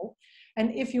skeptical.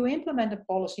 And if you implement a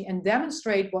policy and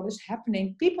demonstrate what is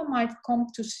happening, people might come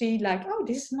to see like, oh,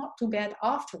 this is not too bad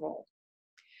after all.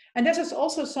 And this is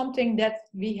also something that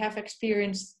we have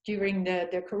experienced during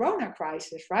the Corona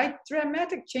crisis, right?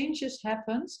 Dramatic changes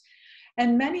happened.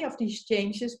 And many of these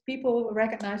changes, people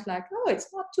recognize like, oh,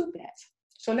 it's not too bad.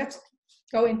 So let's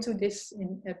go into this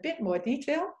in a bit more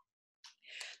detail.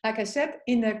 Like I said,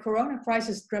 in the Corona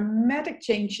crisis, dramatic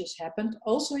changes happened,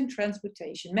 also in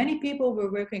transportation. Many people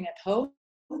were working at home.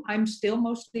 I'm still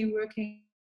mostly working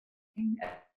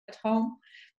at home,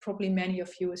 probably many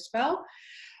of you as well.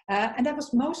 And that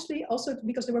was mostly also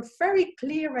because there were very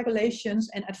clear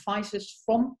regulations and advices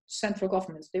from central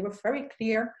governments. They were very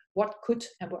clear what could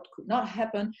and what could not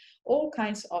happen. All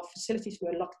kinds of facilities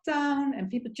were locked down and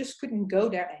people just couldn't go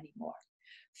there anymore.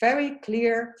 Very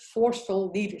clear,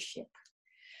 forceful leadership.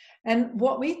 And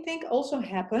what we think also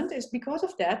happened is because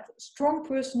of that, strong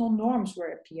personal norms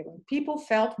were appearing. People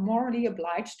felt morally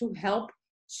obliged to help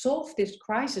solve this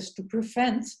crisis, to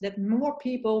prevent that more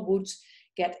people would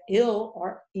get ill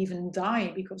or even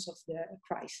die because of the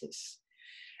crisis.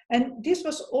 And this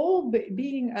was all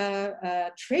being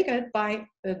triggered by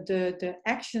the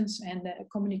actions and the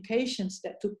communications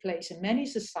that took place in many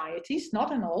societies,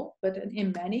 not in all, but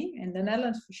in many, in the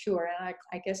Netherlands for sure, and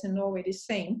I guess in Norway the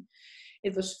same.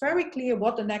 It was very clear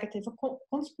what the negative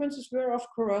consequences were of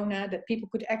Corona, that people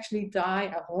could actually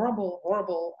die,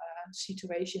 horrible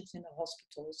situations in the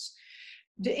hospitals.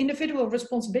 The individual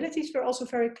responsibilities were also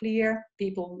very clear.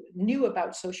 People knew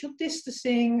about social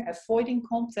distancing, avoiding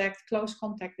contact, close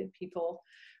contact with people,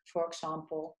 for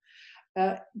example.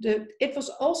 It was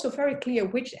also very clear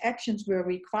which actions were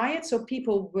required. So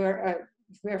people were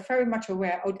very much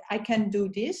aware, oh, I can do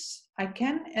this. I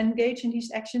can engage in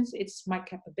these actions. It's my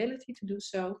capability to do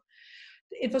so.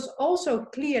 It was also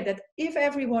clear that if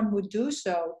everyone would do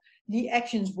so, the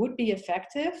actions would be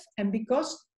effective. And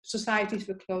because societies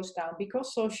were closed down,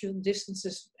 because social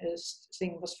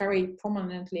distancing was very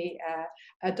prominently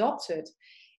adopted,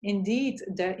 indeed,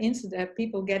 the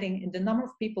number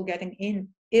of people getting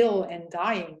ill and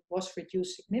dying was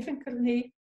reduced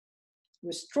significantly.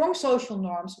 With strong social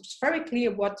norms, it was very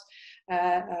clear what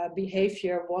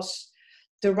behavior was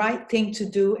the right thing to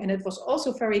do, and it was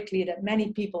also very clear that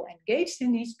many people engaged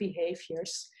in these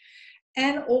behaviors.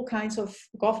 And all kinds of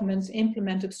governments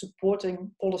implemented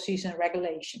supporting policies and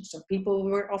regulations. So people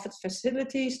were offered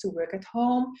facilities to work at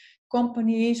home.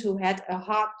 Companies who had a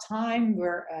hard time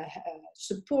were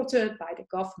supported by the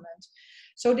government.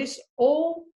 So this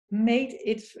all made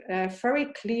it very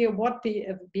clear what the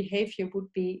behavior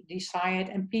would be desired,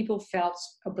 and people felt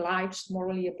obliged,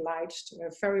 morally obliged,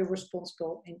 very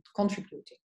responsible in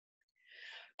contributing.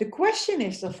 The question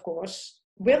is, of course,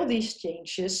 will these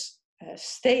changes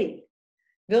stay?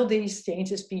 Will these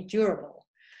changes be durable?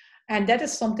 And that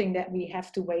is something that we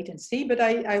have to wait and see. But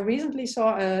I recently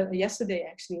saw, yesterday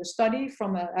actually, a study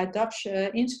from a Dutch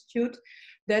institute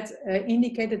that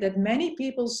indicated that many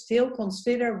people still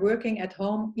consider working at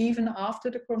home even after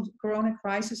the corona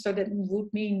crisis. So that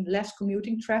would mean less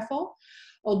commuting travel.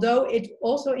 Although it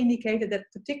also indicated that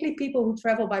particularly people who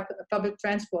travel by public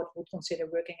transport would consider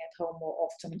working at home more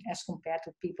often as compared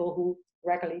to people who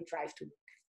regularly drive to work.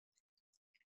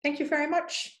 Thank you very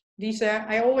much.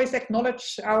 I always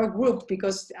acknowledge our group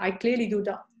because I clearly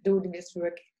do this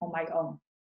work on my own.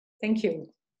 Thank you.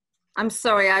 I'm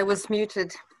sorry, I was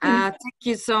muted. Thank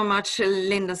you so much,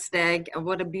 Linda Steg.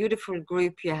 What a beautiful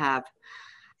group you have.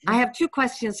 I have two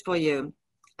questions for you.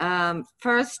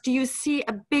 First, do you see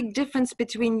a big difference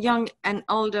between young and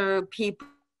older people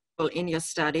in your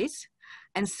studies?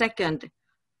 And second,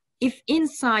 if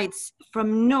insights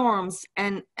from norms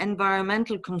and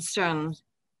environmental concerns,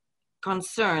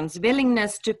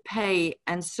 willingness to pay,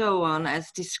 and so on, as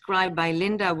described by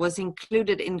Linda, was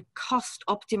included in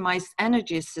cost-optimized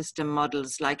energy system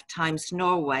models like Times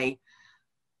Norway,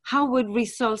 how would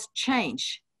results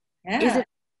change? Yeah. Is it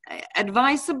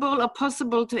advisable or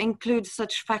possible to include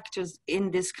such factors in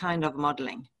this kind of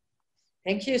modeling?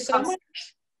 Thank you so much.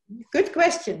 Good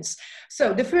questions.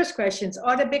 So the first questions,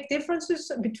 are there big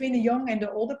differences between the young and the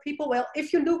older people? Well,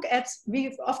 if you look at,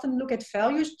 we often look at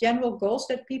values, general goals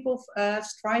that people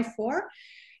strive for,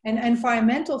 and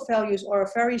environmental values are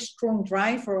a very strong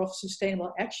driver of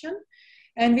sustainable action.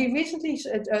 And we recently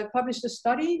published a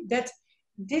study that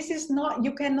this is not,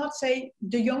 you cannot say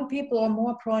the young people are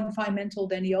more pro-environmental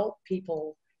than the old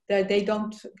people. That they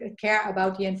don't care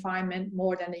about the environment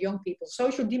more than the young people.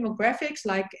 Social demographics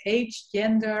like age,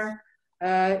 gender,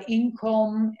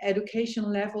 income,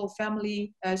 education level,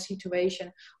 family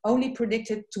situation only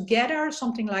predicted together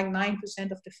something like 9%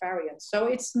 of the variance. So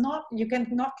it's not, you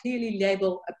cannot clearly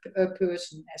label a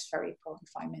person as very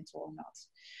pro-environmental or not.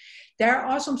 There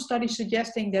are some studies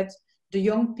suggesting that the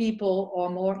young people are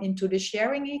more into the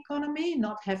sharing economy,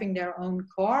 not having their own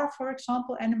car, for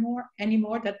example, anymore.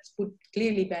 That would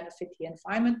clearly benefit the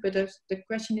environment. But the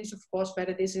question is, of course,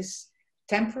 whether this is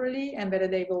temporarily and whether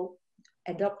they will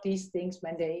adopt these things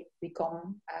when they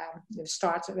become,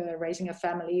 start raising a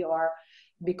family or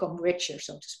become richer,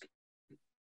 so to speak.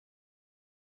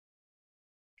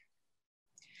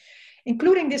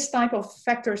 Including this type of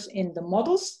factors in the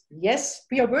models, yes,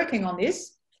 we are working on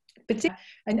this.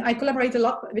 And I collaborate a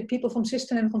lot with people from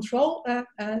system and control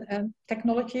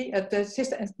technology, the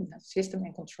system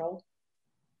and control.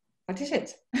 What is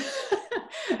it?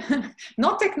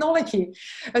 Not technology.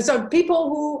 So people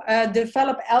who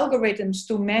develop algorithms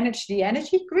to manage the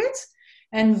energy grid,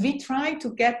 and we try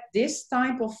to get these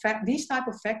type of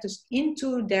factors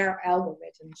into their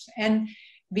algorithms. And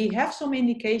we have some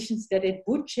indications that it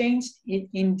would change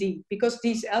indeed, because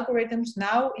these algorithms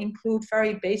now include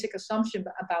very basic assumptions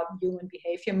about human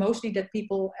behavior, mostly that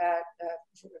people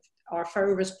are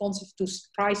very responsive to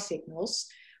price signals,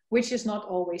 which is not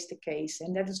always the case.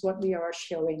 And that is what we are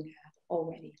showing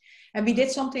already. And we did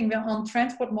something on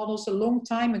transport models a long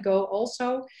time ago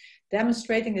also,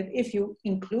 demonstrating that if you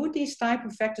include these type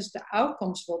of factors, the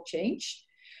outcomes will change.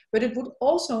 But it would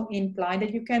also imply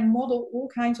that you can model all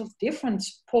kinds of different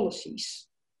policies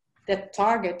that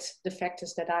target the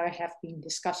factors that I have been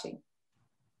discussing.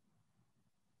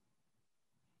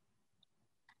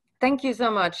 Thank you so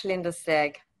much, Linda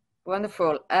Steg.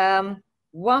 Wonderful.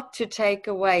 What to take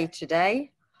away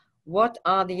today? What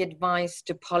are the advice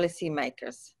to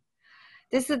policymakers?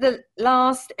 This is the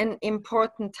last and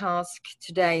important task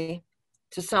today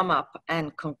to sum up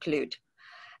and conclude.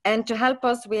 And to help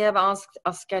us, we have asked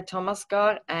Asgeir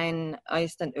Tomasgard and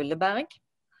Øystein Ulleberg.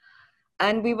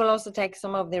 And we will also take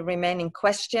some of the remaining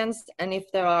questions. And if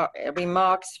there are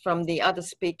remarks from the other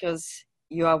speakers,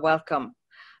 you are welcome.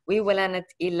 We will end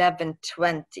at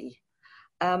 11:20.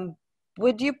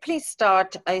 Would you please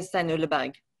start, Øystein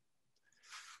Ulleberg?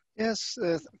 Yes,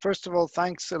 first of all,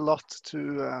 thanks a lot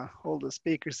to all the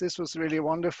speakers. This was really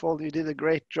wonderful. You did a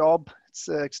great job. It's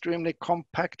an extremely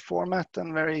compact format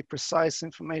and very precise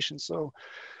information. So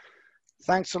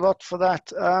thanks a lot for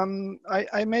that.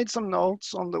 I made some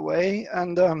notes on the way,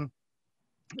 and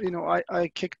you know, I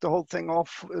kicked the whole thing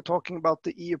off talking about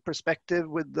the EU perspective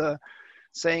with the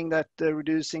saying that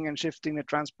reducing and shifting the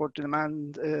transport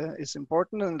demand is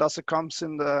important, and thus it comes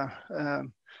in the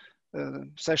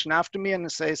session after me and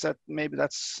says that maybe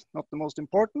that's not the most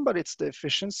important, but it's the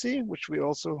efficiency, which we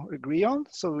also agree on.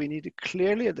 So we need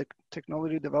clearly the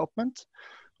technology development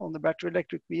on the battery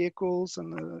electric vehicles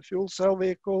and the fuel cell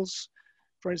vehicles,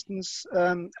 for instance,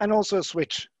 and also a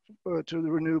switch to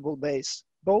the renewable base.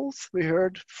 Both we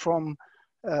heard from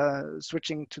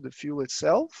switching to the fuel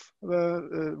itself,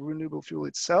 renewable fuel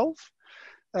itself,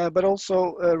 but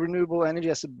also renewable energy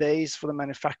as a base for the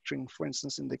manufacturing, for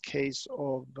instance, in the case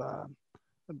of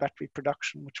battery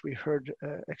production, which we heard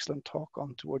excellent talk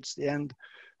on towards the end.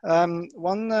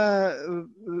 One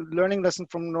learning lesson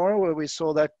from Norway, we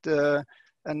saw that,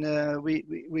 and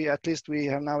we at least we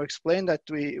have now explained that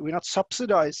we're not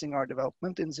subsidizing our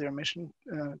development in zero emission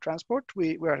transport.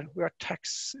 We're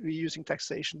using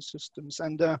taxation systems,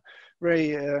 and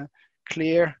very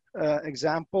clear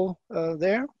example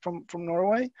there from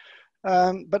Norway.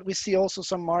 But we see also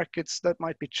some markets that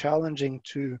might be challenging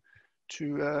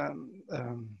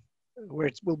where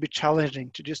it will be challenging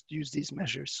to just use these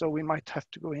measures. So we might have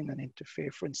to go in and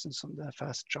interfere, for instance, on the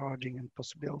fast charging and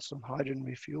possibly also on hydrogen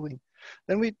refueling.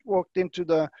 Then we walked into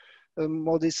the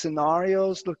MoZEES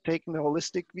scenarios, taking the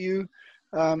holistic view.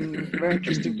 Very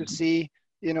interesting to see,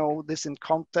 this in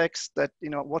context that,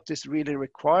 what is really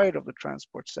required of the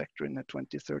transport sector in the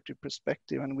 2030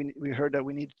 perspective. And we heard that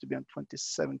we needed to be on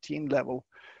 2017 level,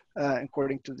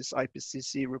 according to this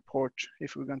IPCC report,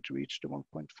 if we're going to reach the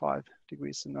 1.5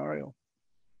 degree scenario.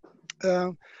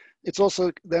 It's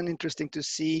also then interesting to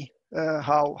see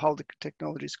how the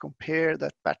technologies compare,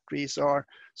 that batteries are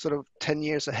sort of 10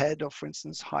 years ahead of, for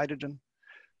instance, hydrogen.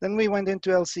 Then we went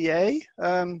into LCA,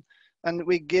 and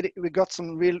we got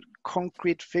some real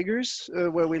concrete figures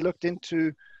where we looked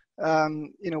into,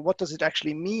 what does it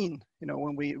actually mean,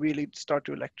 when we really start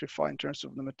to electrify in terms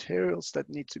of the materials that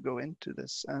need to go into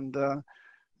this. And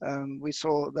we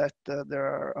saw that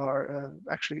there are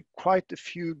actually quite a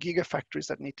few gigafactories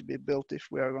that need to be built if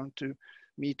we are going to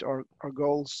meet our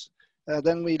goals.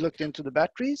 Then we looked into the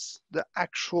batteries, the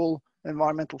actual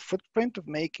environmental footprint of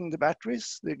making the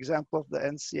batteries, the example of the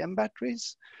NCM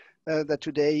batteries, that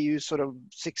today use sort of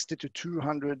 60 to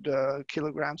 200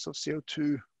 kilograms of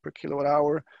CO2 per kilowatt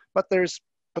hour, but there's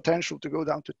potential to go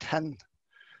down to 10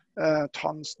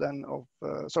 tons then of,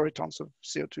 tons of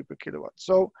CO2 per kilowatt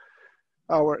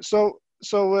hour. So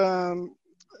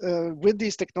with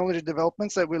these technology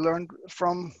developments that we learned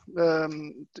from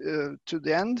to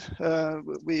the end,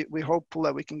 we're hopeful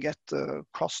that we can get the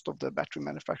cost of the battery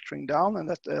manufacturing down, and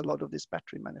that a lot of this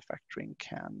battery manufacturing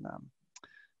can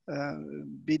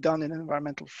be done in an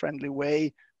environmental friendly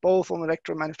way, both on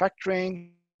electro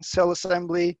manufacturing, cell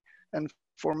assembly, and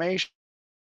formation.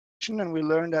 And we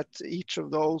learned that each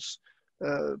of those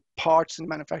parts in the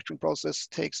manufacturing process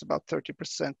takes about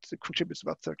 30%, contributes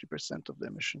about 30% of the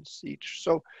emissions each.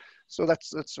 So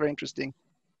that's very interesting.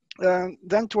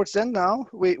 Then towards the end now,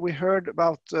 we heard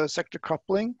about sector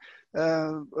coupling.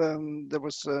 There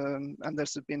was, and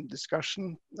there's been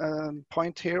ascussion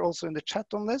point here also in the chat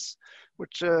on this,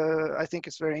 which I think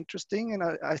is very interesting. And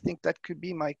I think that could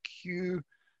be my cue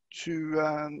to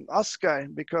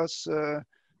Asgeir, because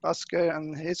Asgeir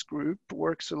and his group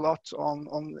works a lot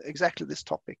on exactly this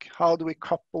topic. How do we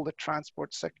couple the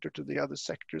transport sector to the other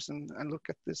sectors and look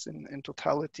at this in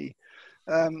totality?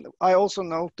 I also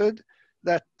noted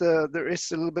that there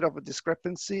is a little bit of a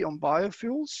discrepancy on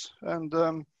biofuels, and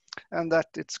that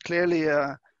it's clearly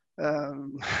a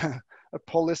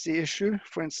policy issue.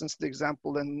 For instance, the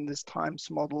example in this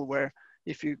Times model where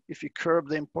if you curb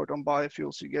the import on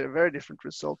biofuels, you get a very different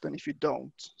result than if you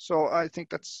don't. So I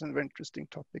think that's a very interesting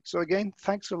topic. So again,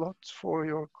 thanks a lot for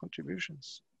your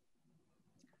contributions.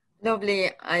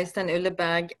 Lovely, Øystein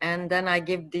Ulleberg. And then I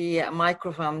give the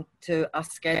microphone to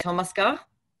Asgeir Tomasgard,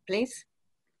 please.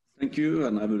 Thank you,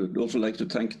 and I would also like to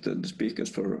thank the speakers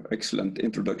for excellent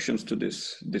introductions to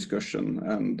this discussion.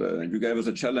 And you gave us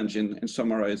a challenge in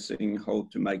summarizing how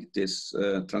to make this,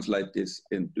 translate this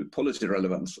into policy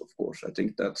relevance, of course. I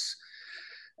think that's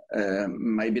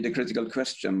maybe the critical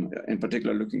question, in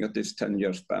particular looking at this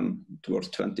 10-year span towards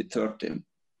 2030.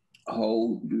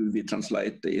 How do we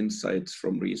translate the insights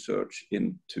from research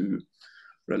into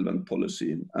relevant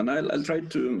policy? And I'll try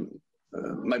to,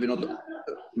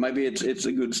 maybe it's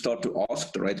a good start to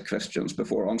ask the right questions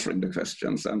before answering the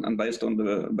questions. And based on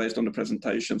the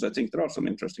presentations, I think there are some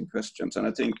interesting questions. And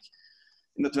I think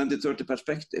in the 2030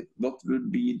 perspective, what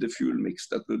would be the fuel mix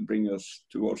that would bring us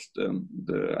towards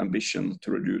the ambition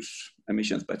to reduce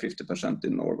emissions by 50%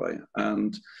 in Norway?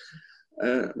 And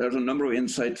there's a number of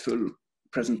insightful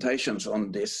presentations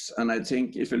on this. And I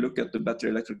think if you look at the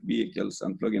battery electric vehicles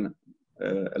and plug-in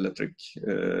electric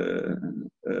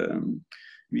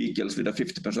vehicles with a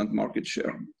 50% market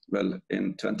share. Well,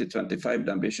 in 2025,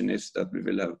 the ambition is that we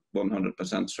will have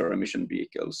 100% zero-emission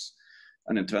vehicles.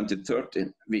 And in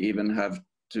 2030, we even have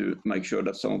to make sure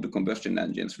that some of the combustion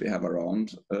engines we have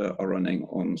around are running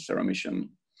on zero-emission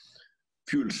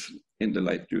fuels in the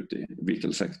light-duty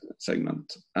vehicle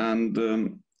segment. And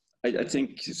I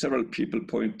think several people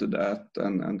pointed at,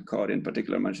 and Kari in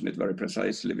particular mentioned it very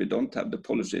precisely, we don't have the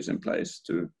policies in place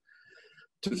to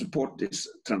support this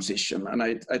transition. And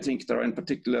I think there are in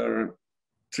particular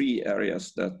 3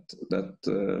 areas that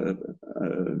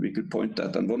we could point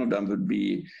at. And one of them would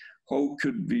be, how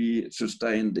could we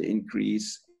sustain the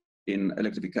increase in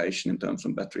electrification in terms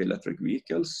of battery electric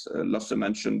vehicles? Lasse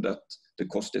mentioned that the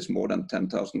cost is more than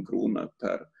 10,000 kroner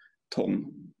per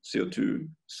ton CO2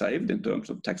 saved in terms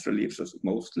of tax reliefs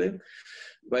mostly.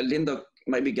 Well, Linda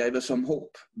maybe gave us some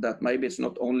hope that maybe it's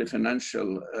not only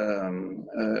financial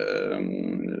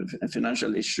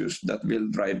issues that will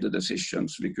drive the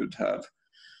decisions. We could have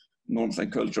norms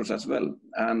and cultures as well.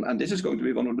 And this is going to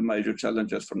be one of the major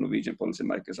challenges for Norwegian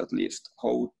policymakers, at least,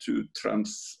 how to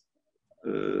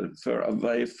transfer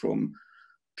away from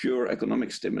pure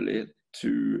economic stimuli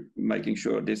to making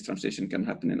sure this transition can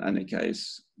happen in any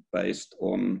case based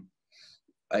on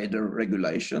either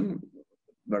regulation,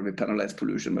 where we penalize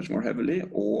pollution much more heavily,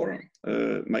 or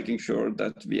making sure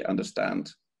that we understand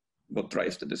what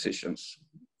drives the decisions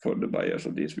for the buyers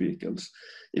of these vehicles.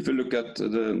 If you look at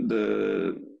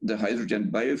the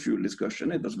hydrogen biofuel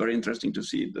discussion, it was very interesting to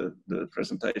see the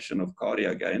presentation of Kari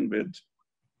again with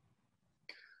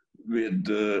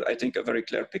I think a very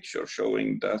clear picture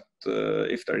showing that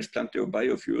if there is plenty of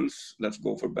biofuels, let's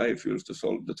go for biofuels to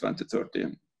solve the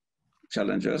 2030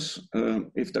 challenges.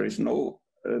 If there is no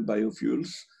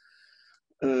biofuels,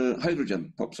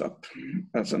 hydrogen pops up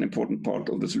as an important part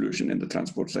of the solution in the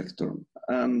transport sector.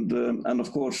 And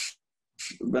of course,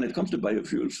 when it comes to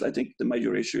biofuels, I think the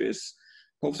major issue is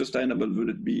how sustainable would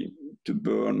it be to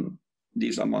burn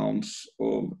these amounts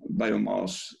of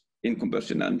biomass in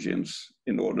combustion engines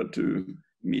in order to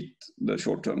meet the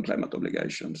short-term climate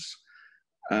obligations.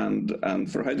 And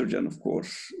for hydrogen, of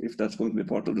course, if that's going to be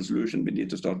part of the solution, we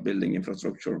need to start building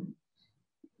infrastructure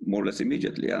more or less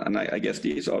immediately. And I guess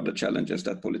these are the challenges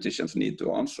that politicians need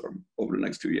to answer over the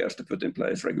next 2 years, to put in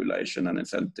place regulation and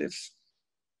incentives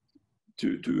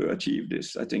to achieve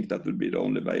this. I think that would be the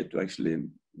only way to actually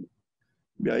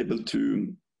be able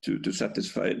to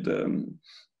satisfy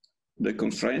the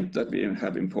constraint that we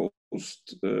have imposed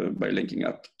by linking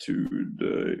up to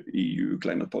the EU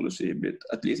climate policy with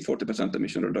at least 40%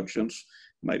 emission reductions,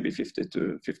 maybe 50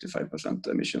 to 55%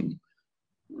 emission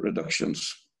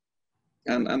reductions.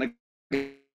 And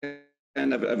again,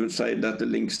 I would say that the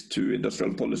links to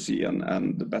industrial policy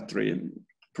and the battery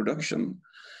production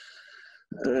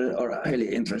are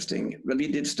highly interesting. When we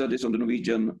did studies on the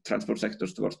Norwegian transport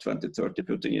sectors towards 2030,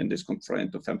 putting in this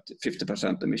constraint of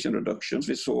 50% emission reductions,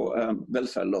 we saw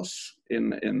welfare loss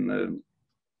in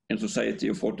society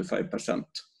of 45%.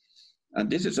 And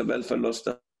this is a welfare loss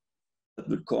that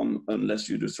will come unless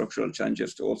you do structural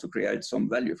changes to also create some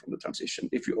value from the transition.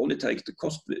 If you only take the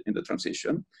cost in the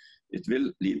transition, it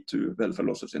will lead to welfare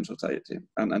losses in society.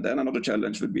 And then another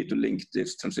challenge would be to link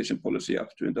this transition policy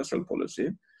up to industrial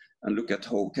policy and look at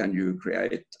how can you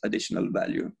create additional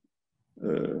value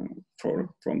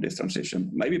from this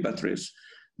transition. Maybe batteries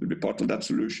will be part of that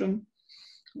solution.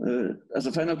 As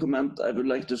a final comment, I would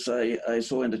like to say, I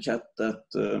saw in the chat that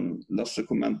Lasse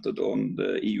commented on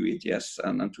the EU ETS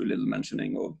and too little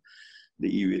mentioning of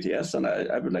the EU ETS. And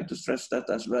I would like to stress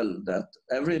that as well, that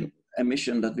every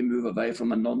emission that we move away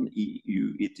from a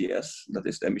non-EU ETS, that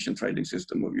is the emission trading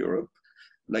system of Europe,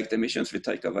 like the emissions we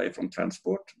take away from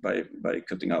transport by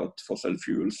cutting out fossil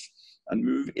fuels and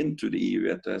move into the EU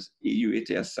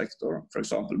ETS sector, for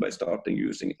example, by starting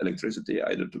using electricity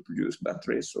either to produce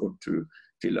batteries or to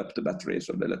fill up the batteries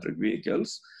of the electric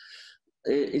vehicles,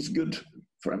 is good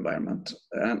for environment.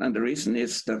 And the reason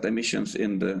is that emissions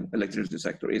in the electricity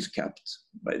sector is capped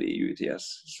by the EU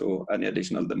ETS. So any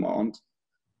additional demand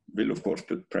will of course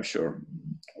put pressure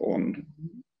on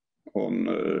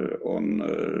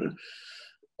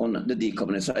the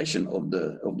decarbonization of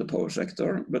the power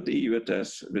sector, but the EU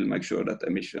ETS will make sure that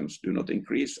emissions do not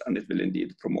increase, and it will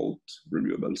indeed promote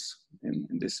renewables in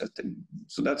this setting.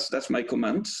 So that's my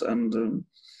comments, and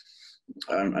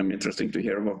I'm interested to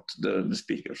hear what the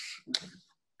speakers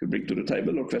could bring to the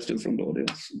table or questions from the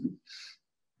audience.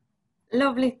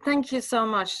 Lovely, thank you so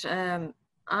much.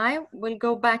 I will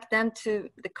go back then to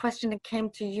the question that came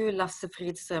to you, Lasse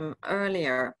Fridstrøm,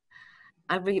 earlier.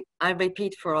 I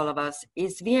repeat for all of us,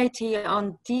 is VAT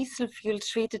on diesel fuel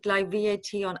treated like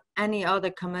VAT on any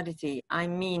other commodity? I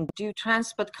mean, do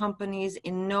transport companies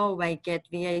in Norway get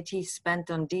VAT spent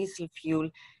on diesel fuel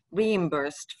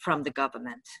reimbursed from the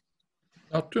government?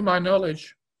 Not to my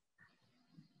knowledge.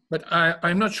 But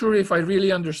I'm not sure if I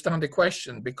really understand the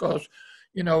question, because,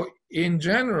 you know, in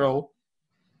general,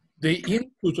 the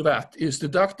input VAT is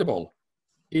deductible.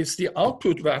 It's the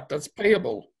output VAT that's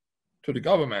payable to the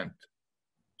government.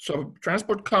 So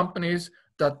transport companies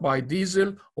that buy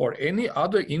diesel or any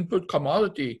other input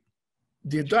commodity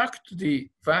deduct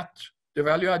the VAT, the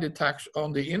value-added tax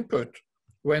on the input,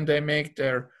 when they make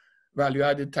their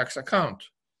value-added tax account.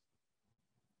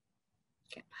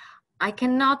 Okay. I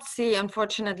cannot see,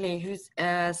 unfortunately, who's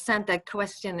sent that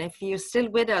question. If you're still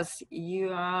with us,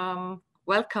 you are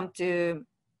welcome to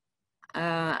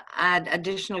add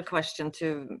additional question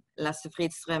to Lasse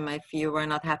Fridstrøm if you were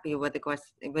not happy with the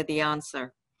question, with the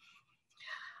answer.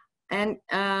 And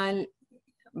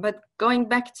but going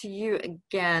back to you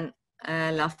again,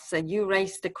 Lasse, you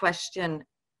raised the question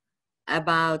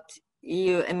about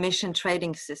EU emission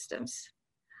trading systems.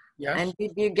 Yes. And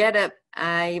did you get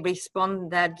a response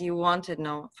that you wanted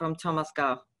now from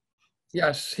Tomasgard?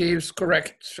 Yes, he's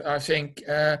correct. I think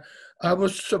I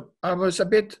was a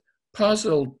bit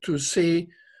puzzled to see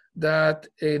that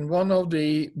in one of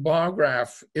the bar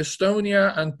graphs,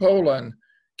 Estonia and Poland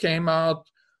came out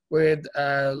with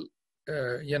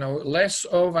you know, less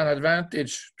of an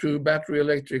advantage to battery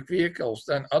electric vehicles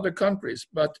than other countries.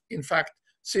 But in fact,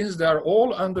 since they're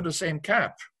all under the same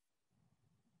cap,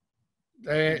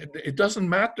 it doesn't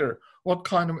matter what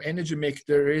kind of energy mix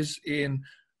there is in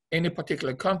any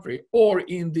particular country or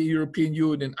in the European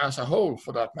Union as a whole,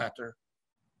 for that matter.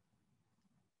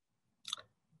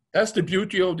 That's the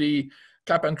beauty of the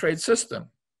cap and trade system.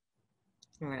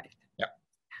 Right. Yeah.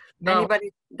 Now,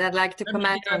 anybody that'd like to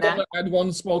comment on that? I add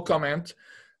one small comment.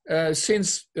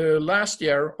 Since last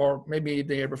year, or maybe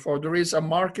the year before, there is a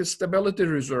market stability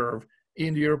reserve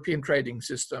in the European trading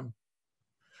system,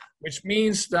 which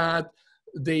means that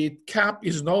the cap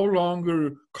is no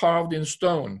longer carved in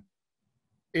stone.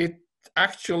 It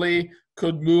actually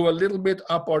could move a little bit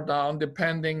up or down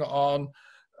depending on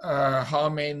how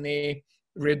many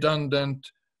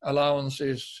redundant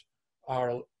allowances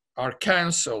are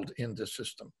cancelled in the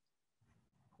system.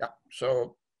 Yeah,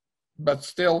 so, but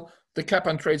still the cap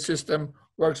and trade system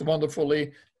works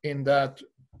wonderfully in that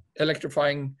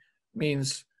electrifying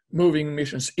means moving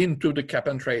emissions into the cap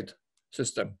and trade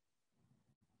system.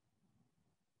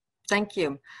 Thank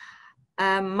you.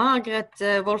 Margret,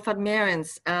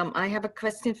 Wohlfahrt-Mehrens, I have a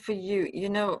question for you.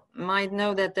 You might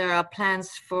know that there are plans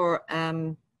for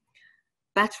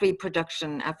battery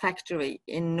production, a factory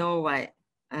in Norway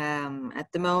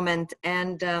at the moment.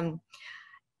 And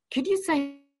could you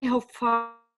say how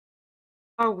far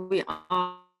we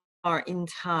are in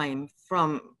time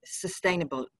from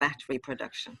sustainable battery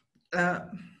production?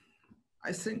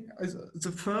 I think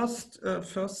the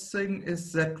first thing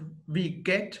is that we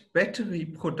get battery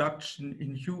production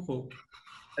in Europe.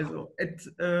 Also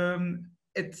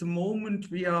at the moment,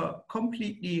 we are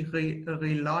completely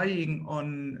relying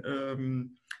on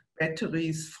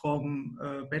batteries from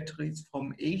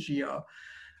Asia,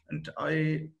 and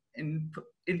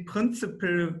in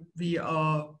principle we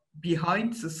are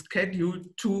behind the schedule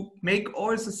to make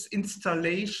all these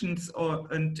installations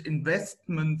and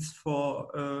investments for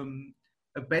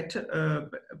a battery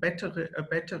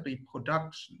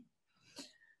production.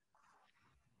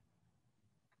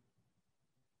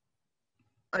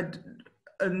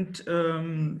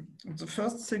 The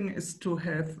first thing is to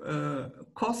have a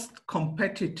cost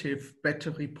competitive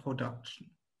battery production.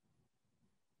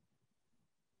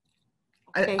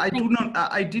 Okay, I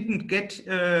didn't get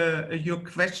your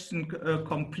question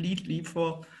completely,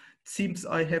 for it seems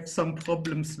I have some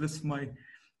problems with my.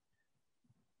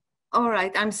 All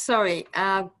right, I'm sorry.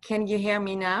 Can you hear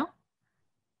me now?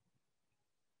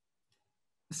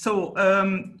 So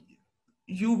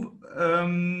you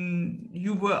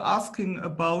were asking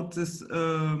about this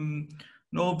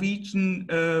Norwegian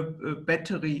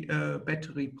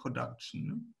battery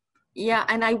production. Yeah,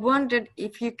 and I wondered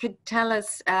if you could tell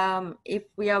us if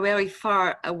we are very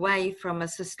far away from a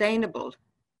sustainable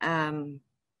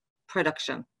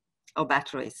production of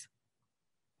batteries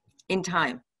in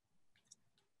time.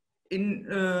 In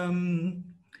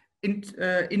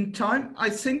time, I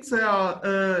think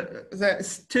there is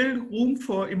still room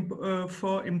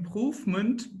for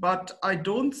improvement, but I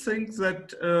don't think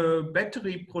that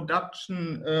battery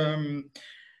production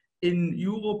in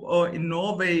Europe or in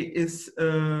Norway is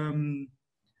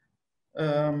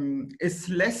is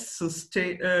less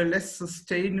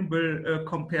sustainable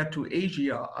compared to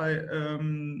Asia.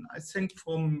 I think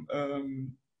from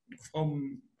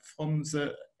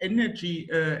the energy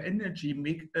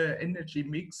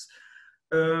mix,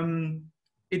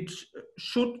 it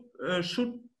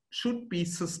should be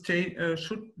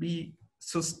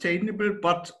sustainable,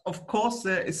 but of course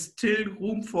there is still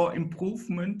room for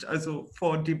improvement, also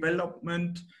for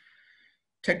development,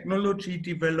 technology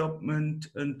development,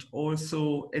 and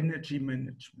also energy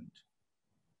management.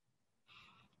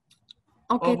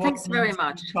 Okay, thanks very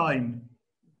much. Time.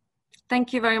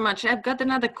 Thank you very much. I've got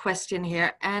another question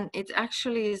here, and it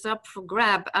actually is up for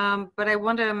grab, but I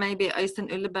wonder maybe Øystein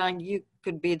Ulleberg, you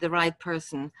could be the right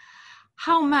person.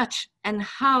 How much and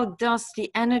how does the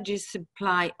energy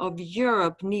supply of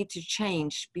Europe need to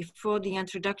change before the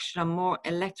introduction of more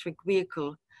electric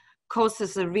vehicle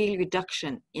causes a real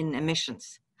reduction in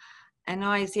emissions? And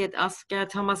now I see that Asgeir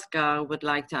Tomasgard would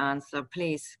like to answer.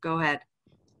 Please, go ahead.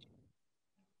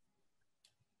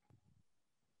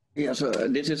 Yeah, so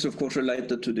this is of course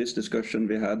related to this discussion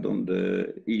we had on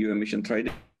the EU emission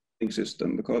trading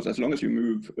system, because as long as you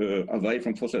move away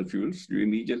from fossil fuels, you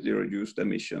immediately reduce the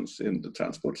emissions in the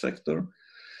transport sector.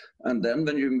 And then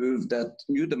when you move that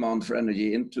new demand for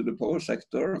energy into the power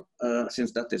sector,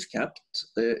 since that is capped,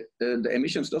 the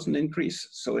emissions doesn't increase.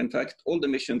 So in fact, all the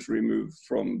emissions removed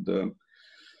from the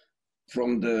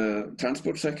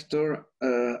transport sector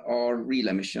are real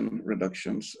emission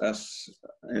reductions, as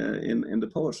in the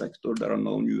power sector, there are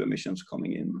no new emissions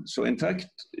coming in. So in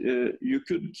fact, you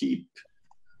could keep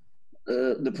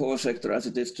the power sector as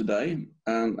it is today,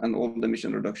 and all the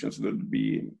emission reductions would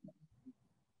be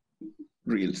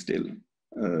real still.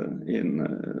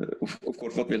 Of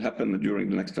course, what will happen during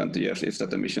the next 20 years is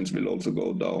that emissions will also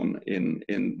go down in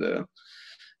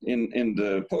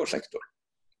the power sector,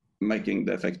 making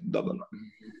the effect double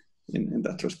in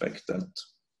that respect, that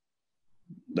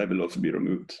they will also be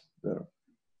removed there.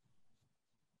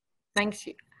 Thanks.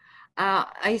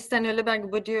 Øystein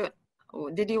Ulleberg,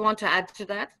 did you want to add to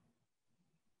that?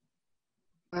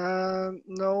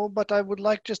 No, but I would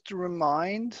like just to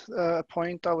remind a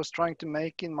point I was trying to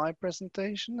make in my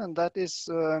presentation, and that is,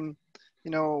 you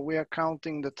know, we are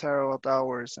counting the terawatt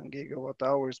hours and gigawatt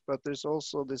hours, but there's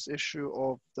also this issue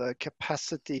of the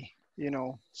capacity, you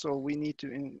know, so we need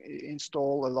to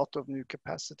install a lot of new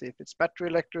capacity. If it's battery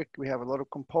electric, we have a lot of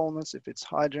components. If it's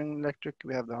hydrogen electric,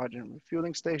 we have the hydrogen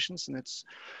refueling stations and its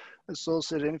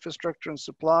associated infrastructure and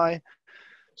supply.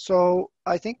 So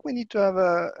I think we need to have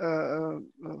a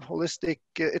holistic,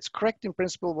 it's correct in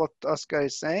principle what Asgeir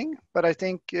is saying, but I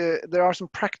think there are some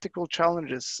practical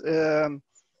challenges here.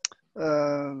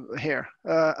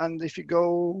 And if you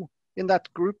go in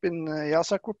that group in the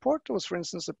EASAC report, there was, for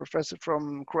instance, a professor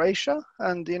from Croatia,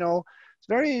 and you know, it's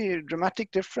very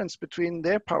dramatic difference between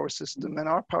their power system and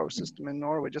our power system in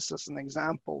Norway, just as an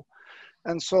example.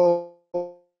 And so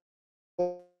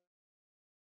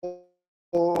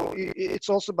it's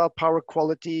also about power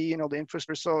quality, you know, the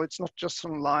infrastructure. So it's not just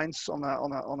some lines on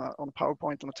a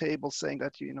PowerPoint on a table saying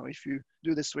that, you know, if you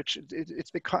do this switch,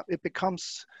 it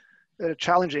becomes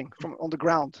challenging from on the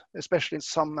ground, especially in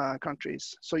some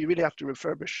countries. So you really have to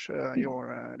refurbish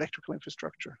your electrical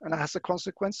infrastructure, and it has a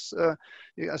consequence,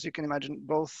 as you can imagine,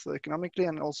 both economically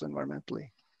and also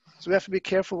environmentally. So we have to be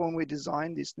careful when we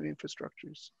design these new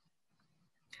infrastructures.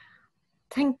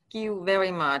 Thank you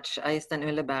very much, Øystein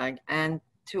Ulleberg, and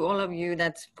to all of you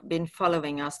that's been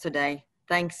following us today,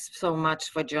 thanks so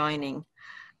much for joining.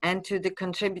 And to the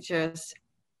contributors,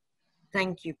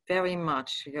 thank you very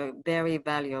much for your very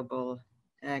valuable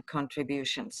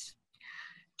contributions.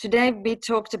 Today we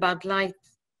talked about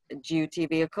light-duty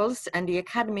vehicles, and the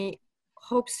Academy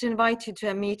hopes to invite you to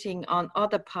a meeting on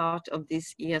other part of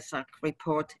this EASAC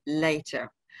report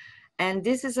later. And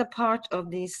this is a part of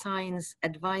the science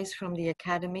advice from the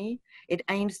Academy. It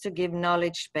aims to give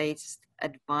knowledge-based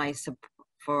advice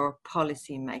for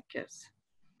policymakers.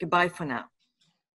 Goodbye for now.